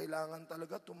 Pero kailangan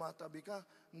talaga tumatabi ka,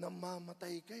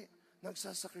 namamatay ka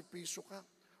nagsasakripisyo ka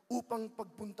upang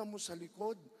pagpunta mo sa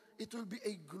likod, it will be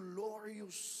a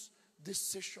glorious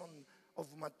decision of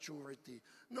maturity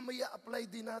na may apply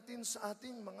din natin sa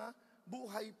ating mga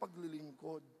buhay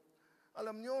paglilingkod.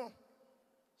 Alam nyo,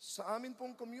 sa amin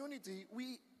pong community,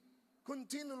 we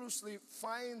continuously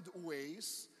find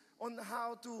ways on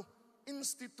how to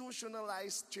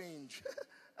institutionalize change.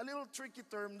 A little tricky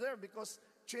term there because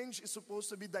change is supposed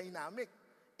to be dynamic.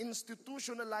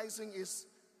 Institutionalizing is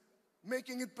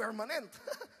making it permanent.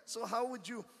 So how would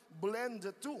you blend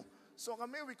the two? So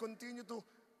kami, we continue to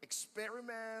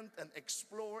experiment and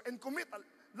explore and commit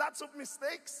lots of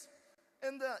mistakes.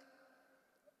 And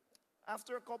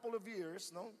after a couple of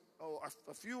years,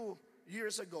 a few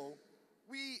years ago,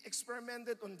 we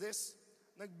experimented on this.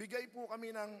 Nagbigay po kami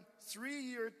ng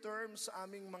 3-year term sa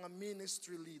aming mga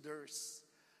ministry leaders.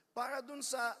 Para dun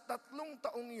sa 3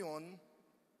 taong yon,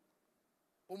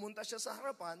 pumunta siya sa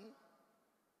harapan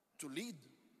to lead,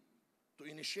 to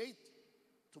initiate,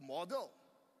 to model,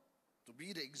 to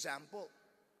be the example.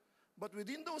 But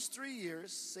within those 3 years,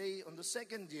 say on the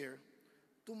 2nd year,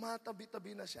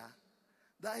 tumatabi-tabi na siya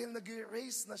dahil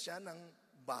nag-raise na siya ng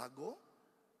bago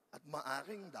at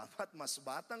maaring dapat mas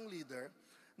batang leader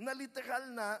na literal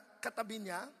na katabi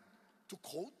niya to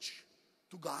coach,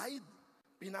 to guide,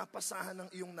 pinapasahan ng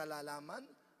iyong nalalaman,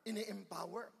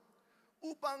 ini-empower.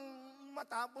 Upang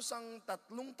matapos ang 3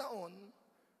 taon,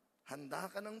 handa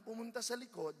ka nang pumunta sa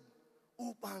likod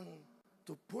upang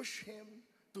to push him,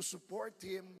 to support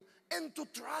him, and to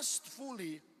trust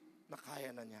fully na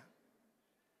kaya na niya.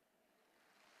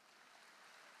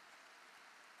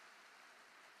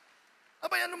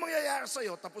 Abay, ano mangyayari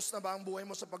sa'yo? Tapos na ba ang buhay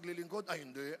mo sa paglilingkod? Ay,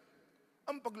 hindi.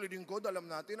 Ang paglilingkod, alam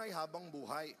natin, ay habang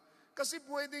buhay. Kasi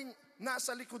pwedeng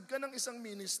nasa likod ka ng isang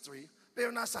ministry, pero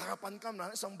nasa harapan ka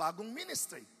ng isang bagong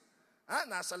ministry.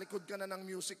 Nasa likod ka na ng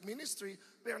music ministry,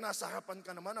 pero nasa harapan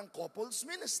ka naman ng couples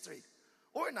ministry.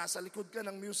 Or nasa likod ka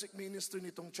ng music ministry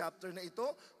nitong chapter na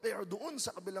ito, pero doon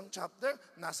sa kabilang chapter,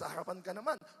 nasa harapan ka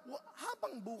naman.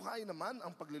 Habang buhay naman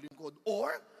ang paglilingkod.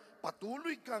 Or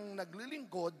patuloy kang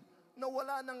naglilingkod na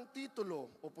wala ng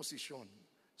titulo o posisyon.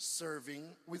 Serving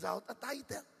without a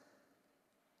title.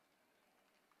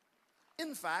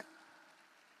 In fact,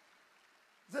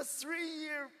 the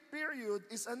 3-year period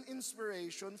is an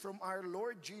inspiration from our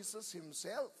Lord Jesus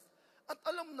Himself. At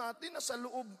alam natin na sa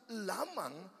loob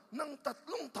lamang ng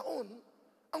 3 taon,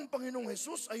 ang Panginoong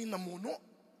Hesus ay namuno,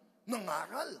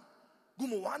 nangaral,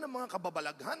 gumawa ng mga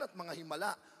kababalaghan at mga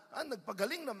himala,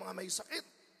 nagpagaling ng mga may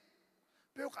sakit.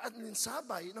 Pero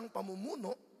kaalinsabay ng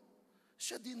pamumuno,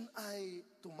 siya din ay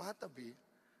tumatabi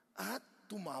at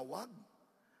tumawag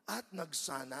at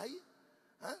nagsanay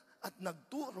at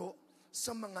nagturo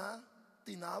sa mga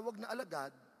tinawag na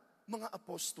alagad, mga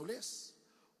apostoles,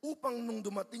 upang nung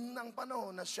dumating ng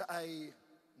panahon na siya ay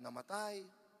namatay,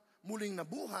 muling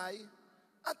nabuhay,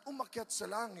 at umakyat sa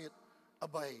langit,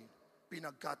 abay,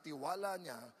 pinagkatiwala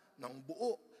niya ng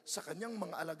buo sa kanyang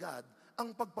mga alagad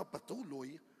ang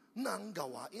pagpapatuloy ng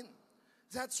gawain.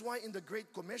 That's why in the Great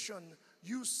Commission,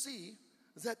 you see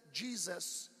that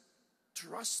Jesus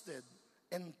trusted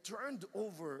and turned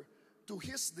over to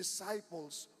His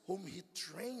disciples whom He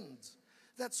trained.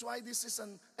 That's why this is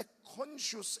a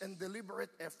conscious and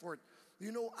deliberate effort.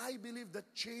 You know, I believe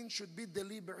that change should be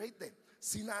deliberated.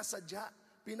 Sinasadya,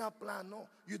 pinaplano.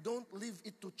 You don't leave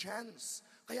it to chance.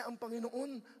 Kaya ang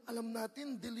Panginoon, alam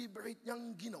natin, deliberate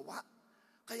niyang ginawa.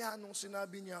 Kaya nung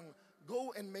sinabi niyang,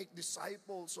 go and make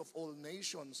disciples of all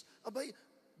nations, abay,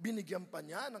 binigyan pa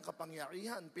niya ng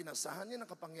kapangyarihan, pinasahan niya ng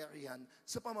kapangyarihan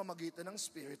sa pamamagitan ng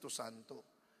Espiritu Santo.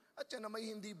 At yan na may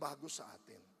hindi bago sa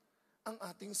atin. Ang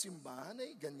ating simbahan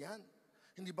ay ganyan.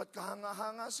 Hindi ba't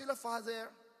kahanga-hanga sila,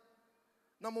 Father,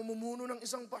 na mamumuno ng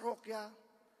isang parokya,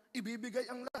 ibibigay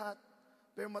ang lahat,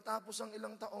 pero matapos ang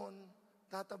ilang taon,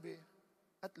 tatabi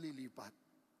at lilipat.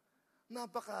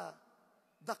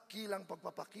 Napaka-dakilang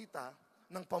pagpapakita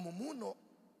ng pamumuno,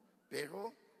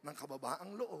 pero ng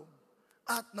kababaang loob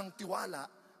at ng tiwala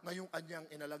na yung kanyang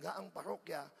inalagaang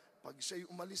parokya, pag siya'y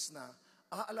umalis na,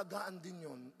 aalagaan din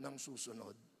yon ng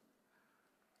susunod.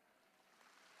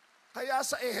 Kaya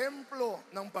sa ehemplo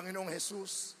ng Panginoong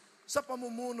Hesus, sa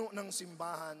pamumuno ng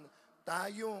simbahan,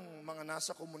 tayong mga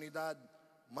nasa komunidad,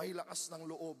 may lakas ng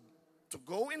loob to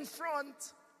go in front,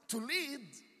 to lead,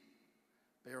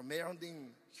 pero mayroon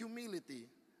ding humility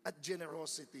at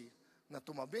generosity na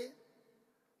tumabi,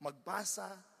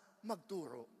 magpasa,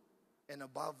 magturo. And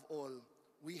above all,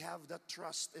 we have that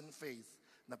trust and faith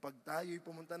na pag tayo'y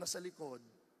pumunta na sa likod,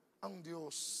 ang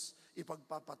Diyos,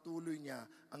 ipagpapatuloy niya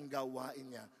ang gawain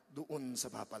niya doon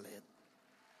sa papalit.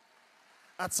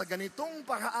 At sa ganitong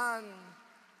paraan,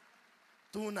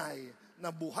 tunay na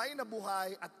buhay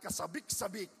at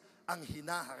kasabik-sabik ang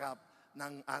hinaharap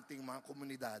ng ating mga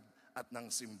komunidad at ng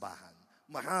simbahan.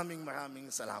 Maraming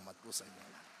salamat po sa inyo.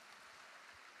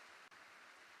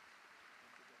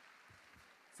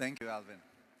 Thank you, Alvin.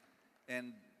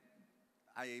 And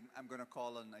I'm going to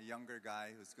call on a younger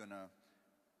guy who's going to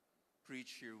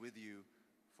preach here with you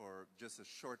for just a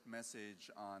short message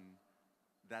on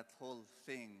that whole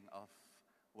thing of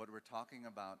what we're talking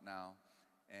about now.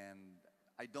 And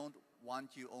I don't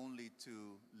want you only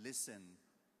to listen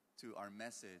to our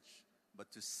message,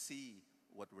 but to see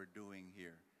what we're doing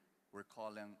here. We're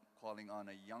calling on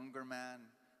a younger man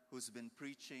who's been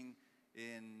preaching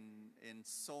in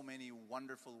so many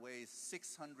wonderful ways.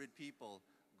 600 people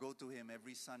go to him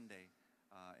every Sunday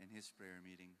in his prayer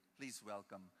meeting. Please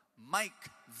welcome Mike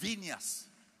Viñas.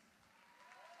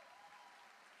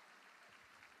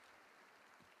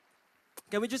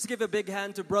 Can we just give a big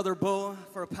hand to Brother Bo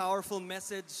for a powerful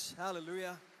message?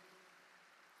 Hallelujah.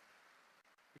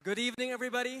 Good evening,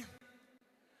 everybody.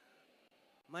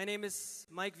 My name is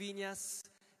Mike Viñas,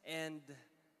 and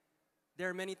there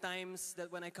are many times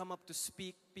that when I come up to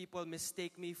speak, people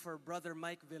mistake me for Brother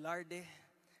Mike Velarde.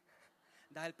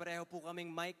 Dahil pareho po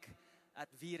kaming Mike at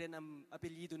V rin ang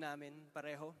apelyido namin,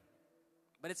 pareho.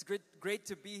 But it's great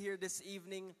to be here this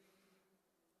evening.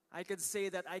 I could say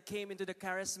that I came into the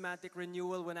Charismatic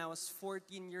renewal when I was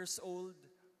 14 years old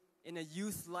in a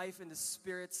youth life in the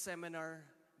Spirit seminar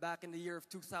back in the year of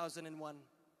 2001.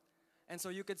 And so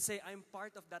you could say I'm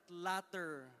part of that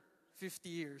latter 50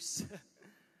 years.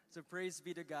 So praise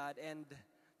be to God. And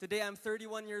today I'm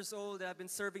 31 years old and I've been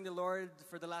serving the Lord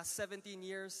for the last 17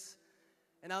 years.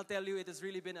 And I'll tell you, it has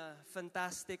really been a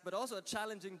fantastic but also a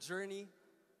challenging journey.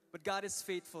 But God is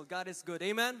faithful. God is good.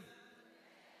 Amen?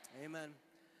 Amen.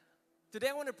 Today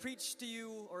I want to preach to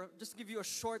you, or just give you a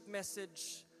short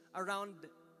message around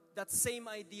that same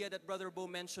idea that Brother Bo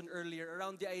mentioned earlier,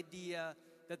 around the idea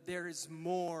that there is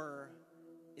more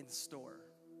in store.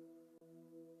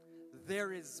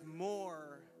 There is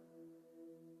more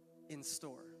in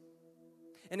store.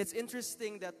 And it's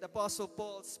interesting that the Apostle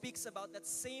Paul speaks about that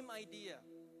same idea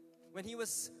when he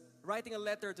was writing a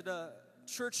letter to the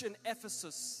church in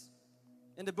Ephesus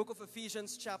in the book of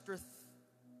Ephesians chapter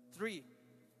 3.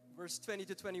 Verse 20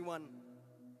 to 21.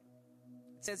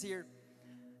 It says here,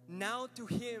 now to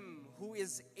him who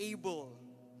is able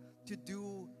to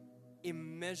do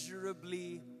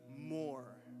immeasurably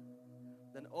more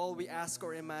than all we ask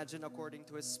or imagine according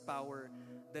to his power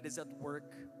that is at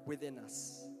work within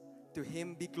us. To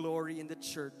him be glory in the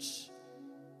church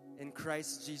in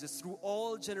Christ Jesus through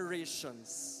all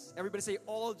generations. Everybody say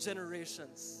all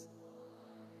generations.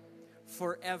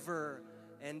 Forever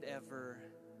and ever.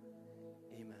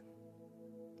 Amen.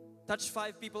 Touch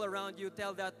 5 people around you.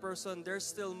 Tell that person there's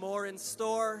still more in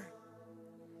store.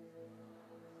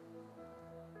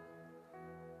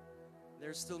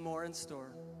 There's still more in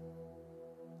store.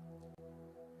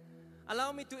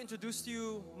 Allow me to introduce to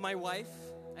you my wife.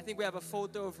 I think we have a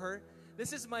photo of her.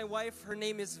 This is my wife. Her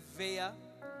name is Vea.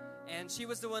 And she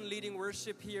was the one leading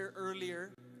worship here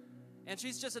earlier. And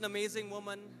she's just an amazing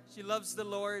woman. She loves the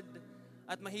Lord.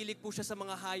 At mahilig po siya sa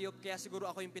mga hayop, kaya siguro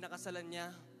ako yung pinakasalan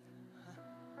niya.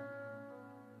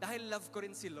 Dahil love ko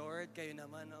rin si Lord, kayo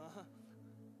naman, oh.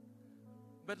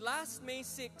 But last May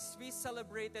 6, we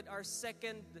celebrated our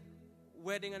 2nd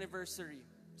wedding anniversary.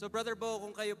 So Brother Bo,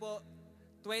 kung kayo po,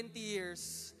 20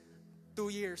 years, 2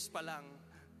 years pa lang.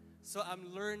 So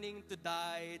I'm learning to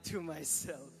die to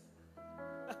myself.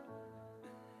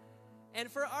 And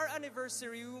for our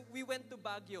anniversary, we went to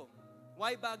Baguio.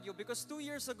 Why Baguio? Because 2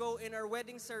 years ago in our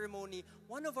wedding ceremony,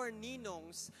 one of our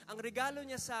ninongs, ang regalo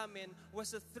niya sa amin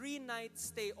was a 3-night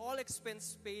stay, all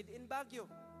expense paid in Baguio.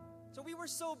 So we were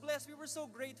so blessed, we were so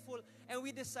grateful, and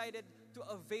we decided to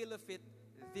avail of it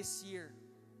this year.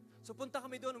 So punta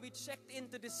kami doon, we checked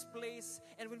into this place,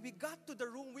 and when we got to the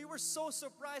room, we were so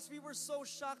surprised, we were so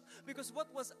shocked, because what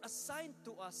was assigned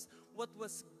to us, what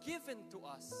was given to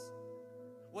us,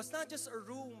 was not just a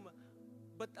room,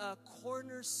 but a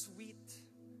corner suite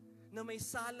na may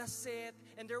sala set,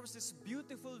 and there was this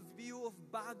beautiful view of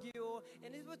Baguio,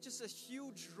 and it was just a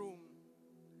huge room.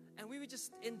 And we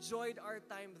just enjoyed our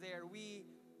time there.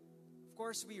 Of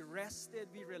course, we rested,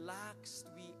 we relaxed,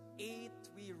 we ate,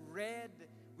 we read,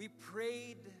 we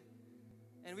prayed,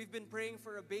 and we've been praying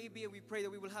for a baby, and we pray that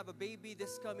we will have a baby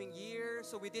this coming year.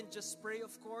 So we didn't just pray,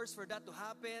 of course, for that to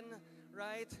happen,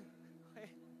 right?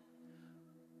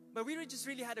 But we just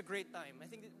really had a great time. I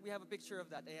think we have a picture of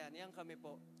that. Ayan, yan kami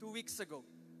po, 2 weeks ago.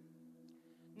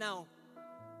 Now,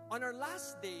 on our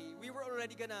last day, we were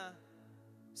already gonna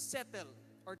settle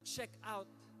or check out.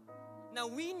 Now,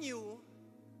 we knew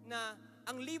na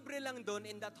ang libre lang doon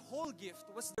in that whole gift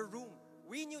was the room.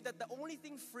 We knew that the only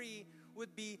thing free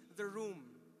would be the room.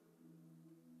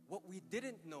 What we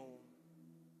didn't know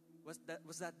was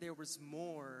that there was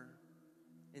more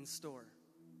in store.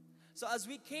 So as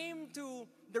we came to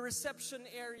the reception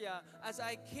area, as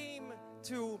I came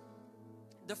to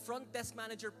the front desk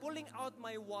manager, pulling out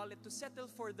my wallet to settle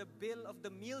for the bill of the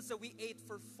meals that we ate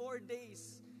for 4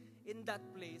 days in that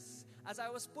place, as I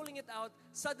was pulling it out,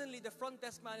 suddenly the front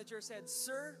desk manager said,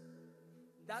 "Sir,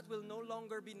 that will no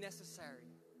longer be necessary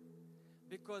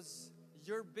because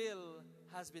your bill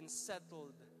has been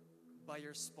settled by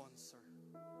your sponsor."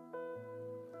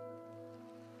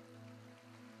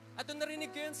 At nung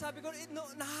narinig ko yun, sabi ko, no,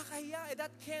 nakakahiya.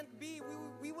 That can't be.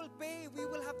 We will pay. We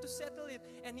will have to settle it.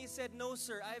 And he said, "No,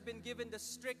 sir. I've been given the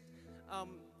strict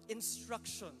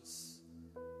instructions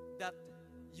that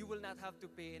you will not have to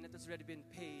pay, and it has already been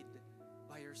paid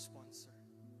by your sponsor."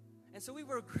 And so we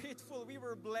were grateful. We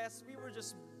were blessed. We were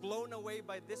just blown away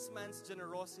by this man's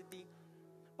generosity.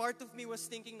 Part of me was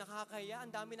thinking, nakakahiya.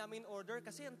 Ang dami namin order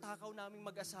kasi ang takaw naming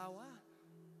mag-asawa.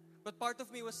 But part of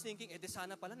me was thinking, di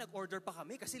sana pala nag-order pa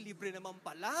kami kasi libre naman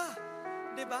pala.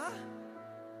 Diba?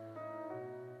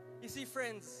 You see,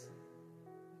 friends,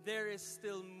 there is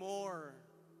still more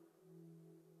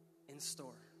in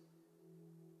store.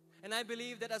 And I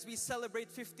believe that as we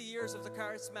celebrate 50 years of the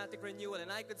Charismatic renewal,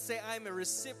 and I could say I'm a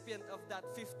recipient of that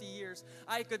 50 years,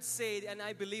 I could say, and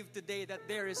I believe today, that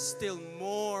there is still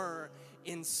more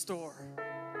in store.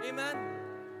 Amen?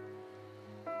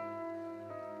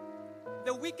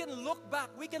 That we can look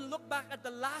back at the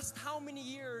last how many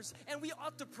years, and we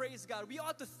ought to praise God. We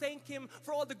ought to thank Him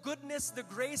for all the goodness, the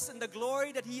grace, and the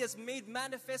glory that He has made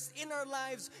manifest in our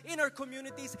lives, in our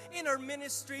communities, in our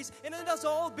ministries, and it has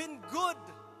all been good.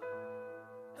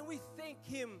 And we thank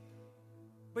Him.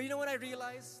 But you know what I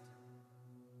realized?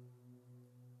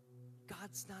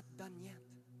 God's not done yet.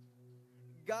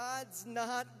 God's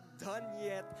not done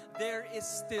yet. There is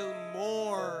still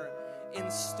more in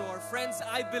store. Friends,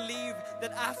 I believe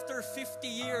that after 50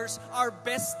 years, our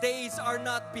best days are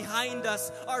not behind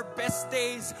us. Our best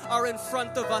days are in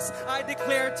front of us. I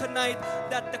declare tonight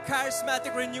that the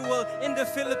Charismatic renewal in the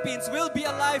Philippines will be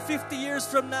alive 50 years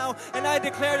from now. And I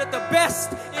declare that the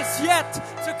best is yet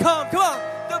to come. Come on!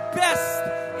 The best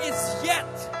is yet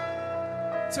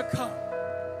to come.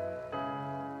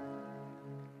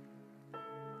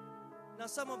 Now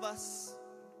some of us,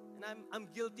 and I'm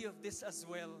guilty of this as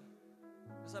well,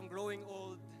 because I'm growing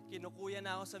old, kinukuya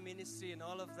na ako sa ministry and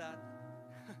all of that.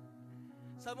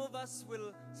 Some of us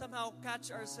will somehow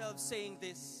catch ourselves saying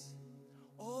this,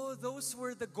 "Oh, those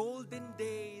were the golden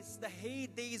days, the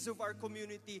heydays of our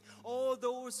community. Oh,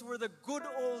 those were the good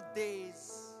old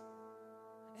days."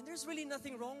 And there's really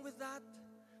nothing wrong with that.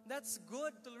 That's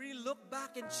good to really look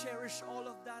back and cherish all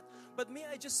of that. But may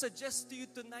I just suggest to you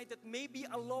tonight that maybe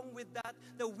along with that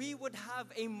we would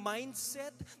have a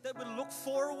mindset that would look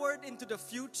forward into the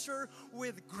future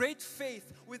with great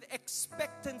faith, with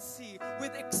expectancy,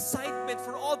 with excitement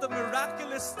for all the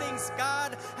miraculous things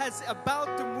God has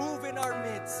about to move in our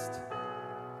midst.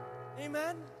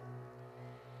 Amen?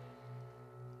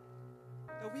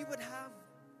 That we would have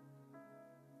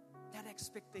that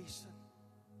expectation.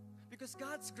 Because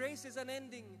God's grace is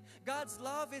unending. God's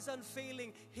love is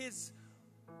unfailing. His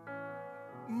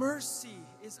mercy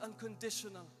is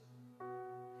unconditional.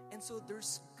 And so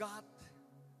there's got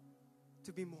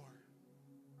to be more.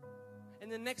 In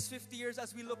the next 50 years,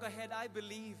 as we look ahead, I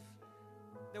believe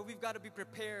that we've got to be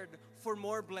prepared for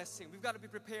more blessing. We've got to be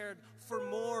prepared for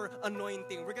more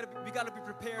anointing. We got to be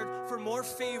prepared for more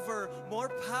favor, more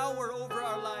power over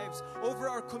our lives, over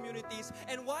our communities.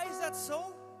 And why is that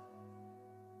so?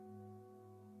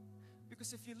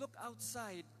 Because if you look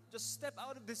outside, just step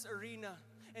out of this arena,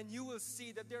 and you will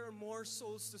see that there are more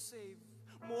souls to save,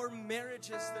 more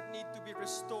marriages that need to be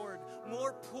restored,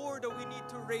 more poor that we need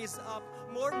to raise up,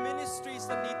 more ministries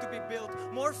that need to be built,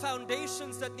 more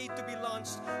foundations that need to be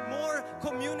launched, more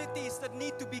communities that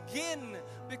need to begin,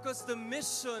 because the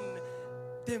mission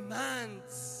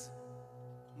demands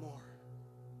more.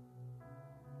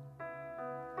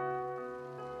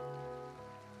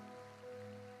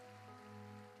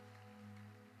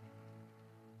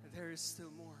 There is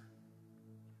still more.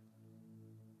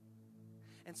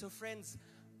 And so, friends,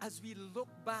 as we look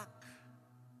back,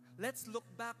 let's look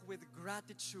back with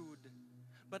gratitude,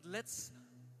 but let's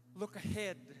look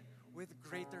ahead with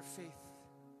greater faith,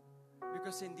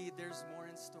 because indeed there's more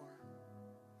in store.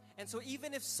 And so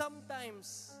even if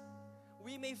sometimes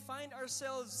we may find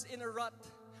ourselves in a rut,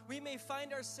 We may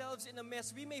find ourselves in a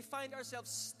mess. We may find ourselves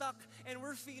stuck, and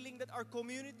we're feeling that our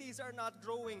communities are not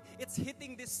growing. It's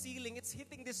hitting this ceiling. It's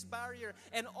hitting this barrier,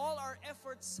 and all our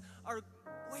efforts are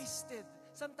wasted.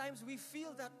 Sometimes we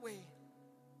feel that way.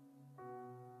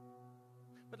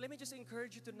 But let me just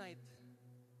encourage you tonight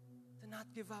to not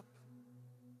give up,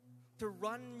 to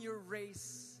run your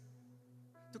race,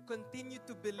 to continue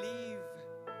to believe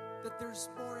that there's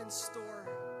more in store.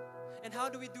 And how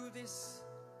do we do this?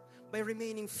 By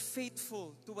remaining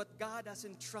faithful to what God has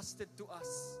entrusted to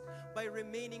us. By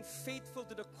remaining faithful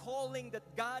to the calling that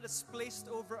God has placed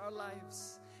over our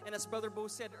lives. And as Brother Bo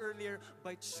said earlier,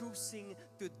 by choosing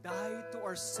to die to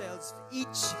ourselves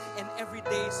each and every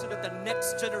day so that the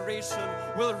next generation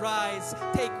will rise,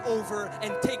 take over,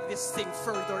 and take this thing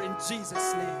further in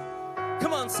Jesus' name.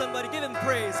 Come on, somebody, give Him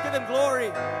praise, give Him glory.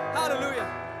 Hallelujah.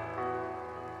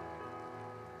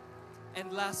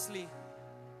 And lastly,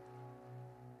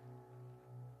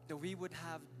 that we would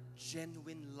have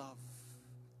genuine love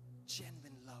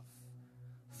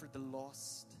for the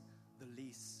lost, the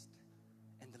least,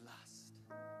 and the last.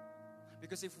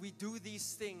 Because if we do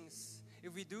these things,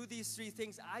 if we do these three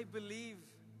things, I believe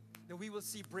that we will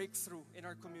see breakthrough in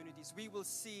our communities. We will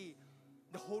see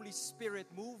the Holy Spirit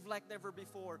move like never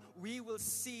before. We will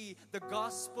see the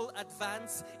gospel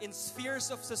advance in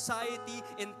spheres of society,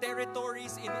 in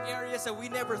territories, in areas that we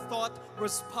never thought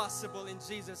was possible in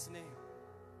Jesus' name.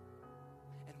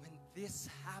 And when this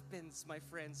happens, my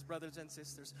friends, brothers and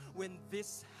sisters, when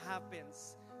this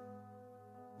happens,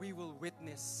 we will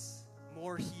witness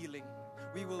more healing.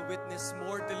 We will witness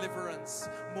more deliverance,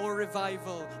 more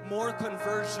revival, more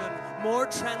conversion, more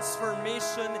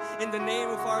transformation in the name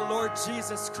of our Lord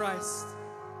Jesus Christ.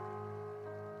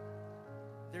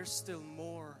 There's still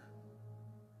more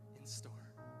in store.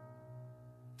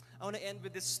 I want to end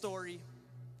with this story.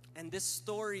 And this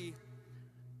story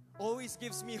always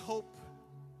gives me hope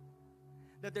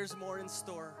that there's more in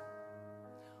store.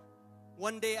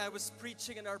 One day I was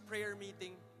preaching in our prayer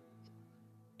meeting,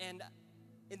 and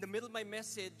in the middle of my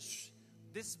message,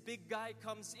 this big guy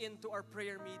comes into our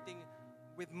prayer meeting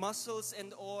with muscles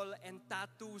and all, and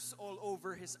tattoos all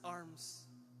over his arms.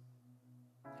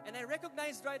 And I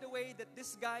recognized right away that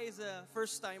this guy is a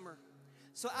first-timer.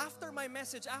 So after my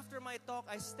message, after my talk,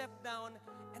 I stepped down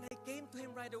and I came to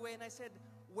him right away and I said,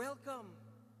 "Welcome.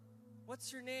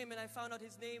 What's your name?" And I found out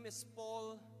his name is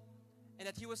Paul, and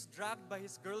that he was dragged by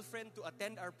his girlfriend to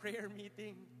attend our prayer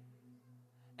meeting.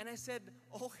 And I said,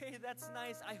 "Okay, that's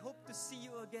nice. I hope to see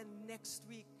you again next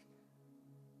week."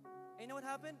 And you know what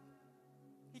happened?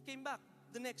 He came back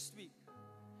the next week,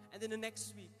 and then the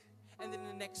next week, and then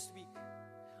the next week.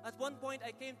 At one point,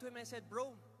 I came to him and I said,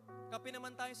 "Bro, kape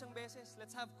naman tayo isang beses.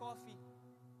 Let's have coffee."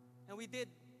 And we did.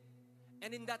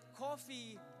 And in that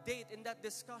coffee date, in that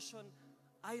discussion,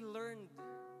 I learned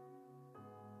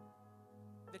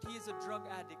that he is a drug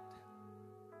addict.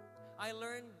 I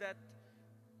learned that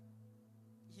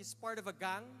he's part of a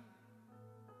gang,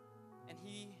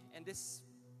 and this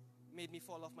made me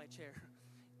fall off my chair.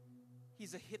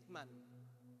 He's a hitman.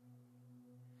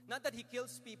 Not that he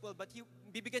kills people, but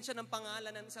bibigyan siya ng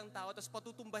pangalan ng isang tao, tapos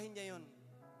patutumbahin niya yun.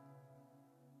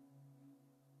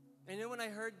 And then when I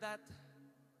heard that,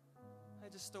 I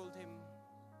just told him,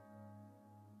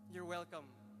 "You're welcome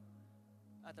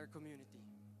at our community.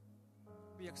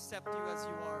 We accept you as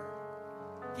you are.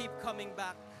 Keep coming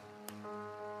back.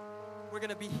 We're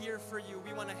going to be here for you.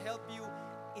 We want to help you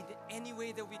in any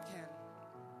way that we can."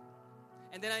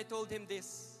 And then I told him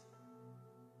this,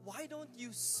 "Why don't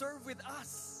you serve with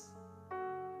us?"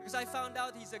 Because I found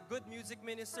out he's a good music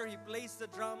minister. He plays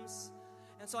the drums.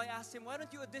 And so I asked him, "Why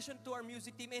don't you audition to our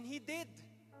music team?" And he did.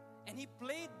 And he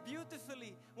played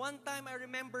beautifully. One time I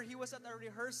remember he was at our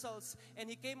rehearsals and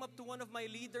he came up to one of my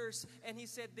leaders and he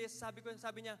said this, sabi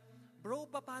niya, "Bro,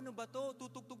 paano ba to?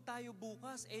 Tutugtog tayo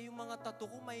bukas. Yung mga tattoo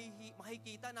ko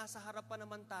makikita, nasa harap pa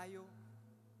naman tayo."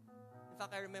 In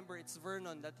fact, I remember it's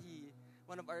Vernon that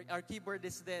one of our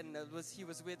keyboardists then, he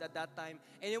was with at that time.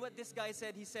 And you know what this guy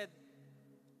said? He said,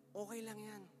 "Okay lang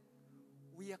yan.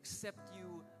 We accept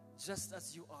you just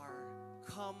as you are.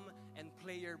 Come and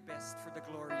play your best for the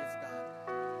glory of God."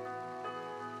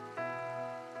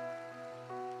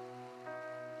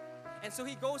 And so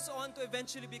he goes on to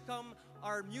eventually become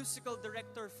our musical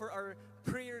director for our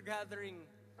prayer gathering.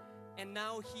 And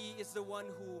now he is the one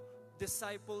who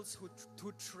disciples,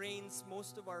 who trains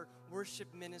most of our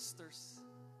worship ministers.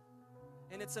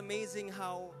 And it's amazing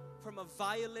how from a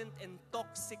violent and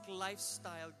toxic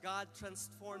lifestyle, God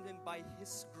transformed him by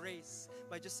His grace.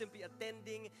 By just simply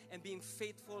attending and being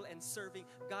faithful and serving,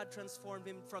 God transformed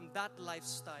him from that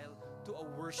lifestyle to a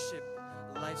worship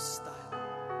lifestyle.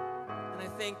 And I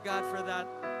thank God for that.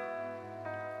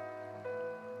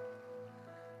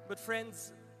 But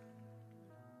friends,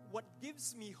 what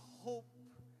gives me hope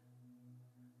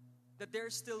that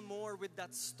there's still more with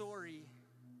that story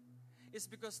is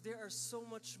because there are so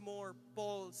much more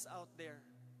Pauls out there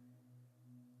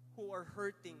who are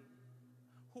hurting,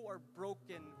 who are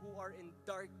broken, who are in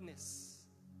darkness,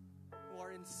 who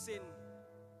are in sin.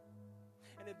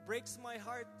 And it breaks my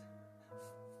heart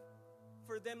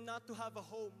for them not to have a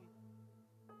home.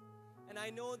 And I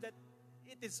know that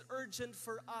it is urgent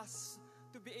for us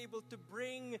to be able to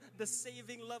bring the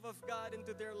saving love of God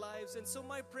into their lives. And so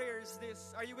my prayer is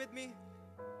this. Are you with me?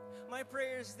 My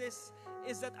prayer is this,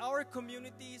 is that our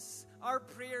communities, our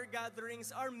prayer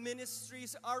gatherings, our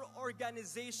ministries, our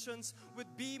organizations would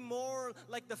be more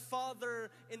like the father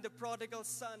in the prodigal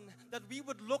son. That we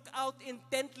would look out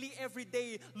intently every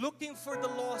day, looking for the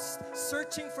lost,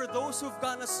 searching for those who've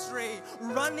gone astray,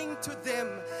 running to them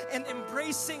and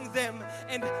embracing them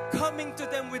and coming to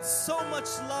them with so much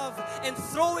love and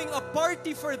throwing a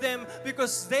party for them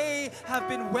because they have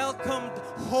been welcomed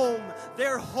home.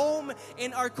 They're home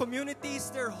in our communities,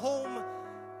 they're home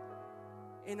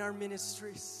in our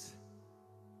ministries.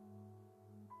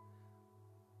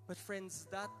 But friends,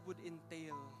 that would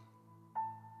entail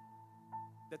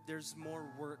that there's more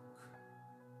work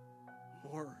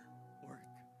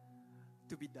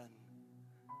to be done.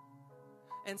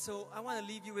 And so I want to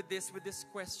leave you with these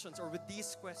questions.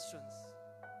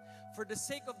 For the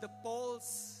sake of the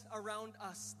Pauls around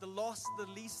us, the lost, the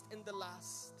least, and the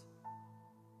last,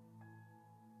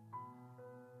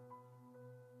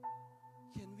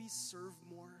 can we serve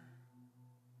more?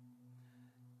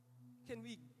 Can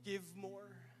we give more?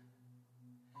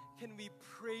 Can we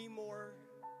pray more?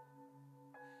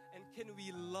 And can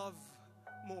we love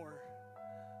more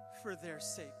for their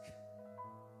sake?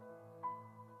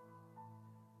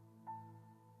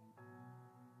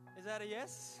 Is that a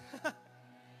yes?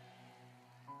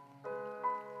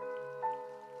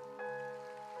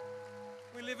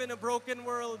 We live in a broken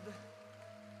world.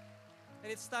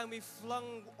 And it's time we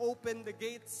flung open the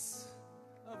gates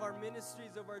of our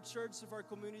ministries, of our church, of our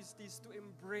communities to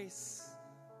embrace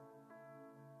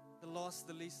the lost,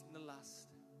 the least, and the last.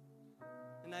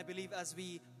 And I believe as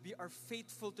we are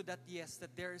faithful to that yes,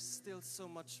 that there is still so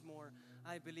much more.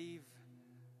 I believe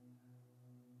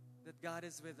that God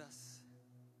is with us.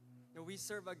 That we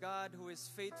serve a God who is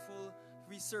faithful.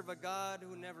 We serve a God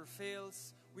who never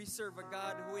fails. We serve a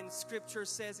God who in Scripture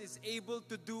says is able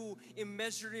to do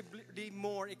immeasurably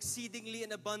more, exceedingly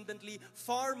and abundantly,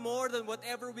 far more than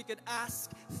whatever we could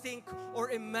ask, think, or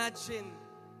imagine.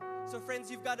 So friends,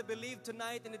 you've got to believe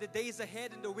tonight and in the days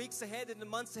ahead, in the weeks ahead, in the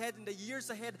months ahead, in the years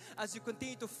ahead, as you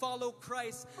continue to follow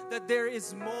Christ, that there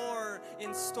is more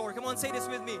in store. Come on, say this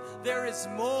with me. There is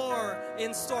more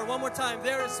in store. One more time.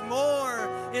 There is more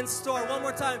in store. One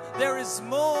more time. There is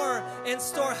more in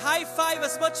store. High five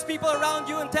as much people around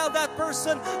you and tell that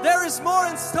person, there is more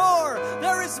in store.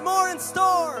 There is more in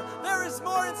store. There is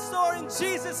more in store in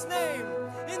Jesus' name.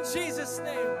 In Jesus'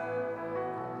 name.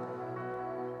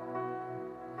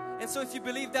 And so if you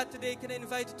believe that today, can I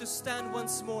invite you to stand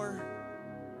once more?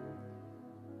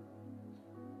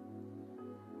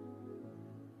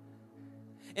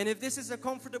 And if this is a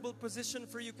comfortable position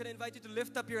for you, can I invite you to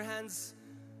lift up your hands?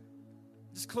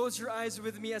 Just close your eyes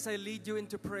with me as I lead you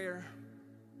into prayer.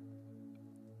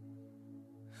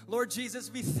 Lord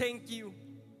Jesus, we thank you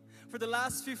for the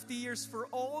last 50 years, for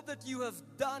all that you have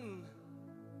done,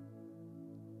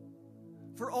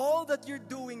 for all that you're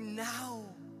doing now.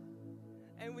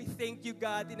 And we thank you,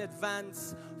 God, in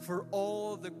advance for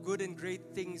all the good and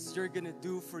great things you're going to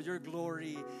do for your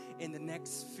glory in the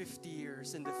next 50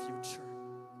 years in the future.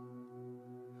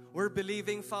 We're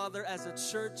believing, Father, as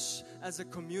a church, as a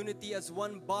community, as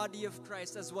one body of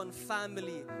Christ, as one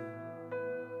family,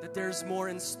 that there's more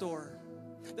in store.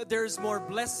 That there is more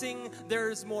blessing,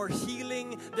 there is more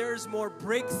healing, there is more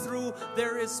breakthrough,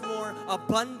 there is more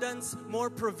abundance, more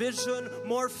provision,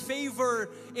 more favor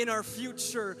in our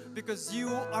future, because you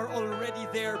are already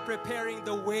there preparing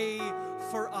the way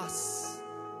for us.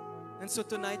 And so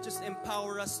tonight, just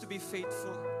empower us to be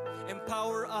faithful.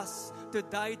 Empower us to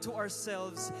die to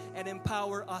ourselves, and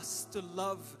empower us to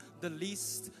love the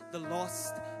least, the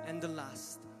lost, and the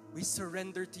last. We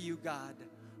surrender to you, God,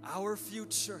 our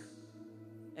future.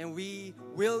 And we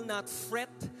will not fret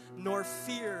nor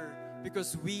fear,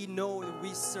 because we know that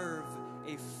we serve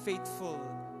a faithful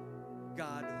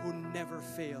God who never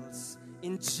fails.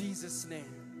 In Jesus'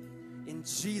 name. In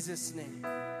Jesus' name.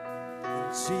 In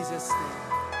Jesus' name.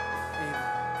 Amen.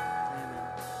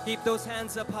 Amen. Keep those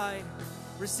hands up high.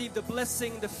 Receive the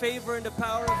blessing, the favor, and the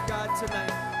power of God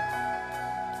tonight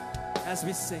as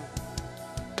we sing.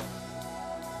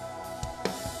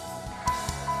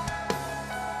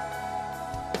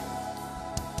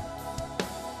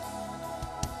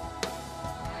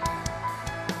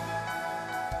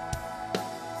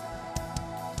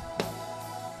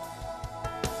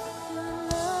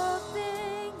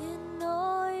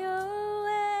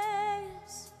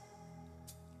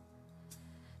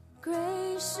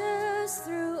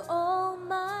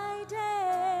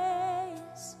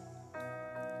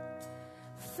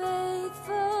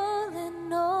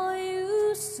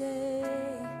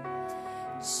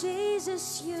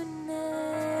 Jesus, you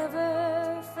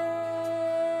never fail.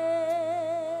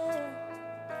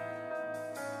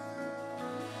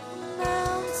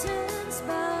 Mountains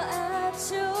bow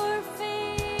at your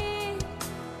feet.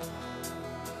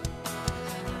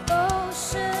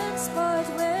 Oceans part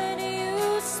when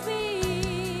you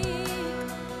speak.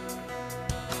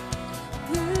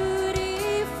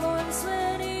 Beauty forms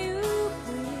when you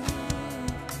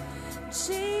breathe.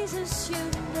 Jesus, you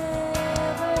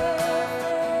never fail.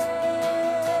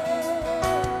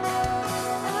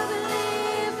 I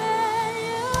believe in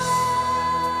your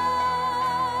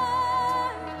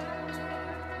word.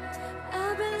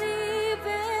 I believe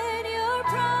in your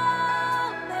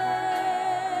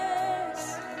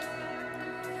promise.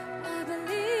 I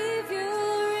believe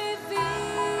you'll reveal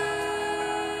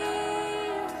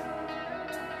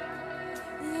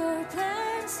your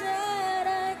plans that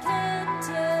I can't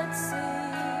yet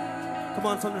see. Come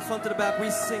on, from the front to the back,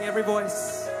 we sing every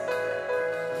voice.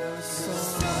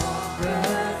 Stronger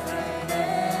than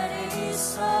any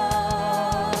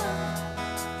storm,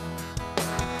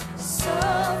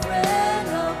 sovereign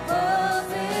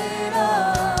above it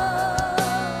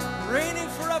all, Reigning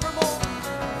forevermore.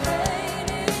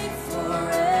 reigning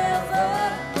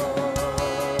forevermore.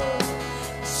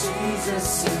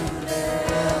 Jesus, you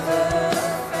never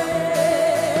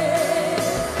fail.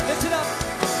 Lift it up.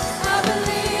 I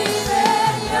believe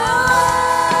in your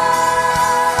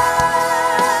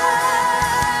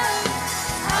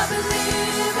I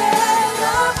believe in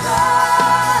your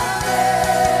promise.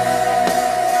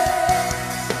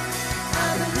 I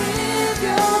believe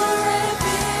you'll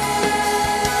reveal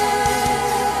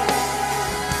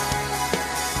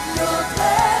your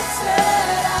plans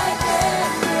that I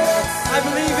can't yet see. I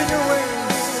believe in your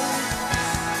ways.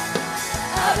 I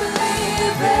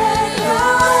believe in your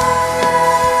ways.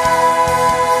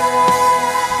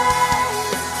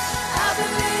 I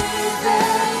believe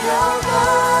in your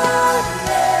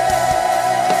goodness.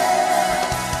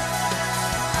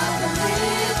 I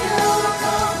believe you'll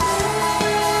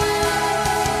complete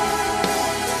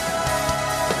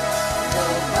the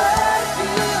work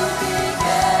you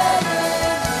began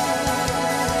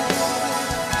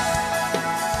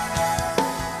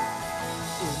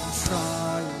In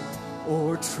triumph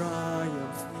or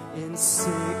triumph, in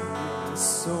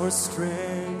sickness or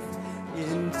strength,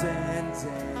 in end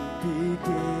and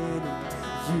beginning,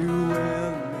 you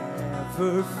will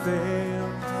never fail.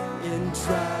 In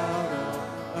drought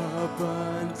or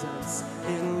abundance,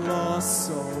 in loss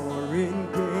or in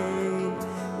gain,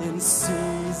 in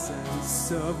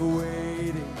seasons of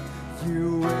waiting,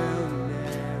 you will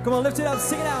never. Come on, lift it up,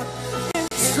 sing it out. In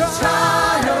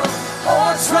triumph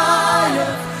or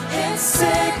triumph, in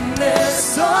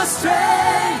sickness or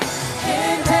strength,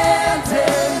 in end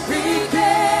and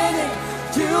beginning,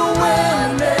 you will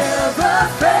never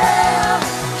fail.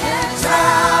 In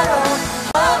trial,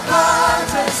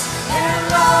 abundance, in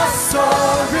loss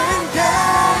or in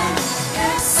gain,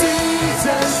 in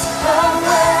seasons of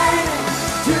waiting,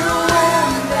 you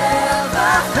will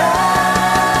never fail.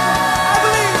 I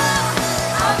believe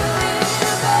I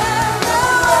believe in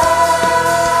your word.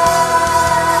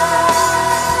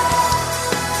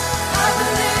 I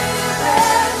believe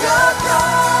in your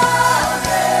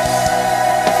promise.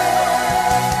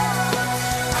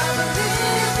 I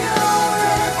believe you'll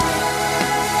reveal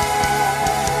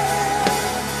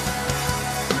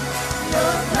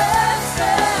your plans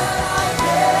that I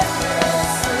can't yet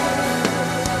see.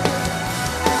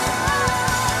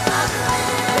 I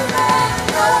believe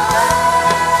in your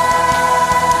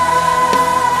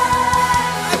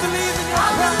I believe in I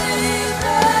your believe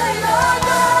in your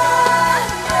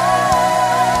goodness.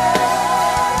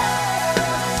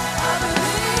 I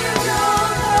believe you'll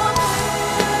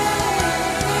complete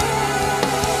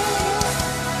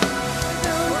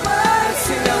the work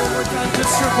Sing that one more time,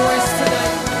 just your voice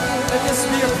tonight. Let this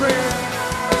be a prayer.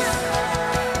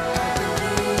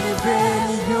 Believe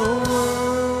in your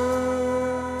word.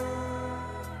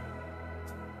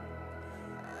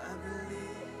 I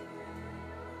believe.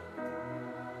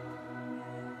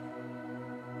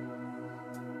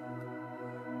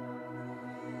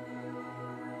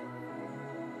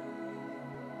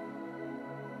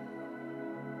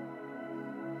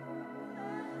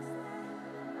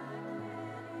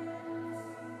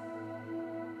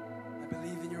 I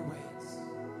believe in your ways.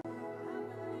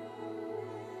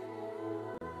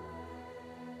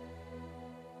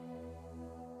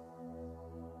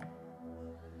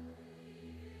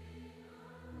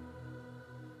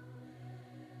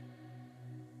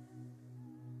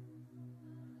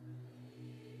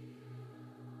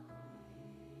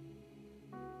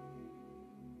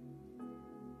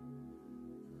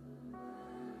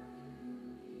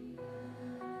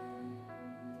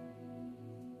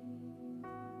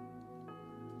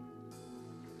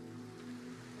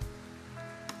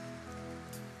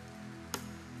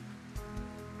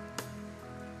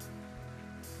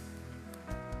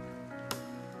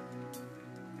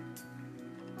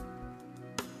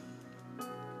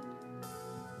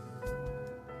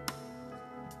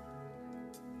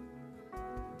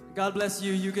 God bless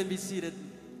you. You can be seated.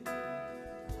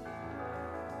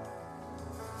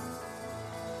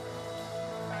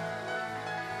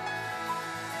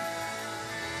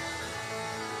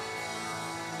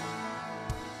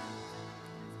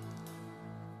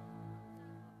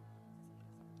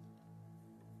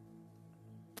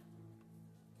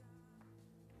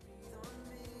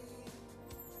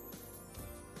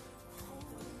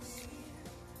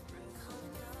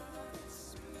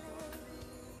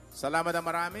 Salamat na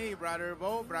marami, Brother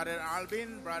Bo, Brother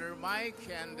Alvin, Brother Mike,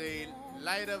 and the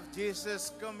Light of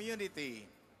Jesus community.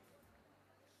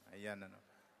 Ayan, ano.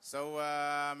 So,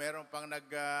 meron pang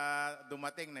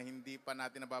dumating na hindi pa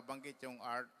natin nababanggit yung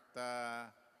Ark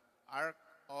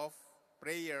of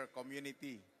Prayer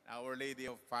Community, Our Lady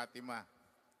of Fatima.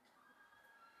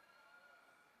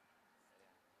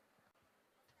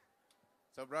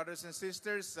 So, brothers and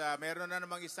sisters, meron na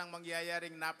namang isang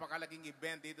mangyayaring napakalaking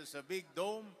event dito sa Big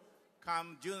Dome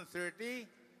come June 30.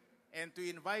 And to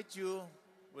invite you,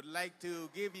 would like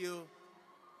to give you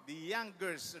the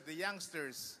youngsters,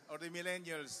 or the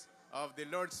millennials of the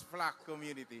Lord's Flock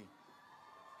community.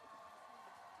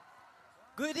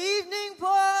 Good evening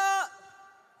po!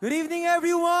 Good evening,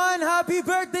 everyone! Happy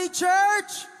birthday,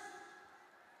 church!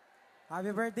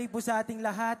 Happy birthday po sa ating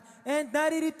lahat. And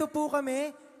naririto po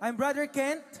kami. I'm Brother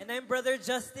Kent. And I'm Brother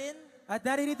Justin. At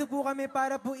naririto po kami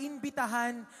para po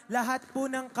imbitahan lahat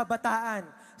po ng kabataan,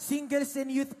 singles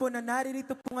and youth po na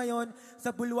naririto po ngayon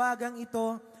sa bulwagang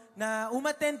ito na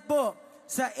umattend po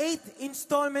sa 8th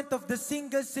installment of the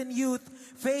Singles and Youth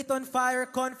Faith on Fire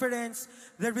Conference,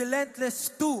 the Relentless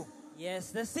 2.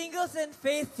 Yes, the Singles and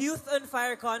Faith Youth on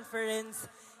Fire Conference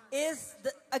is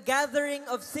a gathering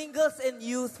of singles and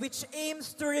youth which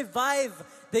aims to revive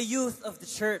the youth of the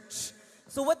church.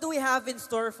 So what do we have in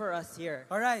store for us here?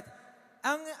 All right.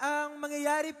 Ang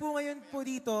mangyayari po ngayon po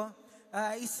dito,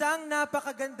 isang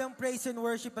napakagandang praise and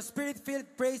worship, a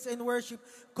spirit-filled praise and worship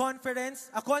conference,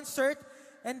 a concert,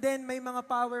 and then may mga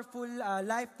powerful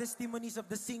life testimonies of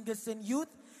the singles and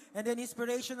youth, and then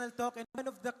inspirational talk. And one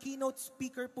of the keynote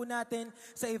speaker po natin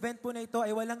sa event po na ito ay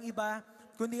walang iba,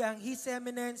 kundi ang His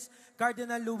Eminence,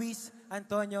 Cardinal Luis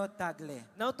Antonio Tagle.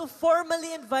 Now to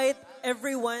formally invite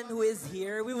everyone who is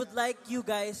here, we would like you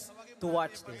guys to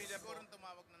watch this.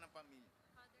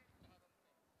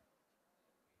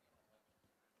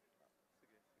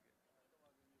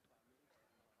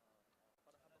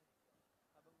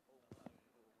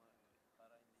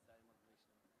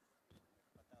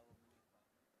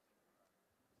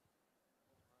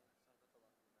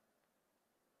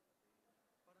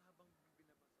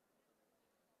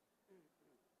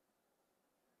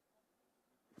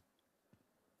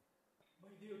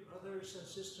 Dear brothers and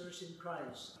sisters in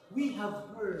Christ, we have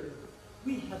heard,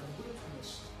 we have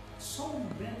witnessed so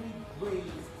many brave,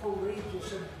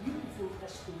 courageous, and beautiful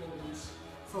testimonies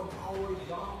from our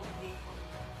young people.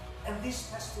 And these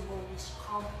testimonies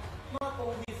come not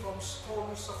only from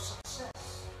stories of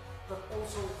success, but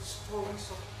also stories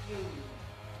of pain,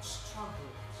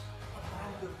 struggles,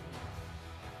 abandonment.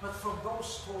 But from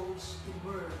those stories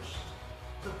emerged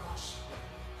the gospel,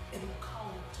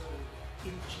 encountered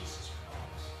in Jesus Christ.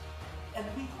 And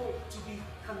we hope to be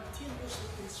continuously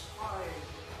inspired,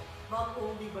 not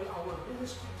only by our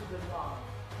ministry to the young,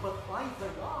 but by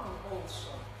the young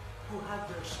also, who have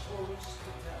their stories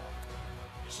to tell.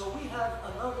 So we have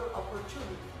another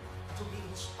opportunity to be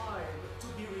inspired,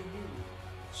 to be renewed.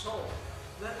 So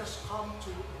let us come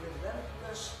to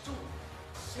Relentless 2,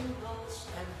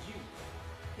 Singles and Youth.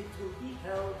 It will be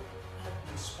held at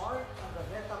the Smart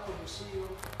Araneta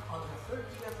Coliseum on the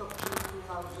 30th of June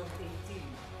 2018,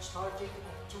 starting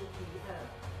at 2 p.m.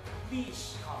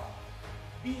 Please come.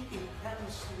 Be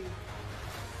intensely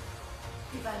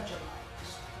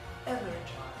evangelized,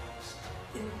 energized,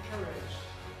 encouraged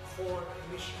for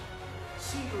mission.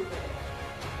 See you there.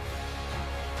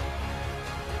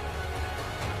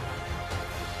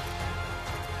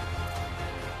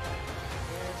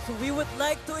 So we would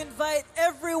like to invite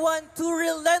everyone to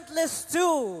Relentless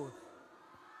 2.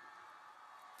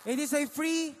 It is a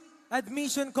free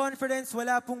admission conference.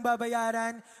 Wala pong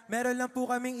babayaran. Meron lang po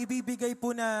kaming ibibigay po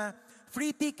na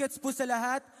free tickets po sa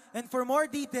lahat. And for more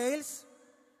details,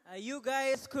 you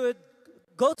guys could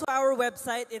go to our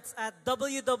website. It's at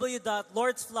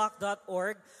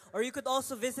www.lordsflock.org. Or you could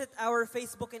also visit our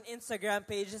Facebook and Instagram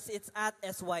pages. It's at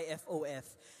SYFOF.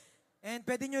 And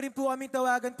pwede nyo rin po kaming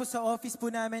tawagan po sa office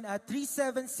po namin at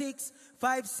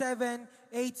 376-5780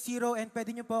 and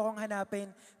pwede nyo po akong hanapin.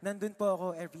 Nandun po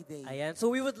ako everyday. Ayan. So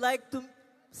we would like to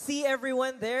see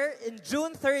everyone there in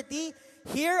June 30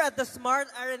 here at the Smart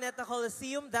Araneta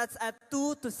Coliseum. That's at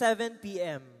 2 to 7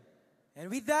 p.m. And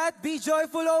with that, be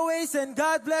joyful always and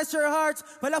God bless your hearts.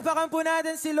 Palakpakan po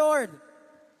natin si Lord.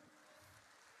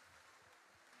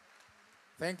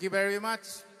 Thank you very much.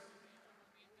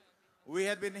 We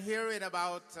had been here in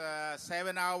about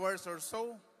 7 hours or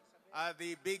so at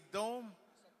the Big Dome.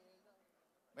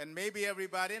 And maybe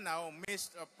everybody now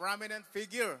missed a prominent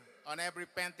figure on every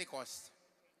Pentecost.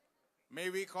 May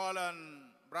we call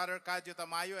on Brother Kadyo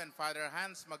Tamayo and Father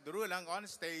Hans Magdurulang on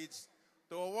stage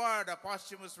to award a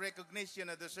posthumous recognition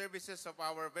of the services of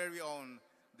our very own,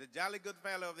 the Jolly Good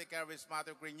Fellow of the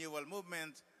Charismatic Renewal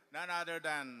Movement, none other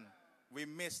than, we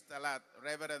missed a lot,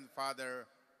 Reverend Father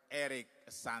Eric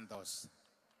Santos.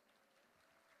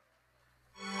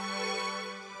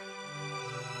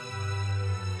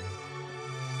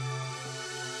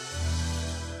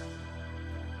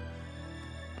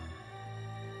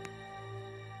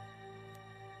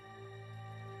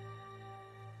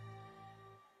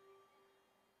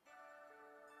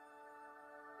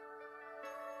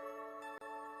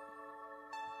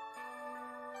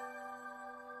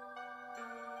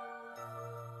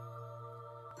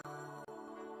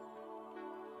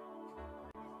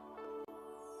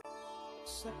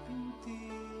 Sa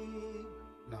pintig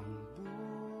ng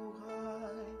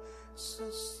buhay, sa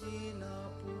sinapupunan,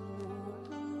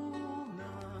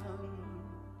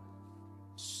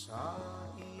 sa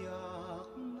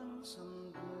iyak ng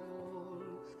sanggol,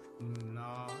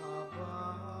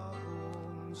 nabagong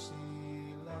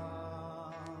silang,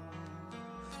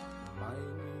 may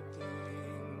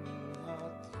ngiting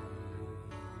hati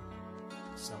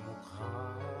sa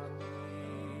mukha ni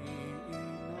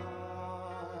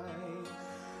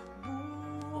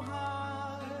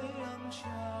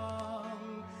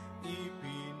siyang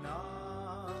ipinagdiriwang,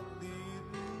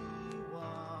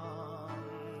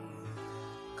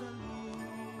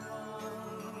 kalingang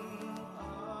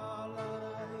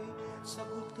alay sa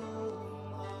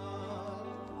gutom at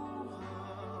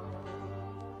uhaw,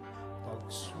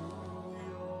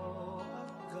 pagsuyo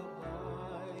at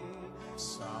gabay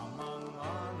sa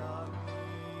mga naniligaw,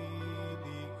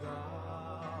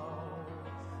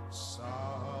 sa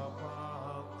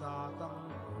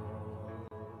pagtatanggol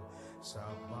sa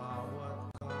bawat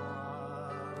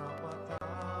karapatan,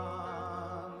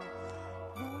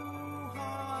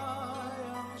 buhay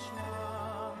ang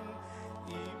siyang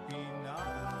ipinaglalaban,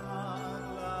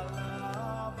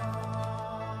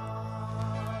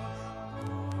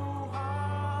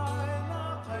 buhay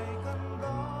na kay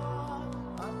ganda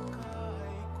at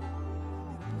kay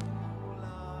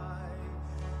kulay,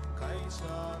 kay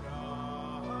sarap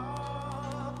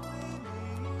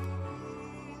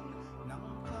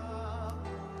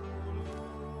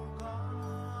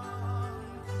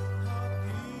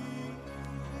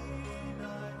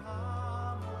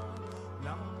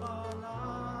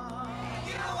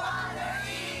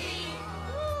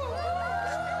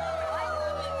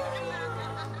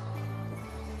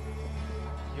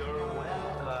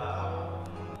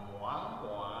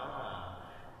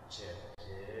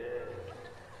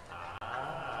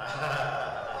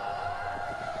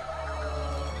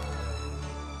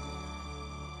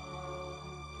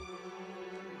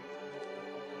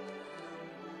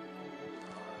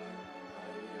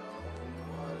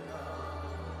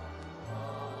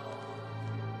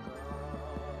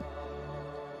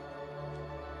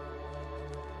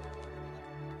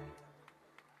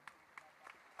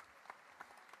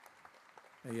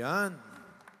Ayan.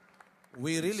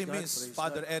 We really miss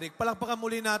Father Eric. Palakpakan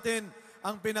muli natin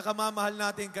ang pinakamamahal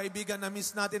nating kaibigan na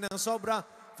miss natin ng sobra,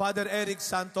 Father Eric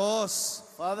Santos.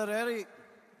 Father Eric.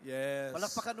 Yes.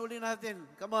 Palakpakan uli natin.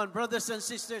 Come on, brothers and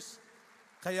sisters.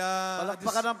 Kaya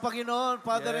palakpakan ng Panginoon,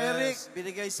 Father Eric,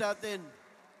 binigay sa atin.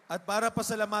 At para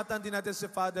pasalamatan din natin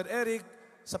si Father Eric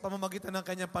sa pamamagitan ng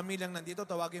kanyang pamilyang nandito,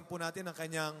 tawagin po natin ang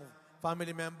kanyang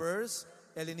family members,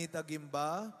 Elenita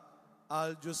Gimba,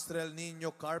 Aljustrel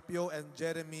Nino Carpio, and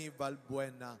Jeremy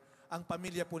Valbuena. Ang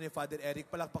pamilya po ni Father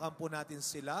Eric, palakpakan po natin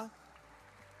sila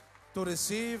to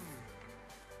receive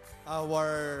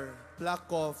our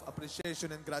plaque of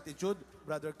appreciation and gratitude.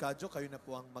 Brother Kadyo, kayo na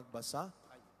po ang magbasa.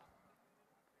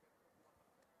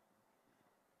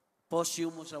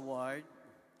 Posthumous award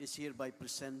is hereby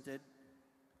presented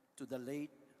to the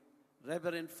late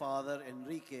Reverend Father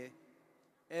Enrique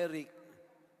Eric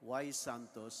Y.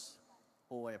 Santos,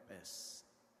 OFS.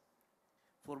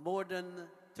 For more than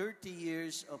 30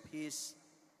 years of his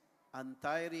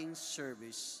untiring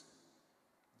service,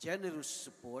 generous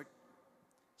support,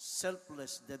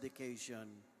 selfless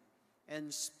dedication, and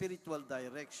spiritual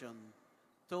direction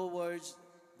towards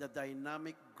the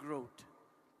dynamic growth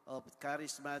of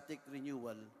charismatic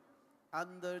renewal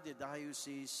under the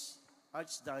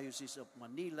Archdiocese of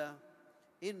Manila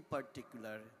in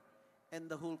particular, and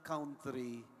the whole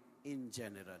country in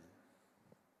general.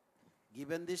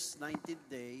 Given this 19th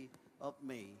day of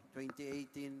May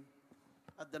 2018,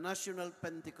 at the National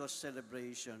Pentecost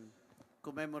celebration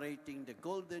commemorating the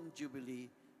Golden Jubilee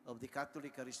of the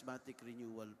Catholic Charismatic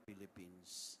Renewal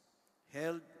Philippines,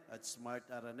 held at Smart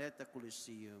Araneta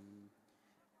Coliseum,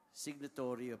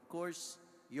 signatory, of course,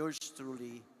 yours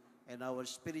truly, and our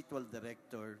spiritual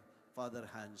director, Father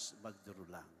Hans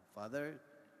Magdurulang. Father,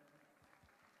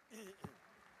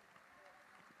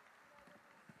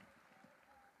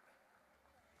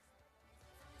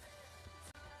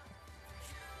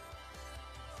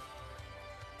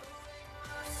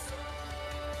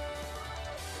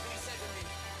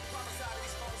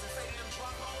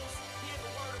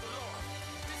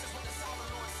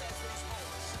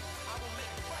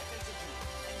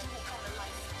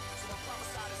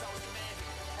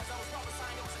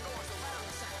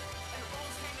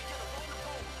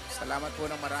 Salamat po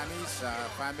ng marami sa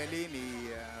family ni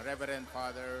Reverend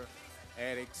Father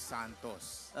Eric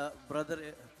Santos.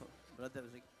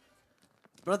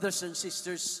 Brothers and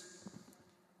sisters,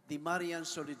 the Marian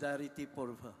Solidarity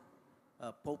for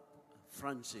Pope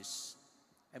Francis,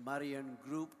 a Marian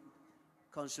group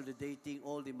consolidating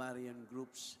all the Marian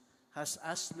groups, has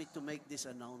asked me to make this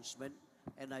announcement,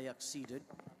 and I acceded.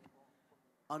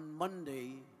 On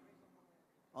Monday,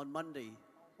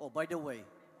 oh, by the way,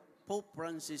 Pope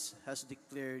Francis has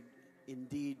declared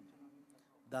indeed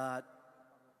that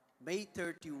May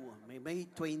 21,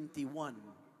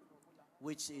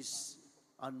 which is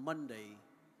on Monday,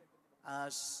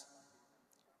 as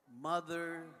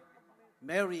Mother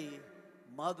Mary,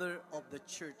 Mother of the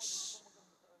Church,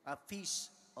 a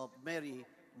feast of Mary,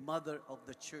 Mother of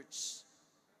the Church.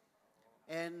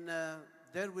 And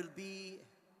there will be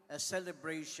a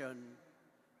celebration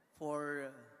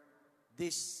for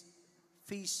this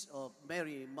Feast of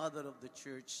Mary, Mother of the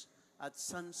Church, at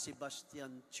San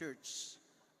Sebastian Church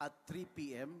at 3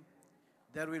 p.m.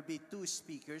 There will be two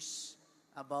speakers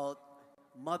about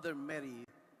Mother Mary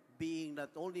being not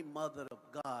only Mother of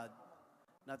God,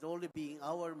 not only being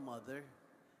our Mother,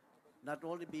 not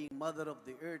only being Mother of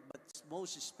the earth, but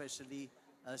most especially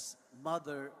as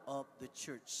Mother of the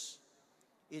Church.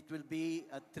 It will be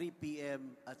at 3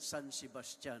 p.m. at San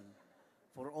Sebastian.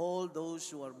 For all those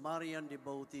who are Marian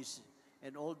devotees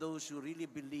and all those who really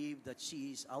believe that she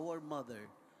is our mother,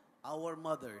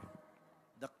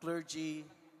 the clergy,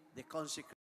 the consecrated,